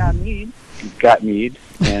 Got mead,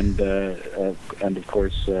 and of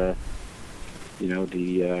course, the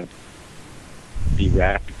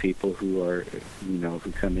raft people who are,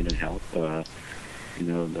 who come in and help.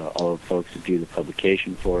 All the folks that do the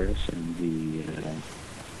publication for us, and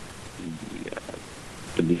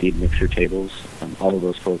the mead mixer tables. All of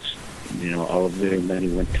those folks, all of their money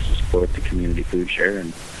went to support the community food share,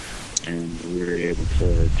 and we were able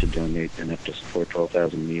to donate enough to support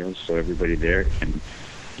 12,000 meals. So everybody there can,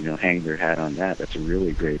 hang their hat on that. That's a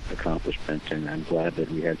really great accomplishment, and I'm glad that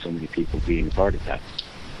we had so many people being a part of that.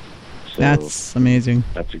 So That's amazing.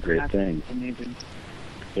 That's a great thing. Amazing.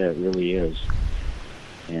 Yeah, it really is.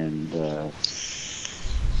 And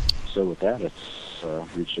so with that, it's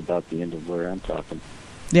reached about the end of where I'm talking.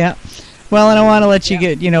 Yeah. Well, and I want to let you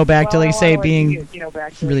get, back to, like I say, being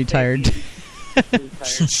really tired. All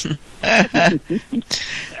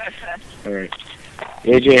right.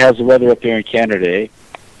 AJ, how's the weather up there in Canada, eh?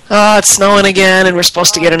 It's snowing again, and we're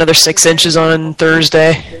supposed to get another 6 inches on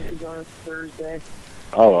Thursday.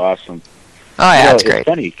 Oh, awesome. Oh, yeah, that's it's great.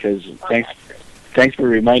 funny, because thanks for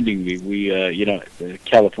reminding me. We, the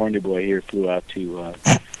California boy here flew out to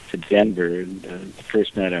Denver, and the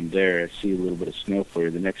first night I'm there, I see a little bit of snow flurry.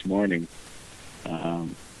 The next morning,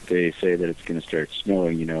 they say that it's going to start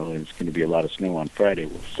snowing, and it's going to be a lot of snow on Friday.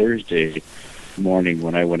 Well, Thursday morning,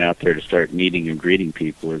 when I went out there to start meeting and greeting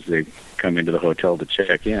people as they come into the hotel to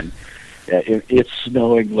check in, it's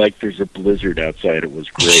snowing like there's a blizzard outside. It was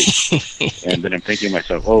great. And then I'm thinking to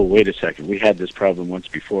myself, oh, wait a second. We had this problem once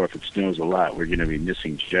before. If it snows a lot, we're going to be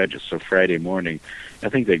missing judges. So Friday morning, I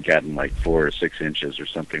think they'd gotten like 4 or 6 inches or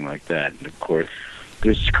something like that. And, of course,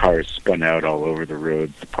 there's cars spun out all over the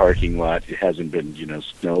road. The parking lot, it hasn't been,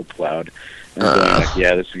 snow plowed. And I'm going like,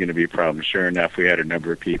 yeah, this is going to be a problem. Sure enough, we had a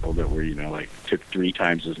number of people that were, took 3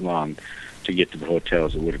 times as long to get to the hotel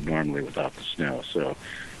as it would have normally without the snow. So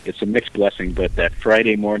it's a mixed blessing. But that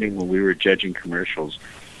Friday morning when we were judging commercials,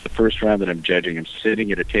 the first round that I'm judging, I'm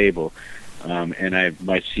sitting at a table, and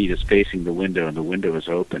my seat is facing the window, and the window is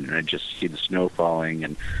open, and I just see the snow falling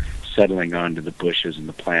and settling onto the bushes and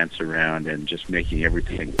the plants around and just making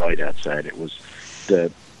everything white outside. It was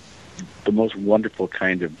the most wonderful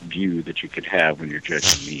kind of view that you could have when you're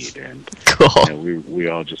judging mead, and cool. We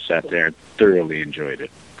all just sat there and thoroughly enjoyed it.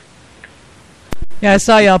 Yeah, I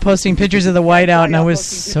saw y'all posting pictures of the whiteout, and I was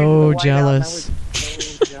so jealous.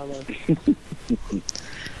 It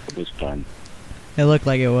was fun. It looked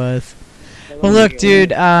like it was. Well, look,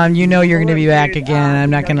 dude, you know you're going to be back again.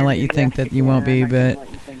 I'm not going to let you think that you won't be, but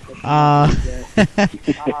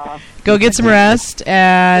go get some rest,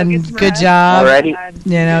 and good job. Alrighty.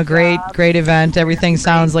 You know, great event. Everything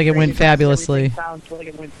sounds like it went fabulously.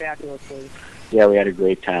 Yeah, we had a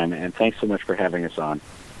great time, and thanks so much for having us on.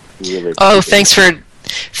 Really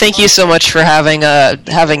Thank you so much for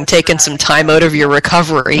having taken some time out of your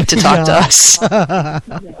recovery to talk to us.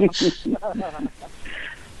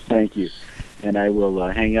 Thank you. And I will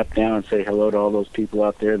hang up now and say hello to all those people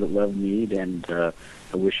out there that love mead, and I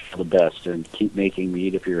wish you the best. And keep making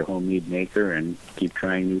mead if you're a home mead maker, and keep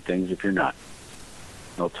trying new things if you're not.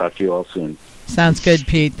 I'll talk to you all soon. Sounds good,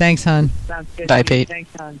 Pete. Thanks, hon. Bye, Pete.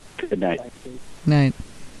 Thanks, hon. Good night. Night.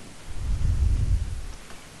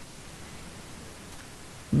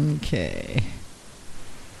 Okay.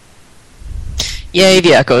 Yay,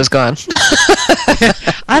 the echo is gone.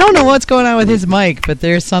 I don't know what's going on with his mic, but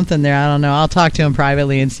there's something there. I don't know. I'll talk to him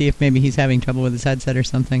privately and see if maybe he's having trouble with his headset or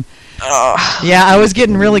something. Oh. Yeah, I was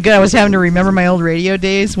getting really good. I was having to remember my old radio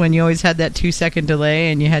days when you always had that 2-second delay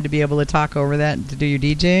and you had to be able to talk over that to do your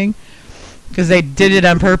DJing. Because they did it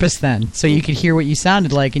on purpose then, so you could hear what you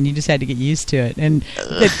sounded like, and you just had to get used to it. And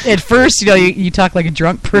at first, you know, you talk like a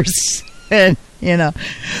drunk person, you know,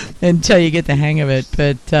 until you get the hang of it.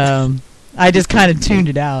 But I just kind of tuned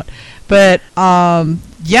it out. But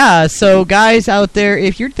yeah, so guys out there,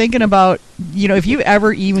 if you're thinking about, you know, if you've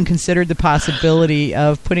ever even considered the possibility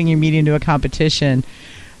of putting your meat into a competition,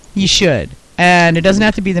 you should. And it doesn't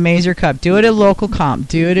have to be the Mazer Cup. Do it at local comp.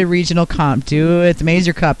 Do it at regional comp. Do it at the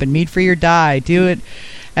Mazer Cup and Mead for Your Die. Do it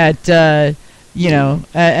at, you know,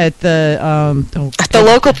 at the... At the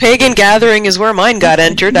local pagan gathering is where mine got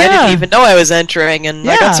entered. Yeah. I didn't even know I was entering, and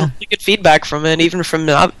Yeah. I got some really good feedback from it, even from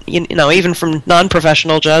even from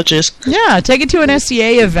non-professional judges. Yeah, take it to an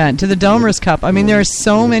SCA event, to the Domers Cup. I mean, there are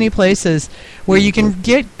so many places where you can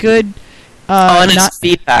get good... honest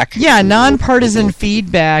feedback. Yeah, non-partisan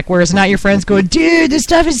feedback, where it's not your friends going, dude, this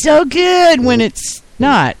stuff is so good, when it's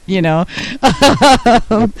not, you know.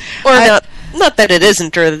 Or not that it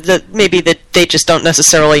isn't, or that maybe that they just don't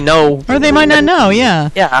necessarily know. Or they might not know, yeah.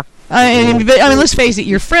 Yeah. I mean, let's face it,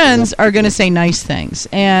 your friends are going to say nice things.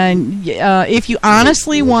 And if you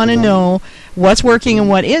honestly want to know what's working and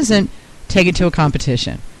what isn't, take it to a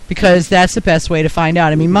competition. Because that's the best way to find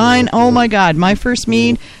out. I mean, mine, oh my God, my first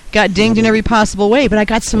mead got dinged in every possible way, but I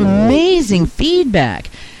got some amazing feedback.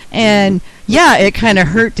 And yeah, it kind of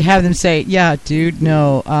hurt to have them say, yeah, dude,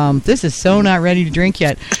 no, this is so not ready to drink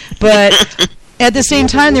yet. But at the same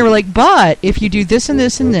time, they were like, but if you do this and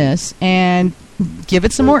this and this, and give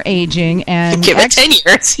it some more aging, and give it 10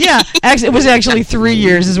 years. Yeah, it was actually 3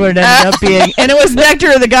 years is what it ended up being, and it was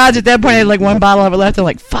Nectar of the Gods. At that point, I had like one bottle of it left. I'm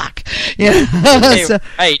like, fuck, yeah. So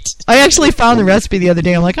right. I actually found the recipe the other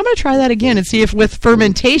day. I'm like, I'm gonna try that again and see if with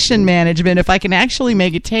fermentation management, if I can actually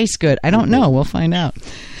make it taste good. I don't know. We'll find out.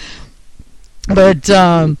 But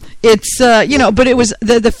it's you know, but it was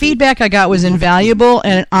the feedback I got was invaluable,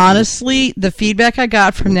 and honestly, the feedback I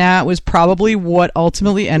got from that was probably what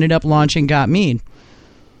ultimately ended up launching Got Mead.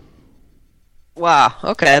 Wow.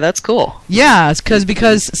 Okay, that's cool. Yeah,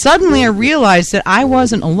 because suddenly I realized that I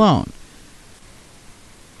wasn't alone.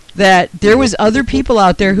 That there was other people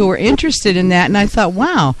out there who were interested in that, and I thought,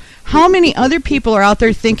 wow, how many other people are out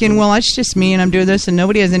there thinking, well, it's just me and I'm doing this and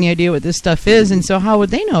nobody has any idea what this stuff is, and so how would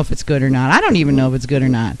they know if it's good or not? I don't even know if it's good or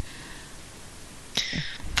not.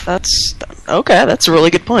 That's okay, that's a really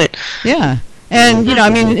good point. Yeah. And, you know, I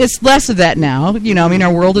mean, it's less of that now. You know, I mean,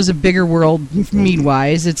 our world is a bigger world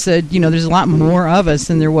mead-wise. It's you know, there's a lot more of us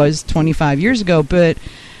than there was 25 years ago, but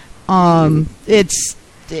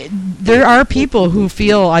there are people who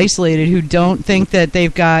feel isolated, who don't think that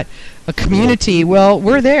they've got a community. Well,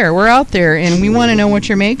 we're there, we're out there, and we want to know what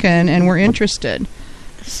you're making, and we're interested.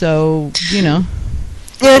 So, you know.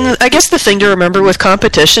 And I guess the thing to remember with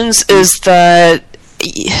competitions is that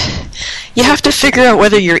you have to figure out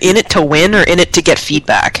whether you're in it to win or in it to get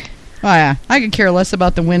feedback. Oh yeah, I could care less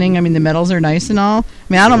about the winning. I mean, the medals are nice and all. I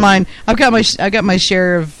mean, I don't mind. I've got my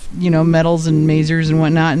share of, you know, medals and mazers and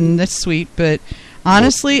whatnot, and that's sweet. But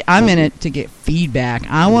honestly, I'm in it to get feedback.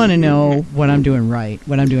 I want to know what I'm doing right,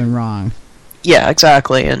 what I'm doing wrong. Yeah,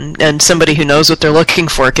 exactly. And somebody who knows what they're looking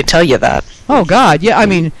for can tell you that. Oh God, yeah. I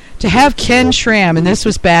mean, to have Ken Schramm, and this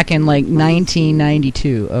was back in like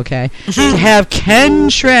 1992, okay? To have Ken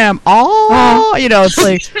Schramm, it's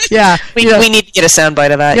like, yeah. We need to get a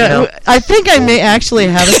soundbite of that, I think I may actually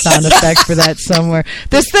have a sound effect for that somewhere.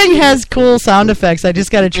 This thing has cool sound effects. I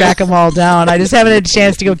just got to track them all down. I just haven't had a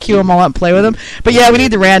chance to go cue them all up and play with them. But yeah, we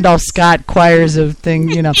need the Randolph Scott choirs of thing,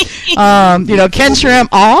 Ken Schramm,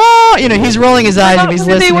 he's rolling his eyes if he's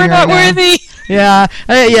listening We're not worthy. Yeah,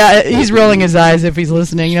 he's rolling his eyes if he's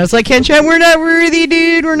listening. It's like, Ken Schramm, we're not worthy,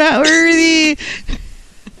 dude. We're not worthy.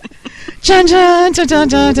 Chun chun chun chun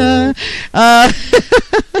chun chun.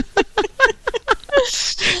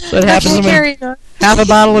 So it happens when half a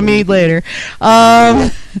bottle of mead later.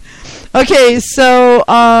 Okay, so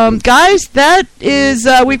guys, that is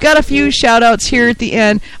we've got a few shout outs here at the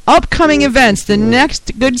end. Upcoming events, the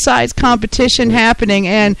next Good Size competition happening,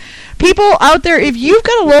 and people out there, if you've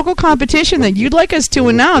got a local competition that you'd like us to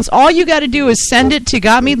announce, all you got to do is send it to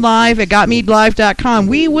gotmeadlive@gotmeadlive.com.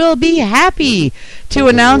 We will be happy to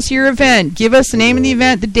announce your event. Give us the name of the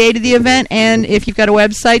event, the date of the event, and if you've got a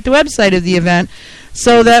website, the website of the event,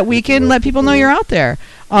 so that we can let people know you're out there.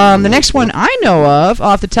 The next one I know of,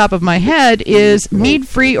 off the top of my head, is Mead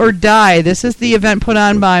Free or Die. This is the event put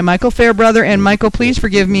on by Michael Fairbrother. And Michael, please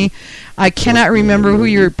forgive me, I cannot remember who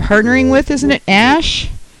you're partnering with. Isn't it Ash?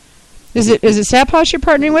 Is it Saphouse you're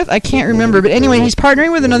partnering with? I can't remember. But anyway, he's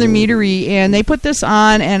partnering with another meadery, and they put this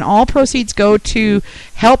on, and all proceeds go to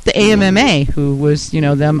help the AMMA, who was,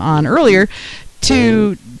 them on earlier,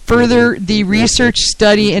 to further the research,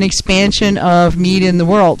 study, and expansion of mead in the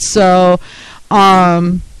world. So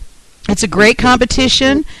it's a great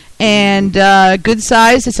competition, and Good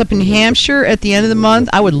Size. It's up in New Hampshire at the end of the month.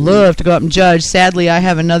 I would love to go up and judge. Sadly, I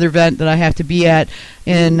have another event that I have to be at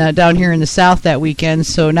down here in the South that weekend,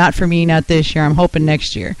 so not for me, not this year. I'm hoping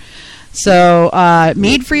next year. So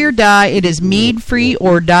Mead Free or Die. It is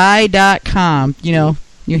meadfreeordie.com.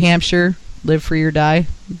 New Hampshire, live free or die.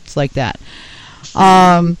 It's like that.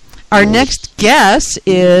 Our next guest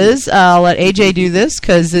is, I'll let AJ do this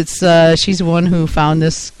because she's the one who found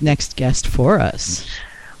this next guest for us.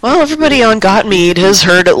 Well, everybody on Got Mead has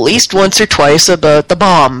heard at least once or twice about the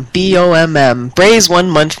BOMM, B-O-M-M, Bray's 1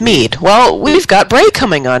 month mead. Well, we've got Bray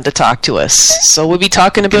coming on to talk to us, so we'll be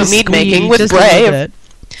talking about mead making with Bray.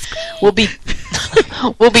 We'll be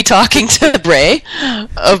talking to Bray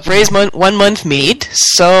of Bray's 1 month mead.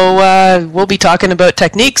 So we'll be talking about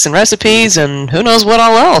techniques and recipes and who knows what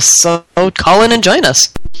all else. So call in and join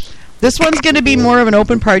us. This one's going to be more of an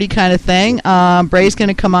open party kind of thing. Bray's going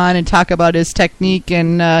to come on and talk about his technique,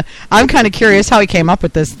 and I'm kind of curious how he came up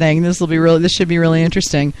with this thing. This should be really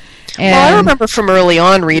interesting. And well, I remember from early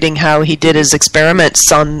on reading how he did his experiments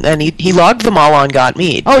and he logged them all on Got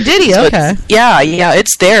Mead. Oh, did he? So okay. Yeah,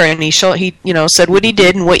 it's there, and he said what he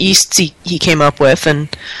did and what yeasts he came up with, and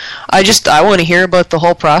I want to hear about the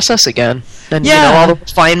whole process again. And all the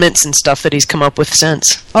refinements and stuff that he's come up with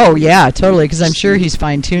since. Oh yeah, totally. Because I'm sure he's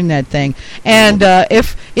fine-tuned that thing. And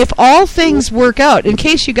if all things work out, in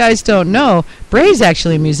case you guys don't know, Bray's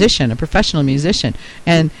actually a musician, a professional musician,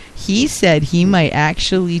 and he said he might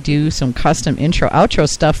actually do some custom intro, outro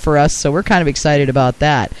stuff for us. So we're kind of excited about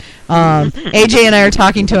that. AJ and I are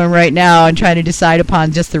talking to him right now and trying to decide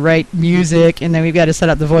upon just the right music, and then we've got to set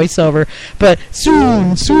up the voiceover. But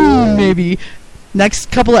soon, maybe.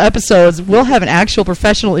 Next couple of episodes, we'll have an actual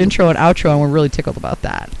professional intro and outro, and we're really tickled about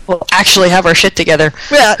that. We'll actually have our shit together.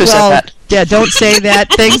 Yeah, Who said that? Yeah, don't say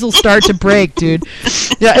that. Things will start to break, dude.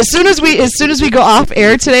 Yeah, as soon as we go off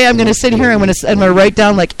air today, I'm gonna sit here and I'm gonna write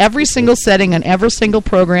down like every single setting on every single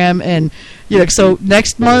program, and so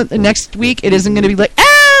next week it isn't gonna be like,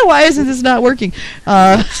 why isn't this not working?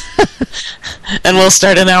 And we'll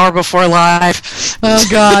start an hour before live. Oh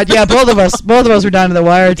God, yeah, both of us were down to the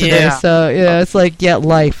wire today. Yeah. So it's like,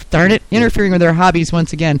 life. Darn it, interfering with our hobbies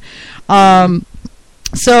once again.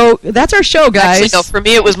 So that's our show, guys. Actually, no, for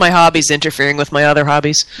me it was my hobbies interfering with my other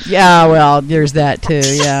hobbies. Yeah, well, there's that too.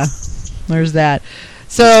 Yeah, there's that.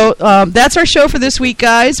 So that's our show for this week,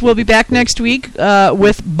 guys. We'll be back next week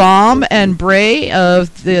with BOMM and Bray,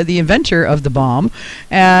 of the inventor of the BOMM,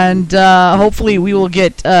 and hopefully we will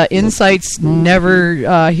get insights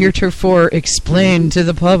never heretofore explained to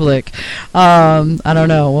the public. I don't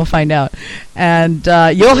know. We'll find out. And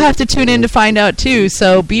you'll have to tune in to find out, too.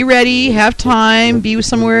 So be ready, have time, be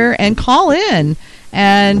somewhere, and call in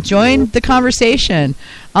and join the conversation.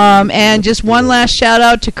 And just one last shout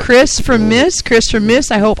out to Chris from Miss.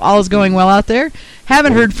 I hope all is going well out there.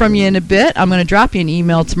 Haven't heard from you in a bit. I'm going to drop you an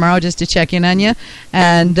email tomorrow just to check in on you.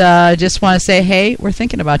 And just want to say, hey, we're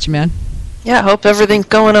thinking about you, man. Yeah, hope everything's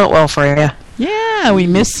going out well for you. Yeah, we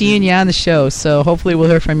miss seeing you on the show. So hopefully we'll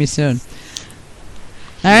hear from you soon.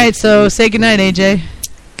 All right, so say goodnight, AJ.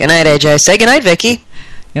 Good night, AJ. Say good night, Vicky.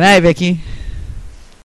 Good night, Vicky.